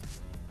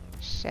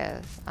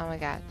 Shoes. Oh my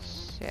god,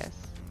 shoes.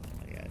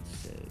 Oh my god,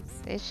 shiz.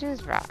 These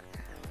shoes rock.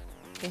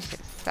 These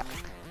shoes suck.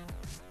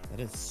 That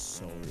is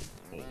so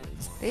old.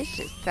 These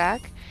shoes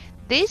suck.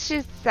 These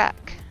shoes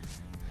suck.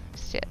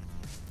 Shit.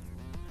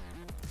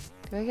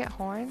 Do I get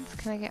horns?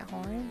 Can I get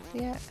horns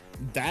yet?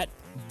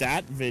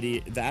 That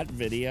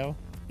video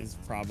is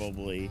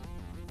probably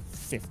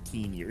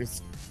 15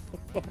 years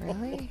old.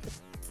 Really?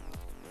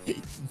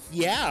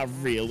 Yeah,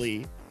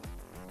 really.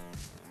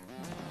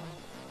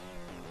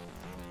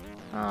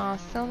 Oh,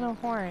 still no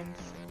horns.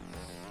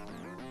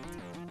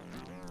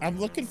 I'm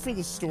looking for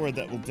the store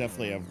that will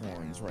definitely have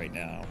horns right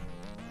now.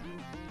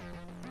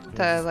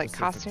 The like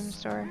costume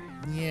store?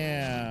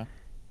 Yeah.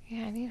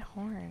 Yeah, I need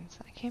horns.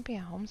 I can't be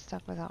a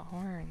Homestuck without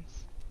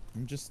horns.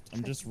 I'm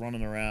just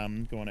running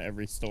around going to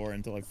every store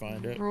until I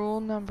find it.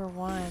 Rule number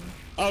 1.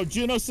 Oh,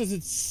 Juno says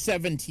it's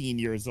 17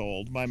 years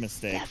old. My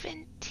mistake.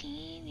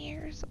 17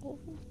 years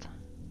old.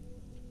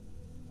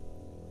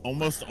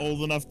 Almost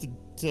old enough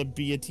to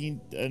be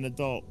an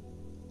adult.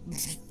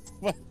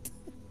 What?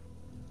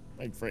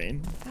 My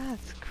brain.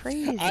 That's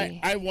crazy.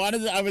 I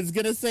was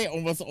gonna say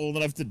almost old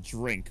enough to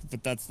drink,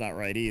 but that's not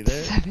right either.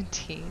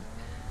 17.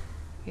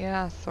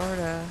 Yeah,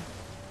 sorta.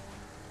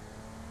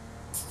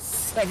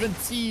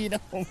 17,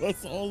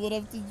 almost old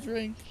enough to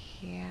drink.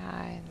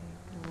 Yeah, in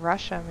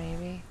Russia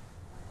maybe.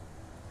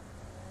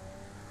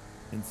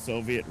 In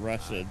Soviet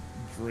Russia,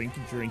 drink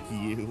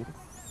you.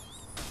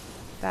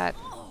 That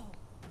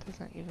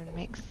doesn't even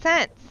make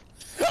sense.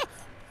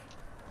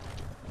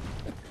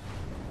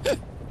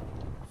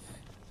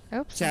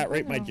 Oops. Chat, I'm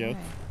rate my going joke.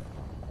 away.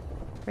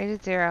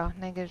 Rated 0,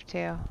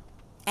 -2.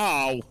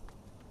 Oh.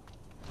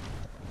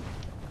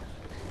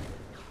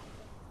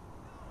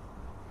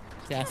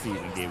 Cassie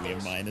even gave me a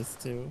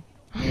 -2.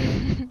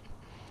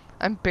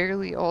 I'm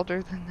barely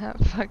older than that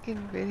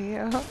fucking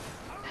video.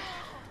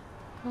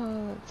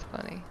 Oh, that's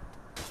funny.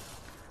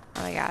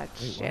 Oh my god,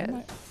 Wait, where shit. am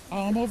I?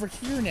 Oh, I'm over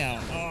here now.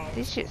 Oh,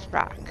 These shits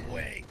rock.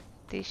 wait.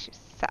 These shits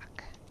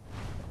suck.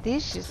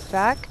 These shits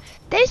suck.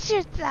 These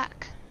shits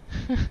suck.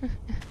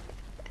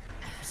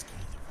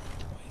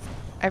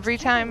 Every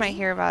time I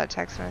hear about a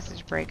text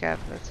message breakup,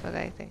 that's what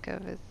I think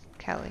of is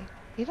Kelly.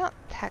 You don't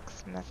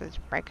text message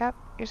breakup.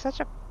 You're such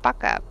a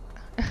fuck up.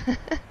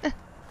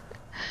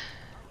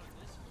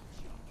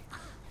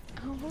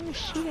 Oh, who is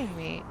shooting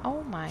me?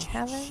 Oh my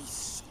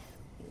heavens.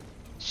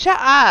 Shut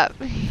up!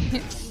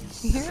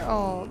 You're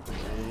old.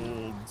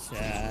 Old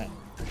chat.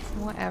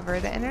 Whatever.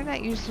 The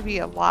internet used to be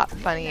a lot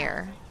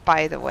funnier,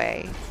 by the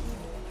way.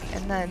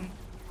 And then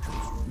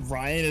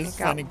Ryan is it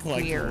got finding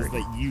collectibles weird.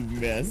 that you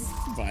missed,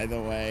 by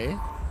the way.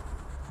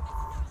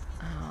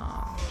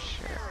 Oh, I'm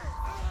sure.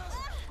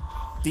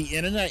 The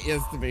internet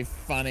used to be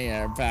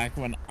funnier back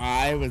when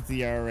I was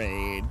your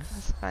age.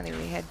 That's funny.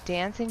 We had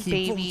dancing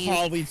People babies.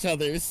 called each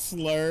other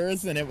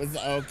slurs and it was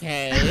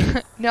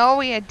okay. No,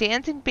 we had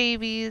dancing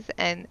babies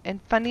and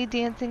funny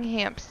dancing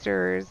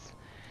hamsters.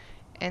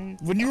 And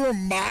When you were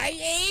my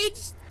age?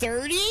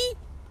 30?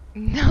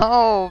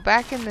 no,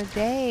 back in the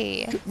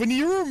day. When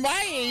you were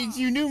my age,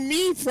 you knew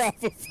me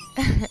probably.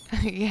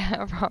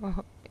 Yeah,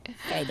 probably.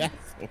 By that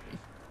point.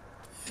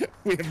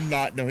 We have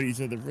not known each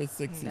other for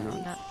 6 No, years.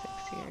 not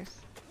 6 years.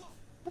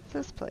 What's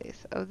this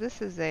place? Oh,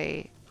 this is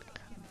a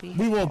We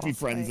won't be vehicle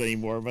friends place.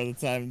 anymore by the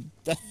time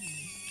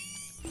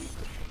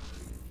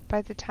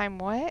By the time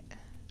what?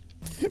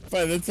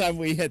 by the time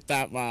we hit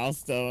that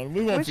milestone.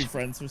 We won't be Which-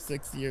 friends for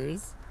 6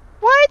 years.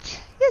 What?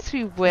 Yes,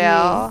 we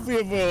will.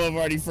 We will have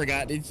already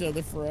forgotten each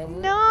other forever.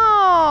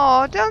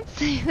 No, don't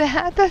say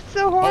that. That's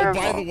so Oh,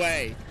 horrible. by the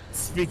way,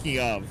 speaking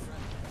of,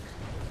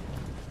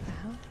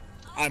 Uh-huh.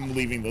 I'm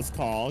leaving this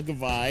call.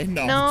 Goodbye.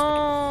 No.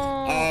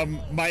 No.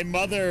 My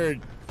mother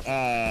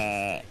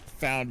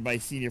found my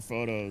senior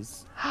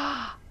photos,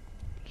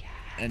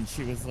 and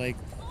she was like,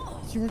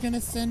 "You were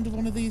gonna send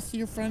one of these to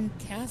your friend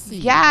Cassie,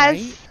 Yes.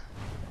 right?"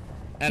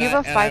 And Do you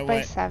have a and I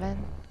 5x7?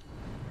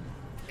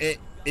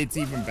 It's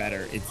even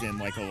better. It's in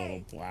like a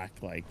little black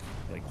like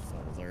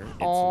folder. It's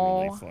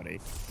Oh, really funny.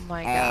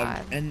 my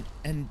God.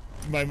 And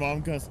my mom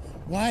goes,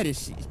 "Why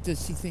does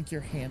she think you're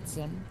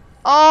handsome?"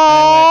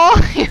 Oh,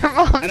 your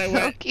mom's and I so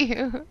went-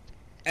 cute.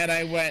 And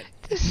I went,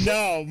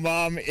 "No,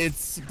 Mom,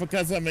 it's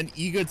because I'm an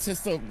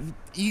egotistical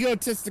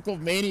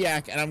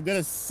maniac, and I'm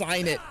gonna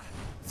sign it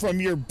from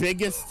your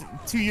biggest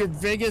to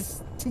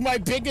my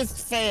biggest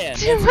fan."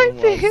 To That's my what it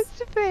was.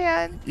 biggest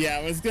fan. Yeah,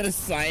 I was gonna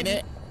sign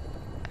it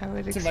I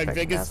would to expect my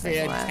biggest nothing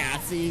fan, less.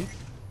 Cassie.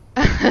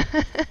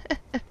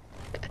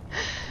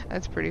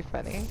 That's pretty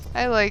funny.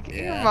 I like it.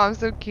 Your Yeah. mom's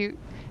so cute.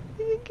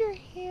 You think you're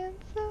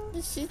handsome?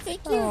 Does she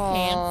think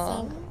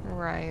Aw,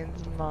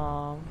 Ryan's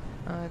mom.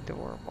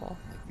 Adorable.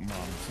 Mom,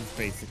 she's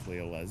basically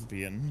a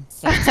lesbian.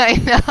 So I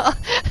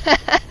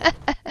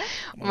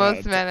know.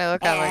 Most men I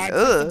look at, I'm like, I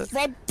ugh. pressed the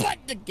front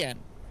button again.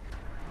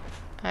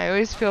 I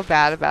always feel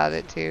bad about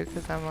it too,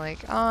 because I'm like,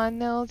 oh,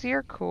 Nils,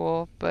 you're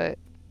cool, but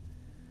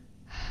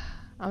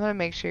I'm gonna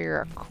make sure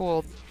you're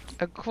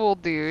a cool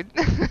dude.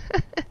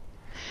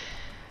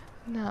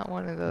 Not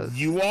one of those.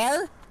 You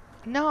are?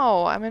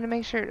 No, I'm gonna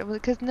make sure,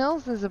 because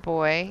Nils is a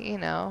boy, you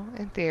know,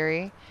 in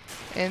theory,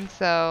 and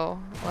so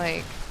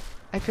like,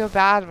 I feel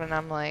bad when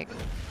I'm like,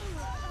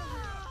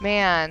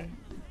 man,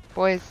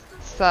 boys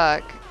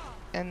suck,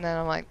 and then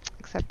I'm like,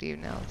 except you,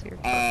 Nils, you're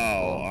fucking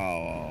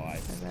cool.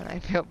 And then I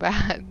feel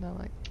bad, and I'm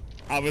like,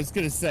 I was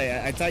gonna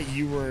say, I thought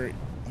you were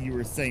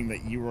saying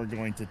that you were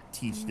going to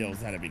teach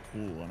Nils how to be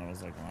cool, and I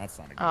was like, well, that's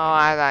not a good oh,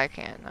 idea. I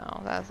can't,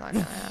 no, that's not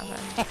gonna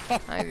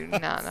happen. I do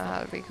not know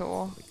how to be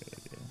cool. That's a good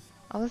idea.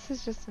 Oh, this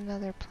is just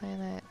another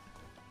planet.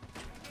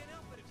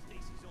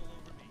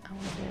 I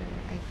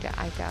wonder,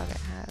 I doubt it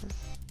has.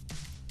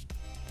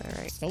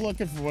 Alright, Still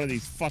looking for one of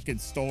these fucking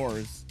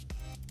stores.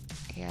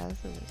 yeah,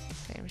 this is just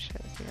the same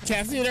shit as the other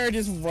Cassie one. and I are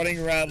just running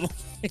around.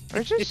 Like, We're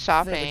just for the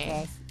shopping.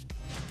 class.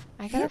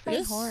 I gotta find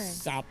Just Horn.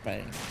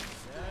 shopping.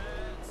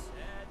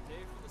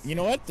 You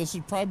know what? This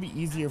would probably be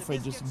easier if I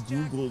just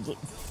Googled it.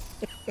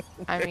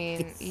 I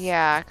mean,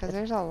 yeah, because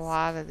there's a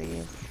lot of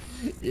these.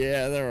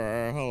 Yeah,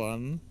 there are. Hold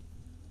on.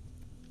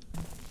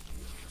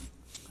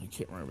 I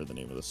can't remember the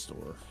name of the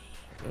store.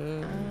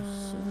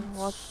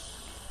 Well,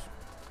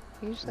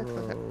 usually it's like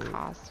a Road.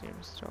 costume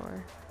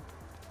store.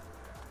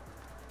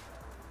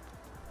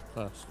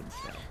 Costume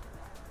shop.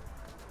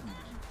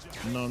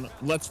 No,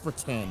 let's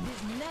pretend.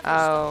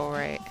 Oh,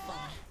 right.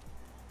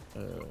 I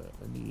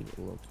need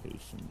a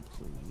location,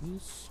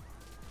 please.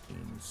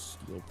 In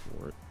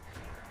Steelport.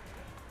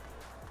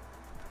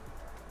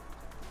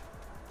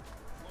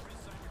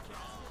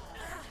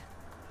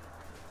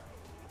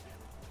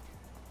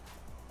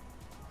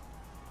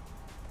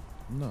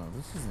 No,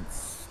 this isn't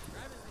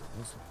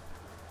Steelport, is it?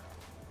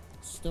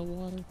 still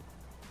water? I don't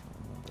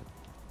remember.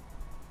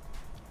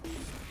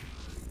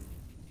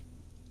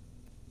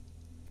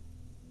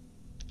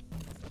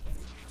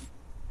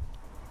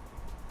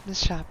 The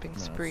shopping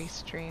spree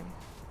stream.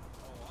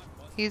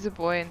 He's a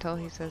boy until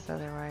he says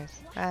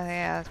otherwise.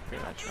 Yeah, that's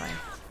pretty much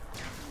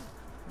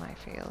my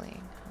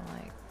feeling.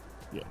 Like,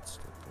 yeah, it's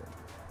still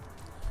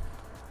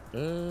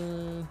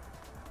good.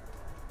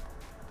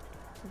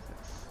 what's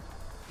this?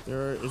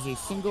 There is a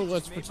single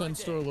Let's Pretend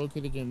store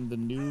located in the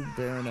new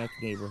Baranek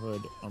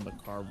neighborhood on the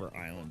Carver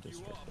Island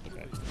district.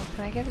 Okay. Well,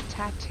 can I get a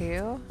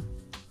tattoo?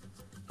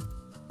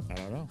 I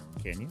don't know.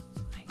 Can you?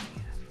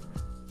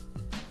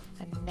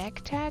 A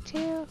neck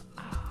tattoo?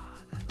 Oh,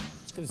 I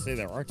was gonna say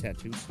there are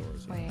tattoo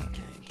stores. wait, I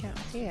can't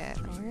see it.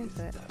 Where is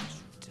it?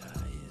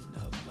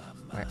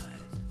 Where?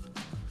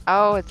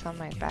 Oh, it's on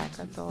my back.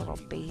 That's a little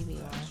baby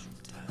one.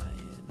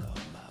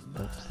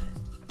 Oops.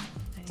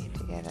 I need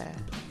to get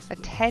a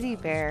teddy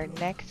bear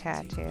neck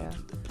tattoo.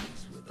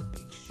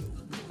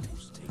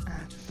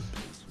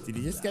 Did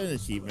you just get an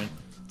achievement?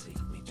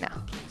 No.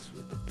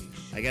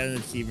 I got an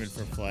achievement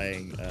for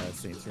playing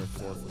Saints Row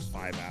 4 for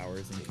 5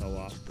 hours in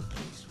co-op.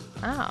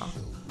 Oh.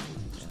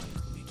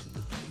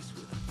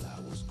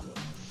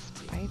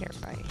 Spider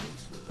bite.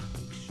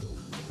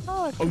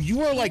 Oh, it's Oh, a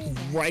you are like spider.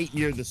 right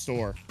near the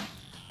store.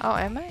 Oh,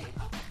 am I?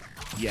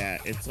 Yeah,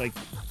 it's like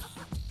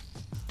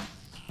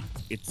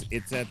it's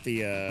at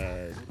the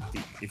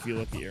if you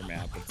look at your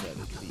map, it's at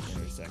the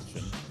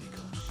intersection.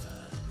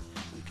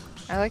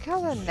 I like how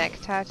the neck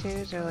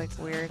tattoos are like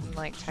weird and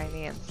like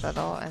tiny and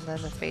subtle, and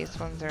then the face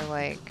ones are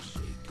like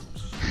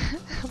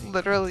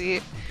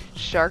literally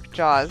shark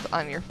jaws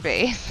on your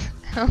face.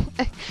 The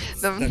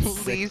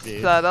That's least sick,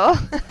 dude. subtle.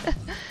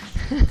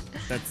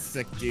 That's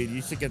sick, dude.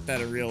 You should get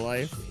that in real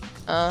life.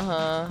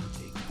 Uh-huh.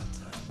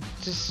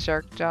 Just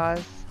shark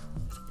jaws.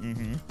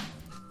 Mm-hmm.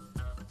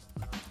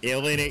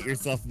 Alienate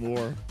yourself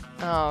more.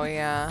 Oh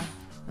yeah.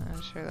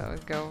 I'm sure that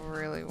would go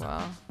really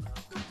well.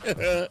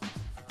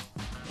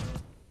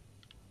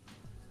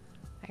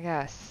 I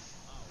got a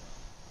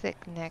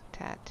sick neck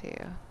tattoo.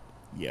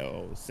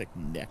 Yo, sick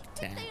neck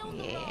tat.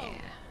 Yeah.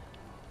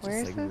 Just Where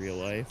is like this? real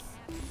life.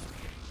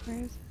 Where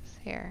is this?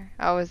 Here.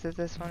 Oh, is it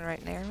this one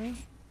right near me?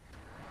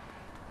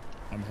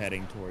 I'm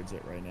heading towards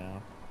it right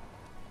now.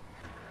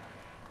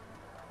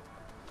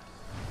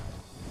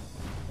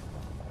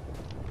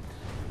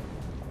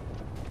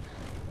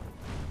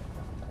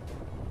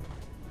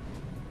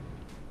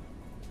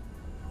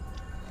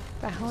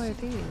 The hell are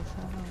these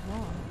on the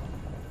wall?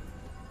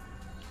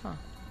 Huh.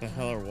 The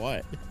hell or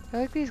what?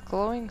 They're like these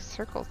glowing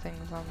circle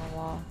things on the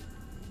wall.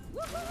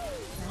 I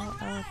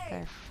don't know what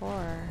they're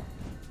for.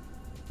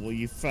 Well,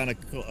 you found a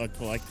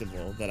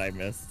collectible that I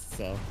missed,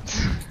 so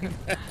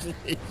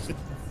congratulations.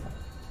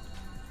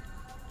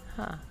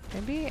 Huh.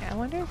 Maybe, I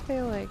wonder if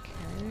they like,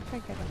 maybe if I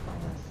get up on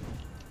this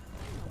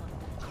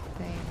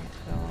thing,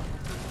 it'll...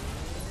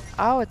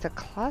 Oh, it's a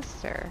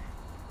cluster.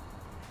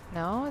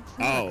 No, it's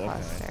not Oh, a okay.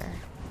 cluster.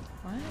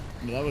 What?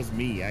 No, that was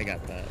me. I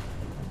got that.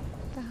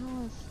 What the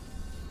hell is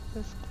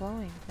this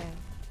glowing thing?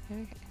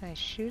 Maybe, can I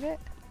shoot it?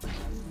 No?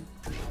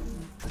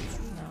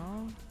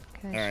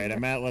 Can I All right, shoot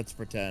I'm it? at Let's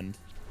Pretend.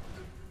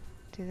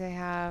 Do they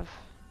have...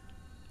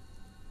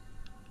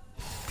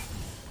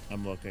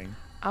 I'm looking.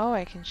 Oh,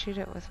 I can shoot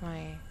it with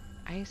my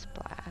ice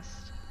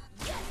blast.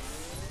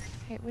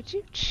 Hey, would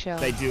you chill?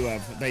 They do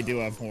have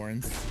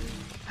horns.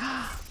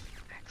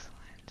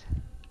 Excellent.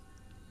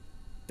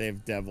 They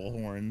have devil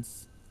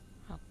horns.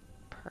 Oh,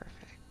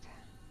 perfect.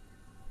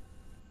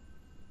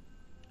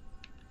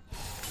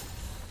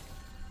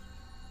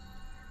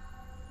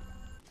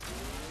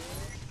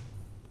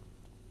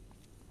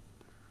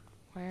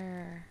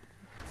 Where?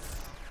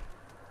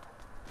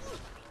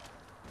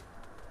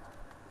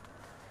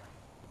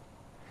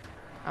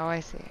 Oh, I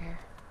see it here.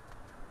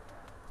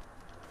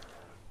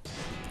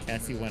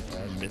 Cassie went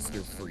on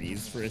Mr.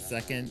 Freeze for a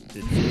second.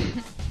 Did she?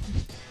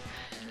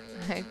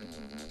 I hit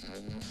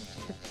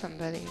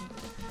somebody.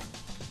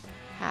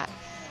 Hats.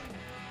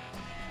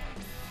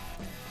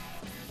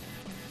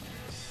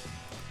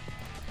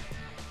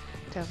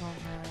 Devil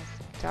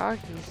mask.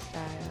 Doggy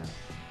style.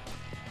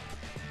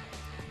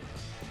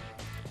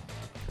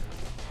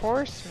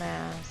 Horse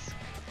mask.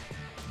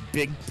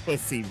 Big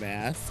pussy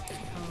mask.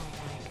 Oh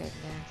my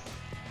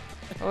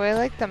goodness. Oh, I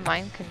like the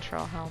mind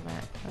control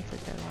helmet. That's a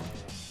good one.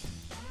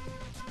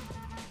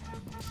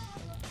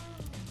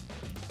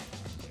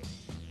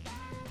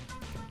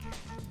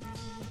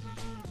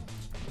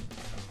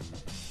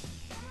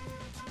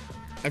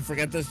 I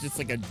forget that's just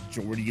like a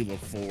Geordie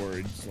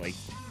LaForge like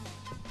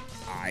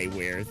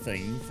eyewear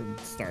thing from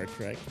Star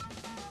Trek.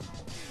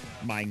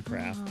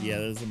 Minecraft. Oh. Yeah,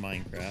 there's a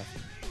Minecraft.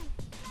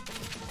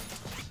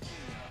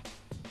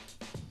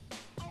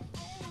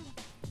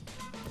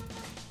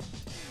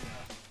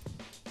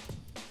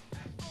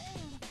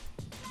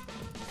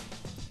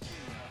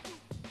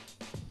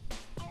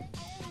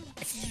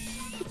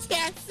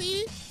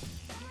 Cassie,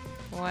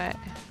 What?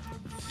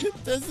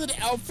 there's an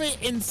outfit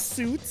in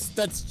Suits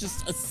that's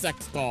just a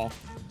sex doll.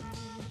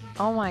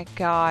 Oh my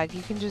god,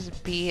 you can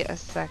just be a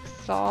sex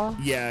doll?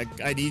 Yeah,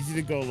 I need you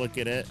to go look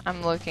at it.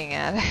 I'm looking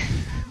at it.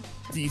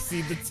 Do you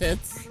see the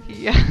tits?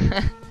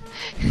 Yeah.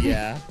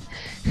 Yeah.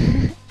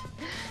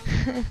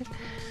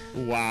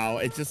 Wow,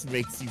 it just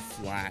makes you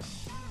flat.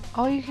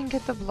 Oh, you can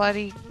get the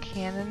bloody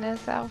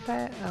Canoness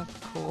outfit? That's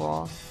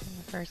cool. In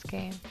the first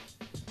game.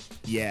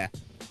 Yeah.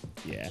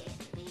 Yeah.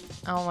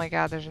 Oh my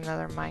god, there's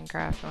another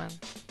Minecraft one.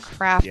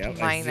 Craft Yep,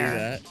 Miner.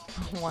 I see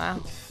that.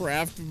 Wow.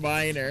 Craft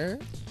Miner.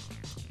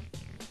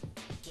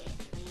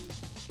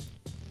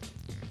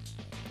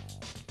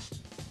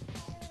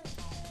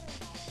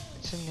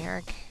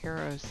 Generic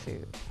hero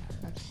suit.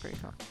 That's pretty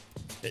cool.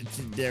 A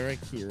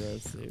generic hero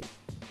suit.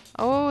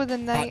 Oh, the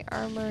knight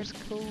armor's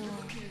cool.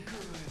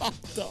 Hot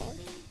dog.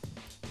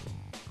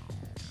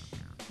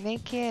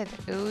 Naked,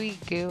 ooey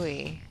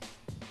gooey.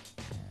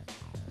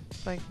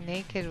 It's like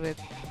naked with.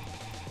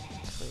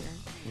 It's weird.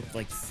 With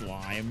like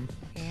slime.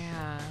 Yeah,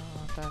 I don't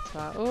know what that's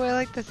about. Oh, I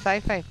like the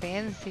sci-fi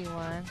fantasy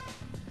one.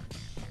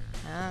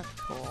 That's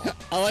cool.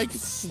 I like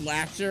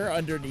Slasher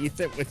underneath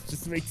it, which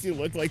just makes you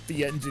look like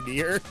the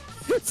engineer.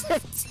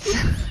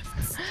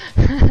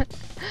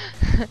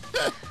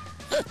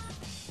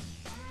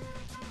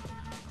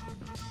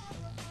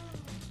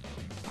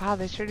 Wow,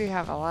 they sure do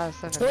have a lot of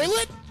stuff.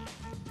 Toilet?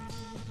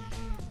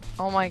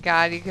 Oh my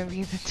god, you can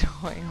be the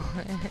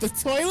toilet. The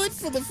toilet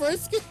for the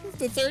first game?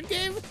 The third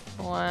game?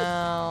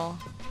 Wow.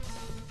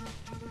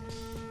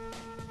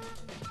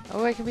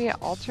 Oh, I can be an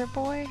altar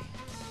boy?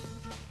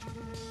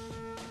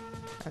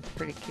 That's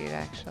pretty cute,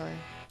 actually.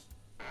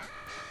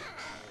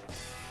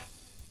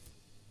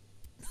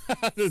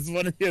 There's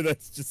one here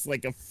that's just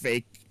like a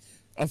fake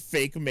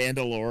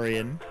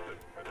Mandalorian.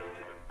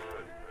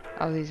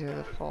 Oh, these are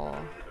the full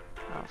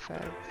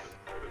outfits.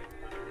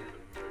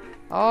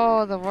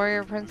 Oh, the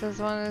warrior princess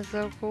one is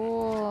so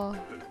cool.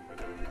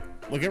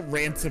 Look at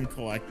Ransom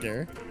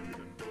Collector.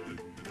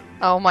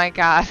 Oh my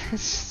god,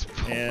 it's just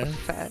Yeah, Boba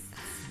Fett.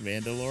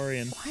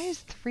 Mandalorian. Why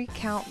is 3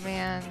 Count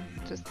Man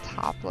just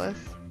topless?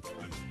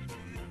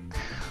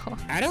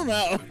 I don't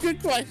know.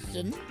 Good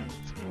question.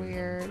 It's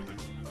weird.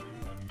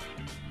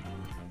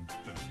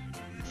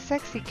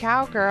 Sexy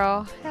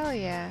cowgirl. Hell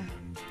yeah.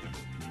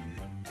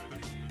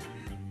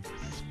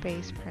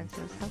 Space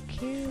princess. How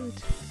cute.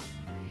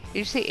 Did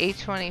you see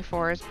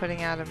A24 is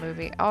putting out a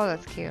movie? Oh,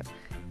 that's cute.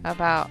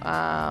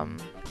 About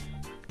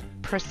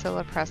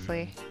Priscilla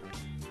Presley.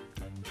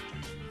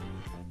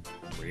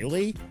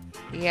 Really?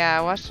 Yeah,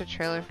 I watched a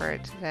trailer for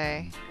it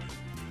today.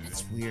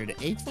 That's weird.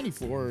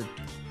 A24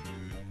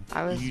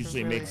 I was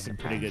usually really makes some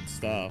pretty good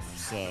stuff.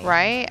 So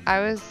Right?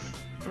 I was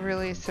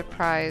really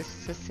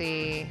surprised to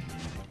see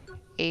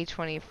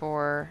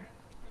A24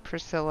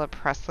 Priscilla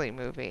Presley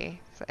movie.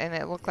 And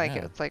it looked like Yeah.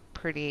 it was like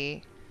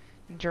pretty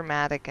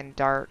dramatic and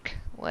dark.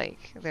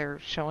 Like they're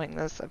showing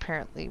this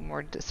apparently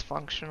more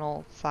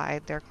dysfunctional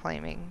side they're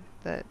claiming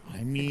that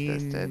I mean,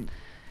 existed.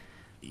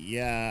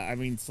 yeah. I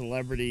mean,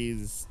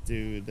 celebrities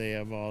do. They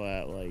have all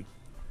that like.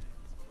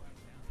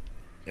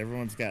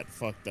 Everyone's got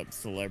fucked up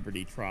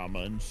celebrity trauma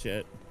and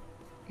shit.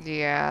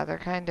 Yeah, they're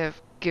kind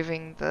of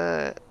giving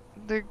the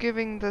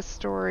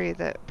story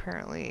that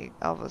apparently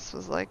Elvis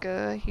was like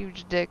a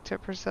huge dick to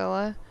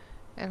Priscilla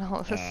and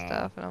all this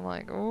stuff, and I'm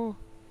like, oh.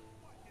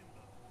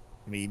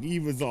 I mean, he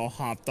was all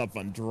hopped up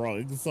on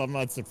drugs, so I'm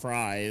not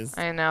surprised.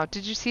 I know.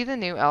 Did you see the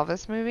new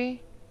Elvis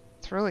movie?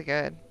 It's really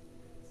good.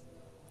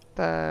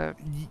 The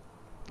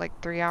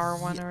like 3-hour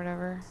one or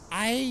whatever.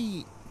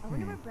 I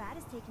wonder where Brad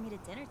is taking me to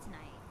dinner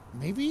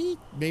tonight.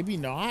 Maybe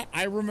not.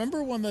 I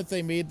remember one that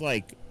they made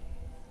like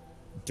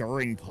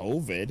during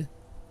COVID.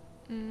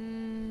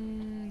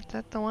 Is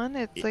that the one?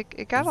 It's like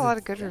it got a lot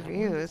of good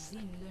reviews.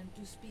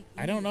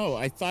 I don't know.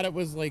 I thought it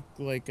was like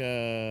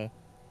a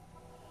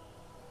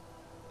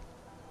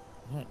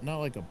not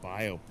like a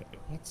biopic.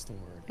 What's the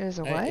word? It was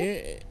a what?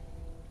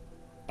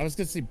 I was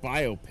gonna say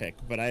biopic,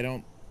 but I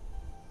don't.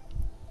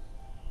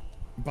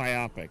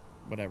 Biopic,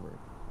 whatever.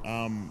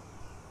 No.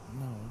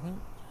 What?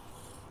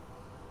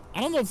 I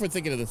don't know if we're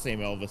thinking of the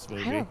same Elvis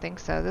movie. I don't think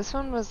so. This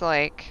one was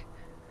like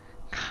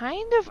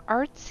kind of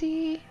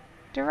artsy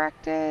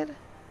directed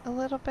a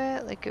little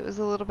bit. Like it was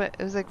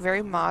like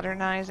very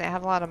modernized. It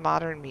had a lot of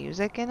modern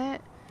music in it,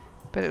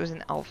 but it was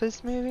an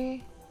Elvis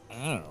movie.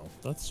 Oh,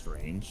 that's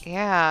strange.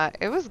 Yeah,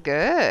 it was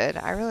good.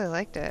 I really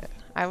liked it.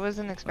 I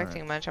wasn't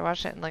expecting much. I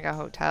watched it in like a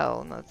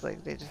hotel, and that's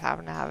like they just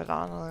happened to have it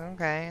on. I was like,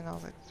 okay, and I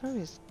was like, this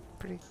movie's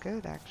pretty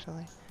good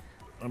actually.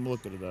 I'm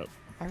looking it up.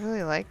 I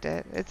really liked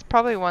it. It's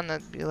probably one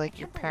that'd be like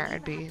your parent.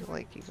 It'd be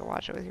like you could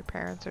watch it with your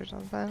parents or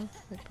something.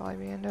 They'd probably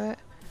be into it.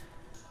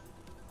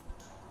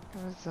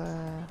 It was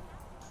a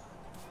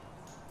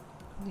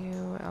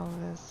new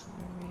Elvis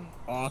movie.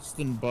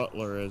 Austin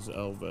Butler as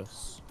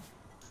Elvis.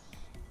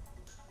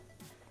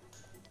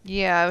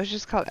 Yeah, it was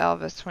just called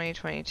Elvis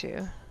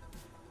 2022.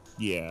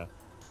 Yeah.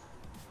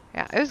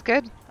 Yeah, it was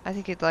good. I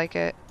think you'd like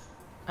it.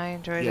 I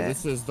enjoyed Yeah, it.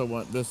 this is the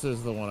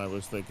one I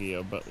was thinking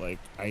of, but like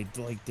I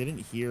didn't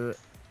hear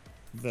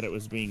that it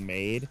was being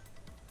made.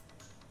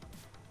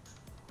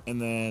 And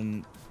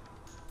then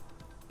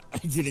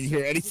I didn't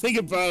hear anything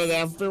about it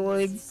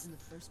afterwards. In the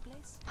first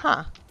place?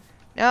 Huh.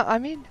 No, I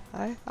mean,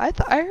 I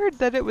heard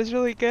that it was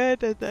really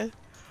good, and then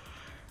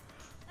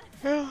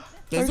yeah,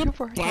 There's a looking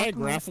forward to talking about it.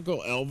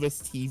 biographical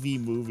Elvis TV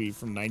movie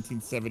from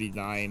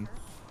 1979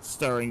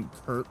 starring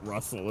Kurt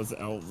Russell as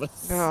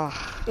Elvis.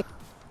 Ugh.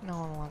 No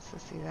one wants to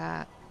see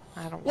that.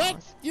 I don't What?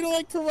 want to. You don't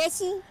like Kurt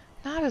Russell?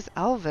 Not as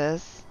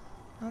Elvis.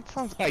 That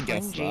sounds cringy. I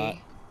guess not.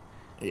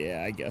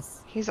 Yeah, I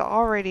guess. He's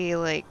already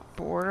like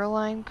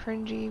borderline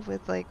cringy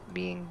with like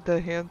being the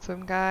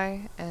handsome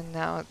guy, and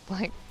now it's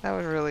like that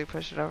would really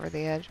push it over the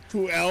edge.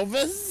 Who,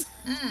 Elvis?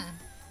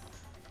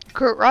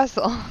 Kurt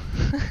Russell.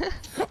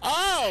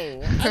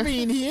 Oh! I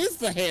mean, he is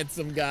the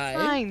handsome guy.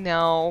 I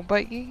know,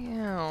 but you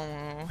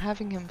know,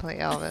 having him play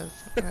Elvis,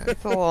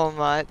 it's a little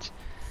much.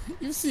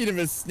 You've seen him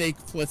as Snake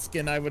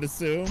Plissken, I would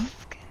assume.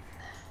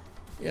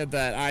 He had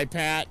that eye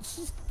patch.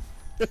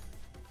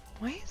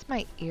 Why is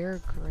my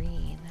ear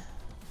green?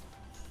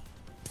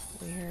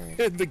 Weird.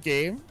 In the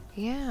game.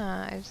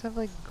 Yeah, I just have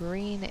like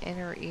green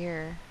inner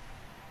ear.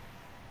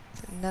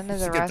 None of You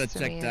the should get rest that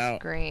of me checked is out.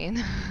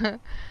 green.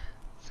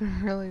 It's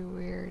really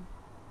weird.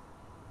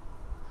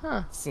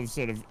 Huh. Some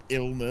sort of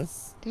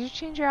illness. Did you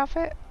change your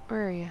outfit?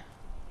 Where are you?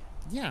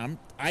 Yeah,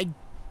 I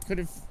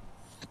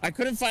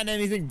couldn't find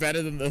anything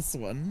better than this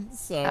one.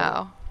 So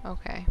Oh,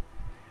 okay.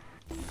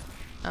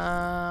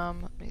 Let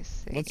me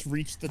see. let's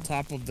reach the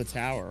top of the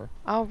tower.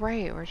 Oh,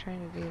 right, we're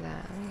trying to do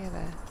that. Let me get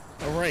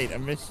a... All right, a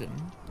mission.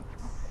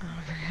 Oh,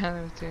 I forgot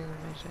I was doing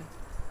a mission.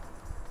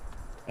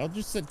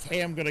 Eldritch said, "Hey,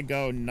 I'm gonna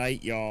go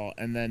night, y'all,"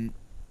 and then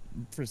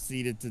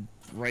proceeded to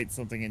write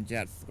something in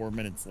chat 4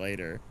 minutes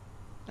later.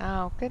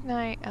 Oh, good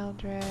night,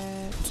 Eldritch.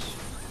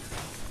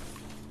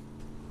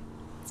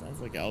 Sounds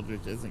like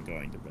Eldritch isn't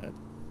going to bed.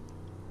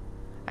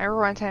 I remember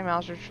one time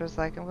Eldritch was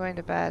like, I'm going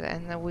to bed,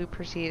 and then we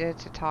proceeded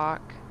to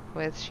talk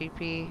with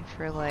Sheepy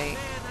for like,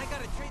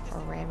 or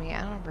Rami,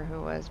 I don't remember who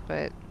it was,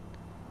 but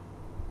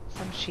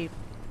some sheep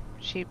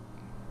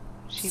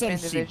Some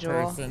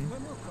individual. sheep person.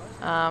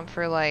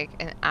 For like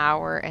an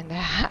hour and a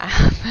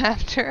half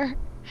after.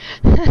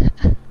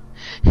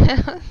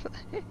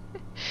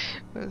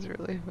 It was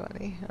really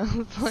funny. I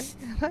was like,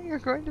 I thought you were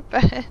going to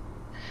bed.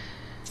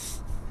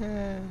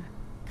 God,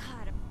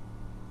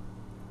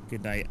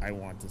 Good night. I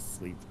want to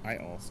sleep. I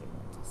also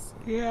want to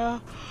sleep. Yeah.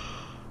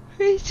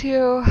 Me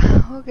too.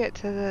 We'll get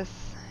to this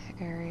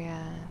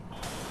area.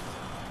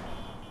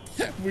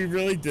 We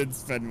really did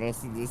spend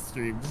most of the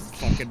stream just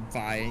fucking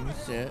buying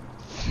shit.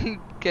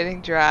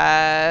 Getting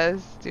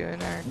dressed,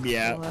 doing our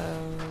Yeah.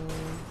 clothes.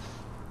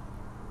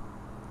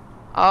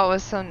 Oh, it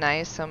was so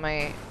nice. So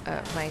my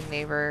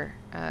neighbor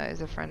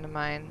is a friend of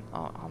mine.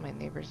 All my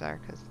neighbors are,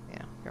 because you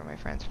know you're my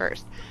friends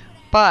first.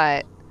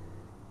 But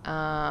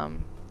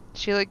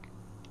she like,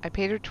 I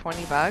paid her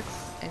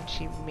 $20 and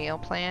she meal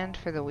planned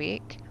for the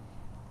week,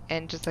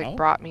 and just like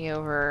brought me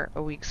over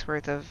a week's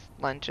worth of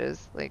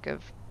lunches, like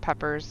of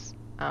peppers,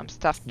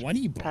 stuffed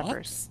 20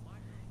 peppers. bucks?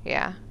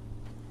 Yeah.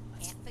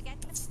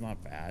 That's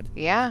not bad.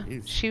 Yeah,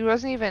 Jeez. she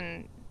wasn't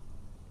even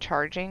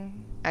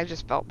charging. I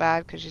just felt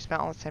bad because she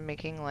spent all this time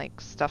making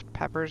like stuffed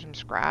peppers from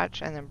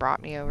scratch, and then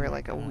brought me over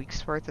like a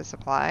week's worth of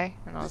supply,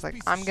 and I was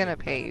like, I'm gonna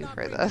pay you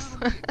for this.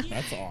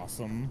 That's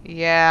awesome.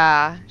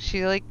 Yeah,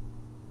 she like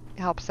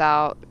helps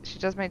out. She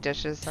does my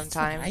dishes That's what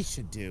sometimes. I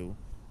should do.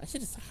 I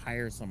should just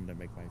hire someone to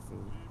make my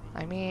food.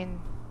 I mean,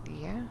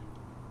 yeah.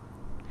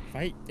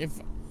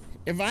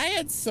 If I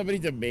had somebody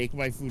to make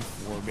my food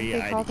for me, They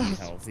call I'd eat those-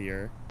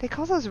 healthier. They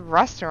call those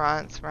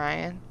restaurants,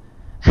 Ryan.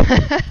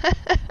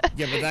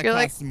 Yeah, but that You're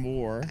like, costs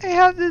more. I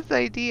have this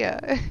idea.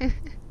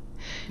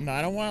 No,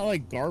 I don't want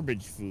like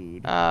garbage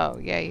food. Oh,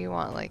 yeah, you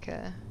want like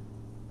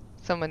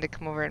someone to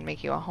come over and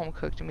make you a home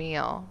cooked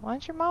meal. Why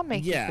don't your mom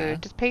make you Yeah.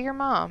 food? Just pay your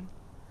mom.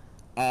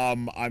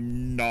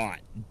 I'm not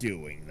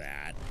doing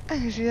that.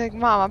 She's like,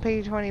 Mom, I'll pay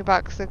you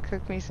 $20 to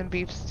cook me some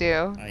beef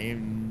stew. I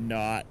am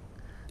not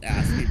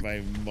asking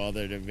my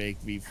mother to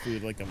make me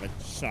food like I'm a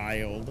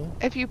child.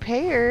 If you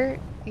pay her,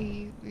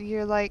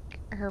 you're like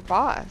her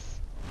boss.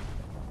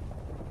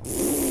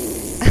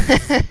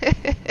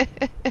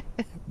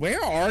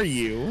 Where are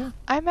you?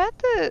 I'm at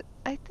the,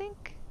 I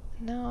think,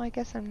 no, I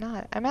guess I'm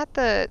not. I'm at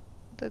the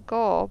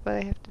goal, but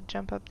I have to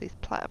jump up these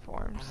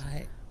platforms.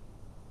 I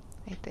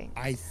think.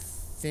 I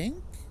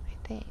think.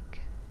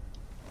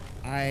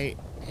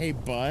 Hey,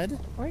 bud.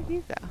 Where'd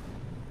you go?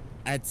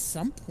 At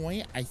some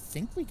point, I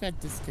think we got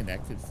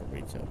disconnected from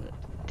each other.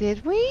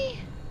 Did we?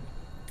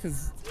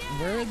 Because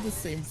we're in the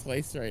same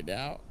place right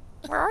now.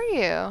 Where are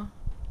you?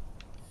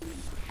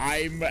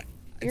 I'm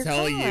You're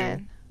telling you.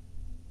 gone.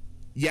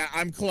 Yeah,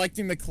 I'm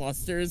collecting the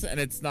clusters, and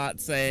it's not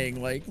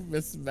saying, like,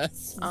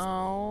 MsMothMom.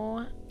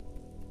 Oh.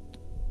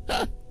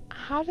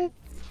 How did...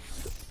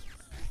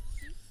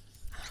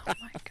 Oh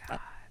my god.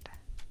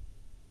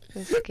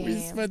 This We game.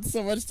 spent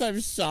so much time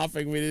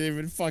shopping, we didn't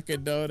even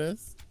fucking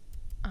notice.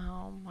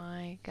 Oh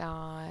my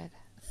god.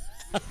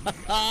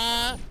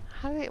 I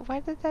Why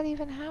did that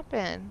even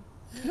happen?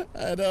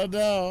 don't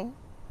know.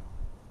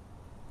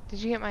 Did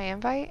you get my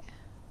invite?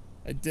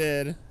 I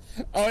did.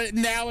 Oh,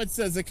 now it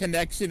says a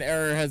connection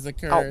error has Oh,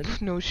 occurred.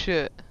 no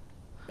shit.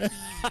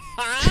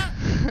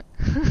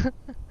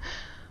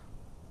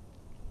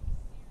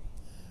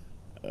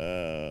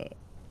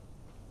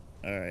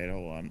 Alright,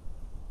 hold on.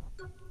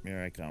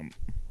 Here I come.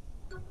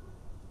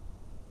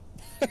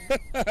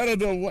 I don't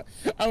know what.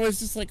 I was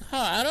just like,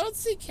 I don't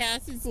see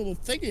Cassie's little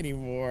thing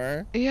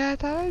anymore. Yeah, I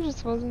thought I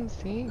just wasn't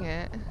seeing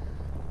it.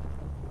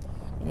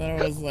 And then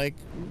I was like,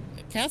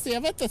 Cassie,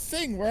 I'm at the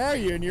thing. Where are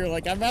you? And you're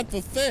like, I'm at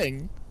the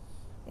thing.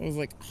 I was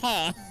like,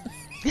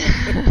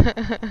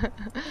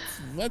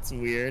 that's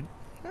weird.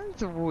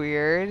 That's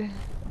weird.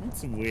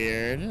 That's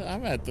weird.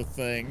 I'm at the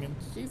thing, and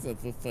she's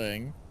at the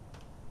thing.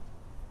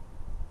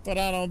 But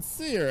I don't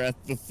see her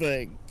at the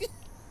thing.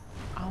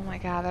 Oh my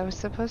god, I was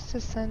supposed to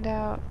send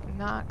out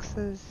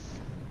Knox's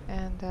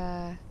and,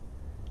 oh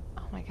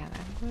my god,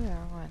 I'm going to the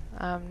wrong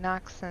one.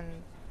 Knox and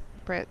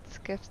Britt's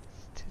gifts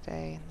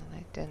today, and then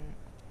I didn't.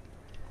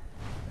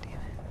 Damn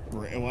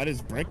it. Why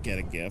does Britt get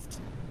a gift?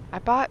 I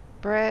bought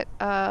Britt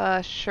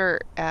a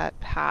shirt at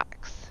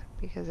PAX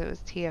because it was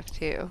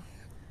TF2.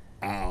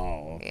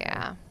 Oh.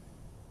 Yeah.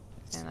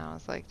 And I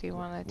was like, do you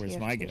want a Where's TF2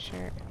 my gift?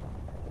 shirt?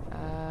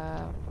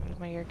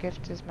 Your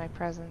gift is my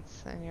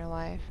presence in your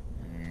life.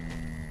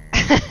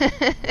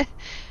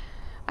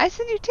 I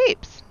send you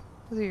tapes.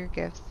 Those are your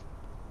gifts.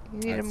 You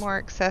need a more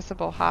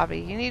accessible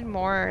hobby. You need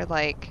more,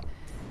 like,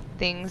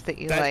 things that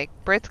you like.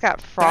 Britt's got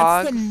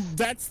frogs.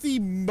 That's the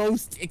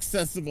most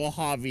accessible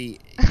hobby.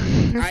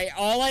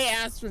 All I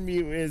ask from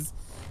you is,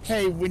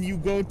 hey, when you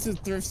go to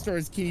thrift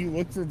stores, can you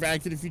look for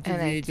Back to the Future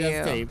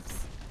VHS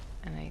tapes?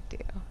 And I do.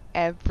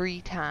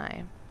 Every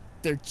time.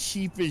 They're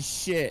cheap as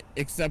shit,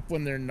 except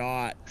when they're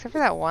not. Except for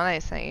that one I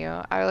sent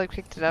you. I like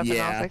picked it up and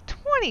I was like,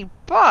 $20!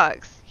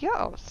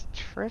 Yo, it's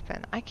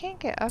tripping. I can't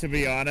get up. To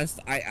be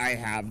honest, I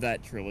have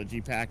that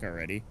trilogy pack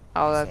already.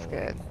 Oh, that's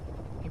good.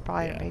 You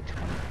probably paid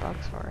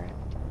 $20 for it.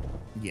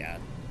 Yeah.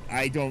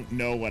 I don't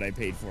know what I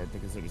paid for it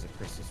because it was a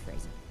Christmas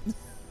present.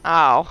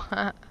 Oh.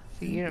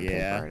 So you didn't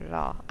pay for it at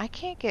all. I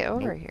can't get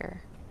over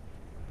here.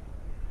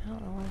 I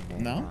don't know what I'm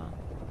doing wrong.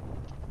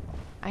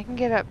 I can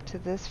get up to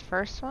this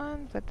first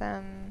one, but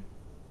then...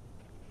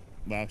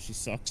 Wow, she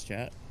sucks,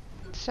 chat.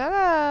 Shut up,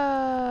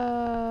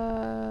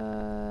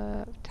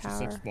 tower. She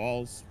sucks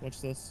balls.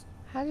 Watch this.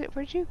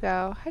 Where'd you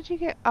go? How'd you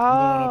get...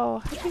 Oh,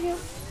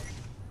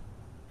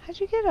 how'd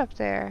you get up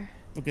there?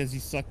 Because you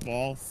suck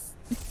balls.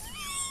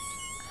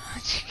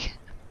 How'd you get...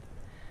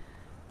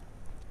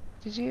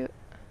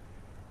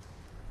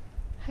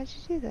 How'd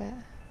you do that?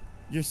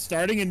 You're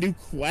starting a new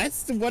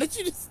quest? What did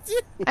you just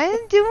do? I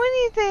didn't do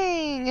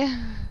anything!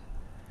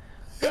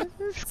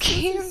 This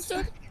game...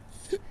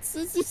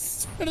 Since you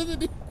started the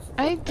new quest.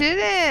 I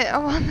didn't!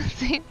 I'm on the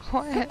same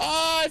quest.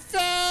 Oh, I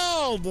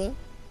failed!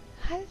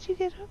 How did you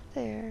get up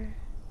there?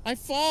 I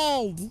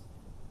failed!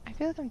 I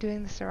feel like I'm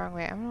doing this the wrong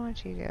way. I'm gonna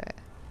watch you do it.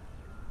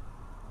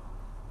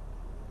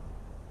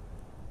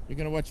 You're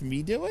gonna watch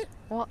me do it?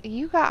 Well,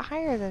 you got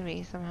higher than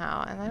me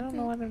somehow, and I don't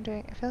know what I'm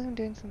doing. I feel like I'm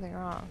doing something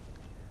wrong.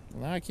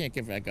 Well, now I can't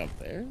get back up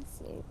there,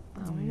 so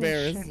it's Maybe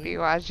I shouldn't embarrassing. be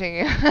watching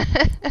you.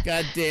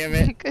 God damn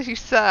it. Because you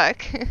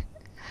suck.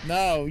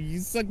 No, you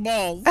suck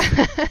balls.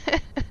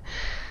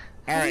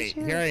 Alright,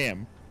 here I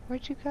am.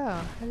 Where'd you go?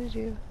 How did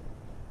you...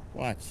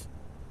 Watch.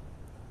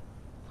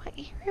 What?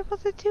 You were able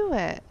to do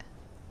it.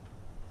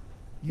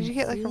 Did you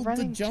get like a hold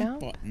running the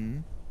jump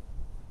button.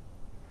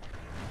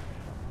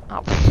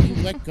 Oh. You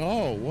let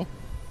go.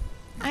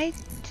 I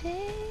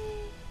did.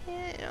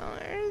 I don't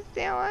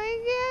understand why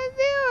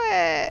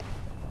I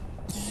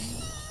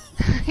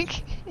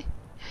can't do it.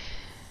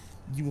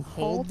 You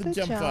hold the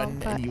jump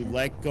button and you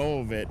let go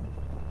of it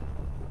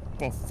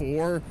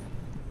before.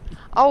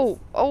 Oh,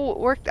 it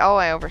worked. Oh,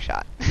 I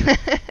overshot.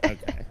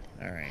 Okay,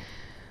 alright.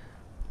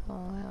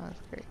 Oh, that was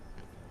great.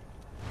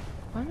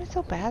 Why am I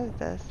so bad at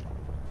this?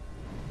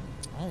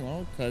 I don't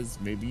know, because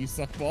maybe you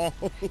suck balls.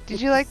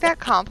 Did you like that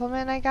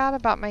compliment I got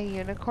about my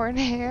unicorn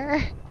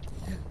hair?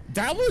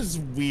 That was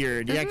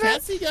weird. Yeah, Isn't that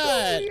Cassie so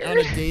got weird? on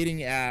a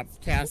dating app.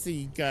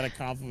 Cassie got a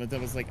compliment that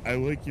was like, "I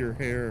like your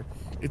hair.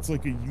 It's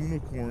like a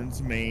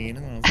unicorn's mane."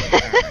 And I was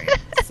like, "All right,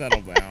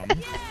 settle down."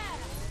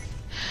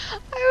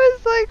 I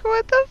was like,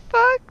 what the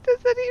fuck does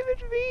that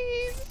even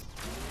mean?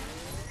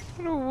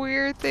 What a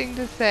weird thing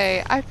to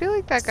say. I feel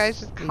like that guy's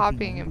just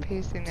copying and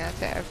pasting that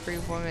to every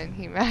woman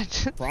he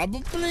matches.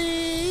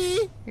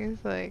 Probably.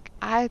 He's like,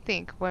 I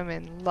think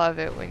women love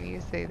it when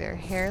you say their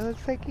hair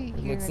looks like a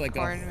unicorn Looks like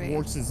a mane.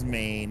 horse's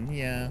mane.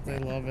 Yeah, they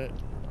love it.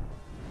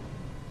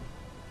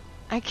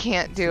 I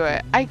can't do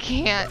it. I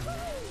can't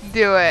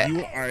do it.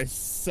 You are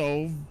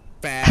so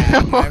bad.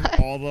 I'm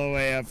all the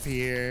way up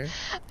here.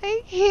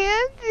 I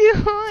can't do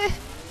it.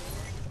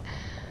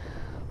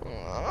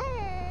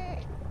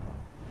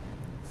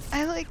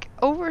 I like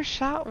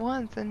overshot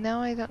once and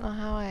now I don't know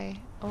how I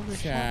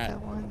overshot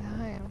that one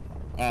time.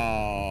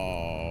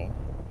 Oh.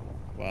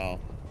 Well.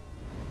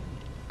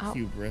 Oh,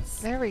 Hubris.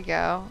 there we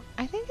go.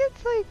 I think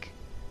it's like...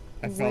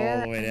 I fell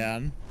all the way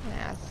down.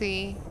 Yeah,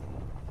 see?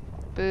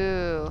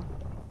 Boo.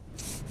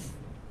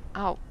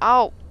 Ow,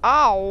 ow,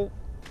 ow!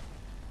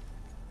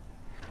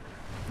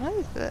 What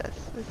is this?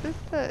 Is this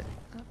the...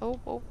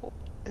 Oh.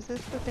 Is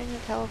this the thing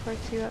that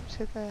teleports you up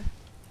to the...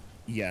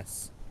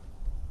 Yes.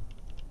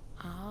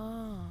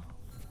 Oh.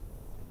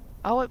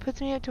 Oh, it puts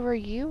me up to where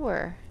you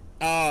were.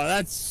 Oh,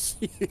 that's...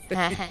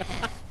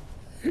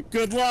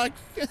 Good luck.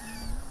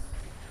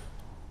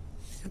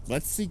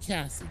 Let's see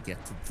Cassie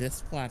get to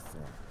this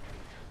platform.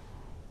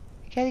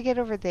 You gotta get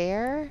over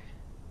there?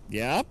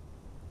 Yep.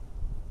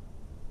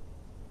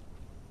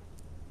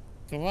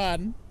 Come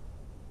on.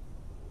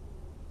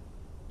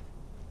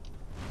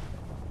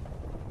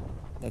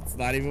 That's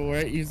not even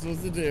what you're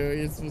supposed to do.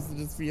 You're supposed to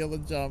just feel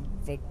and jump,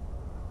 but...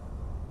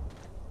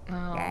 Oh.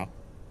 Wow.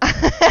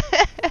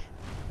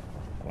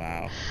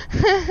 Wow.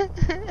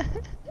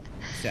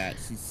 Chat,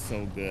 she's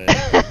so good.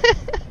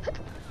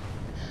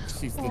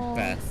 She's the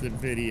best at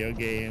video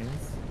games.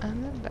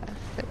 I'm the best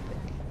at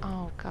video.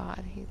 Oh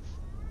god, he's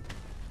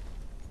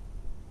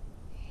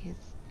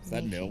Is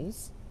that making-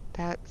 Nils?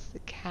 That's the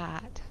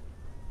cat.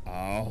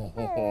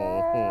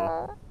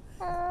 Oh,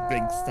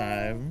 Binks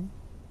time.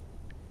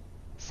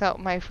 So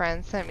my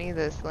friend sent me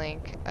this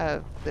link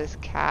of this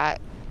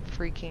cat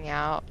freaking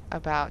out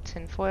about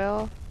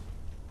tinfoil,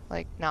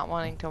 like not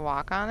wanting to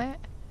walk on it.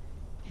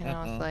 And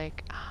I was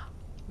like,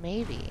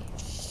 maybe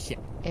Shit.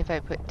 if I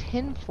put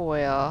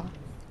tinfoil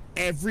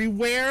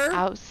Everywhere?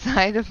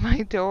 outside of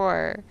my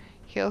door,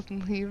 he'll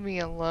leave me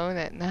alone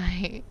at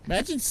night.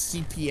 Imagine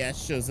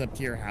CPS shows up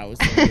to your house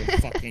and there's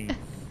fucking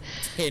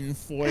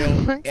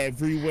tinfoil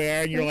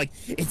everywhere, and you're like,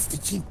 it's to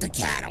keep the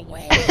cat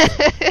away.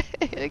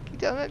 Like, you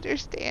don't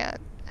understand.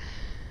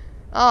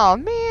 Oh,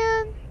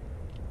 man.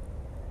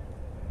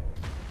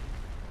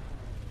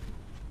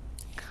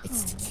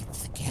 It's to keep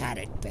the cat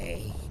at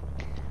bay.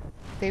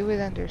 They would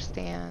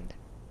understand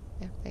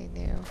if they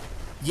knew.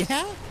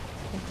 Yeah?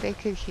 If they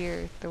could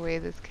hear the way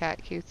this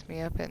cat keeps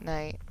me up at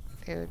night,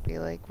 it would be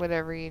like,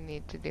 whatever you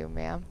need to do,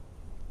 ma'am.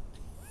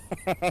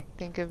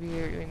 Think of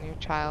you and your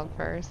child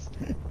first.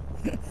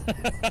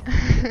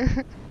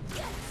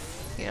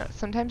 You know,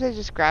 sometimes I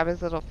just grab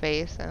his little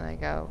face and I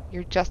go,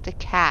 you're just a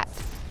cat.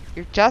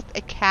 You're just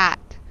a cat.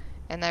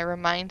 And I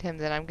remind him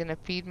that I'm going to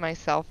feed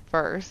myself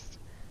first.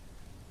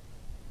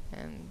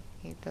 And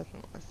he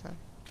doesn't listen.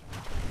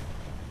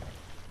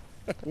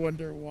 I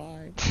wonder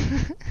why.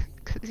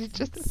 Because he's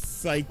just a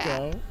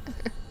Psycho.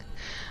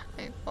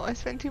 I know, I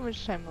spend too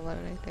much time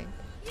alone, I think.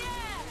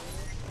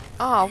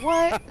 Oh,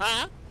 what?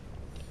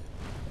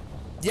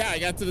 Yeah, I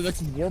got to the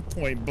next warp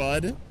point,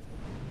 bud.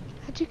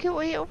 How'd you get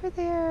way over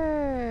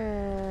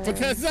there?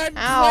 Because I'm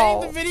Ow.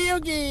 playing the video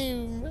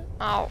game.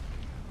 Oh,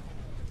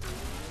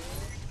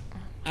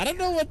 I don't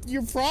know what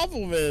your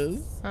problem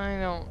is. I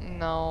don't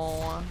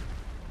know.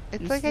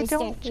 It's You're like I supposed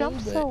don't to jump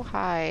hold it. so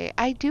high.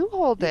 I do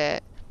hold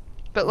it.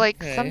 But like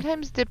Okay.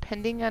 sometimes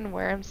depending on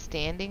where I'm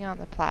standing on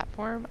the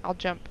platform, I'll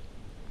jump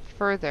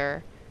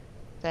further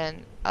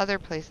than other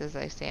places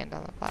I stand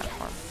on the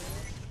platform.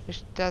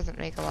 Which doesn't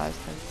make a lot of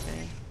sense to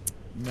me.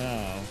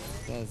 No,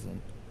 it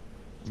doesn't.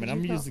 I mean, You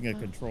I'm don't using a know.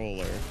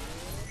 controller.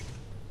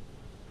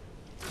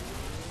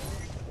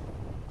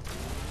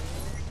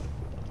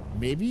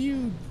 Maybe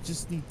you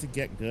just need to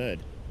get good.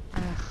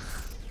 Ugh.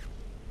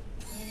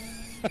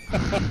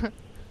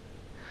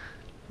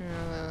 Yeah,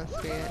 that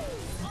must be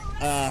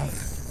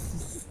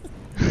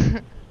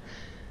it.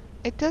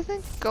 It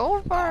doesn't go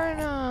far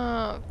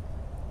enough.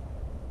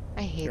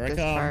 I hate Here I this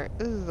come. part.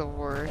 This is the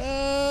worst.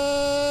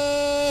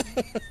 I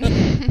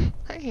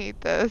hate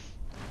this.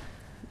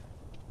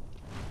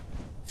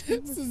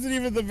 This isn't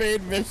even the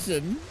main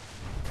mission.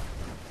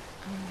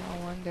 Oh,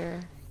 no wonder.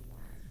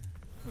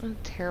 What a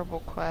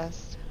terrible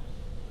quest.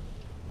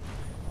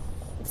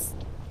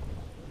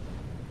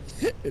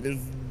 It is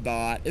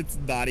not. It's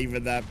not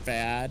even that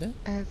bad.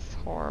 It's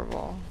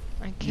horrible.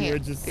 I You're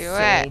can't just do so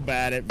it.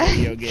 bad at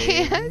video I games.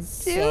 can't do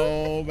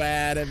So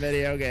bad at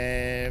video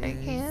games. I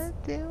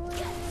can't do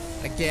it.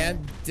 I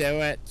can't do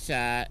it,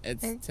 chat.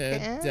 It's I too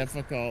can't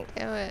difficult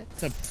do it.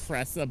 to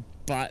press a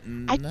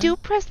button. I do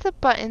press the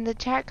button. The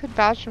chat could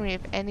vouch for me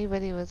if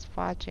anybody was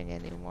watching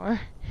anymore.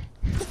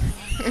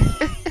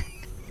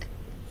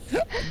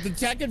 The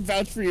chat can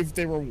vouch for you if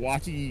they were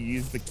watching you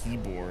use the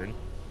keyboard.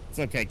 It's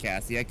okay,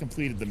 Cassie. I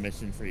completed the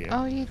mission for you.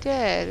 Oh, you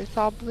did. It's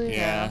all blue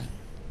Yeah.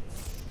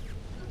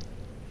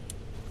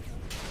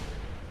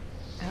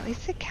 now. At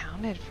least it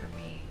counted for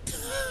me.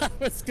 I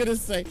was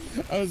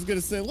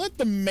gonna say, let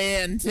the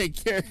man take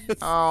care of this.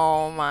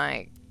 Oh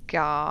my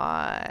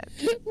god.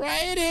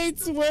 Ryan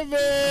hates women.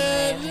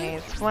 I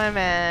hate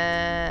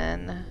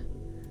women.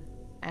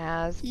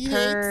 As He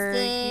per hates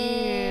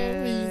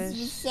them. He's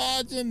usual.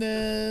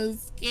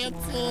 misogynist.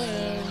 Cancel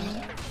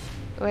him.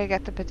 Oh, I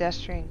got the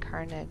pedestrian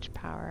carnage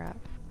power up.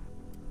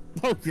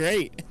 Oh,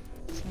 great.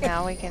 So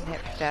now we can hit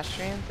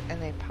pedestrians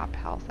and they pop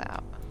health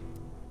out.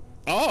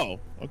 Oh,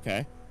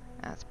 okay.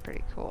 That's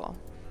pretty cool.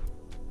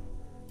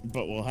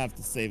 But we'll have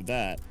to save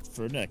that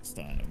for next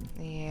time.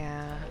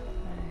 Yeah.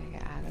 I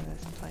get out of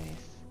this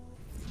place.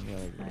 Yeah,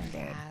 I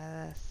get out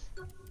of this.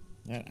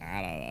 Get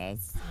out of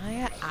this. I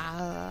get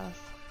out of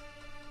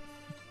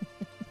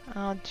this.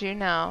 Oh,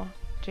 Juno.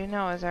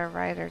 Juno is our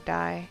ride or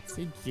die.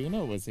 See,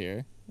 Juno was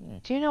here.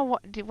 Do you know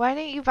what? Why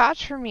didn't you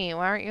vouch for me?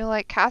 Why aren't you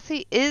like,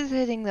 Cassie is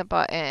hitting the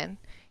button?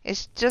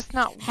 It's just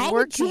not How would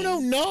working. Juno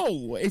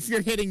know if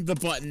you're hitting the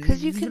button?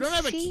 'Cause you can don't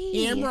have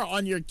see. a camera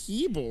on your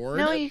keyboard.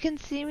 No, you can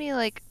see me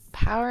like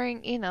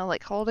powering,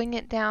 like holding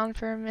it down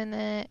for a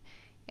minute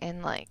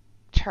and like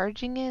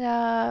charging it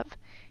up,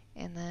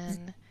 and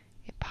then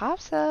it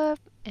pops up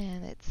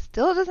and it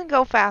still doesn't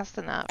go fast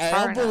enough. I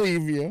don't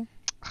believe you.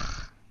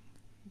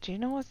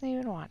 Juno wasn't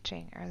even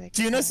watching. Are they?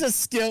 Juno's a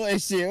skill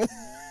issue.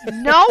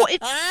 No,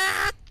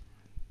 it's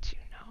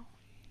Juno.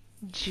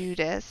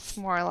 Judas,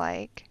 more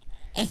like.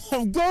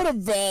 I'm going to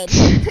bed.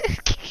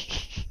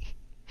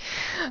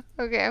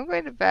 Okay, I'm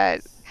going to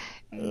bed.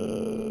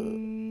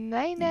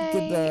 Night night.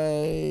 Good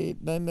night.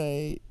 Night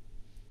night.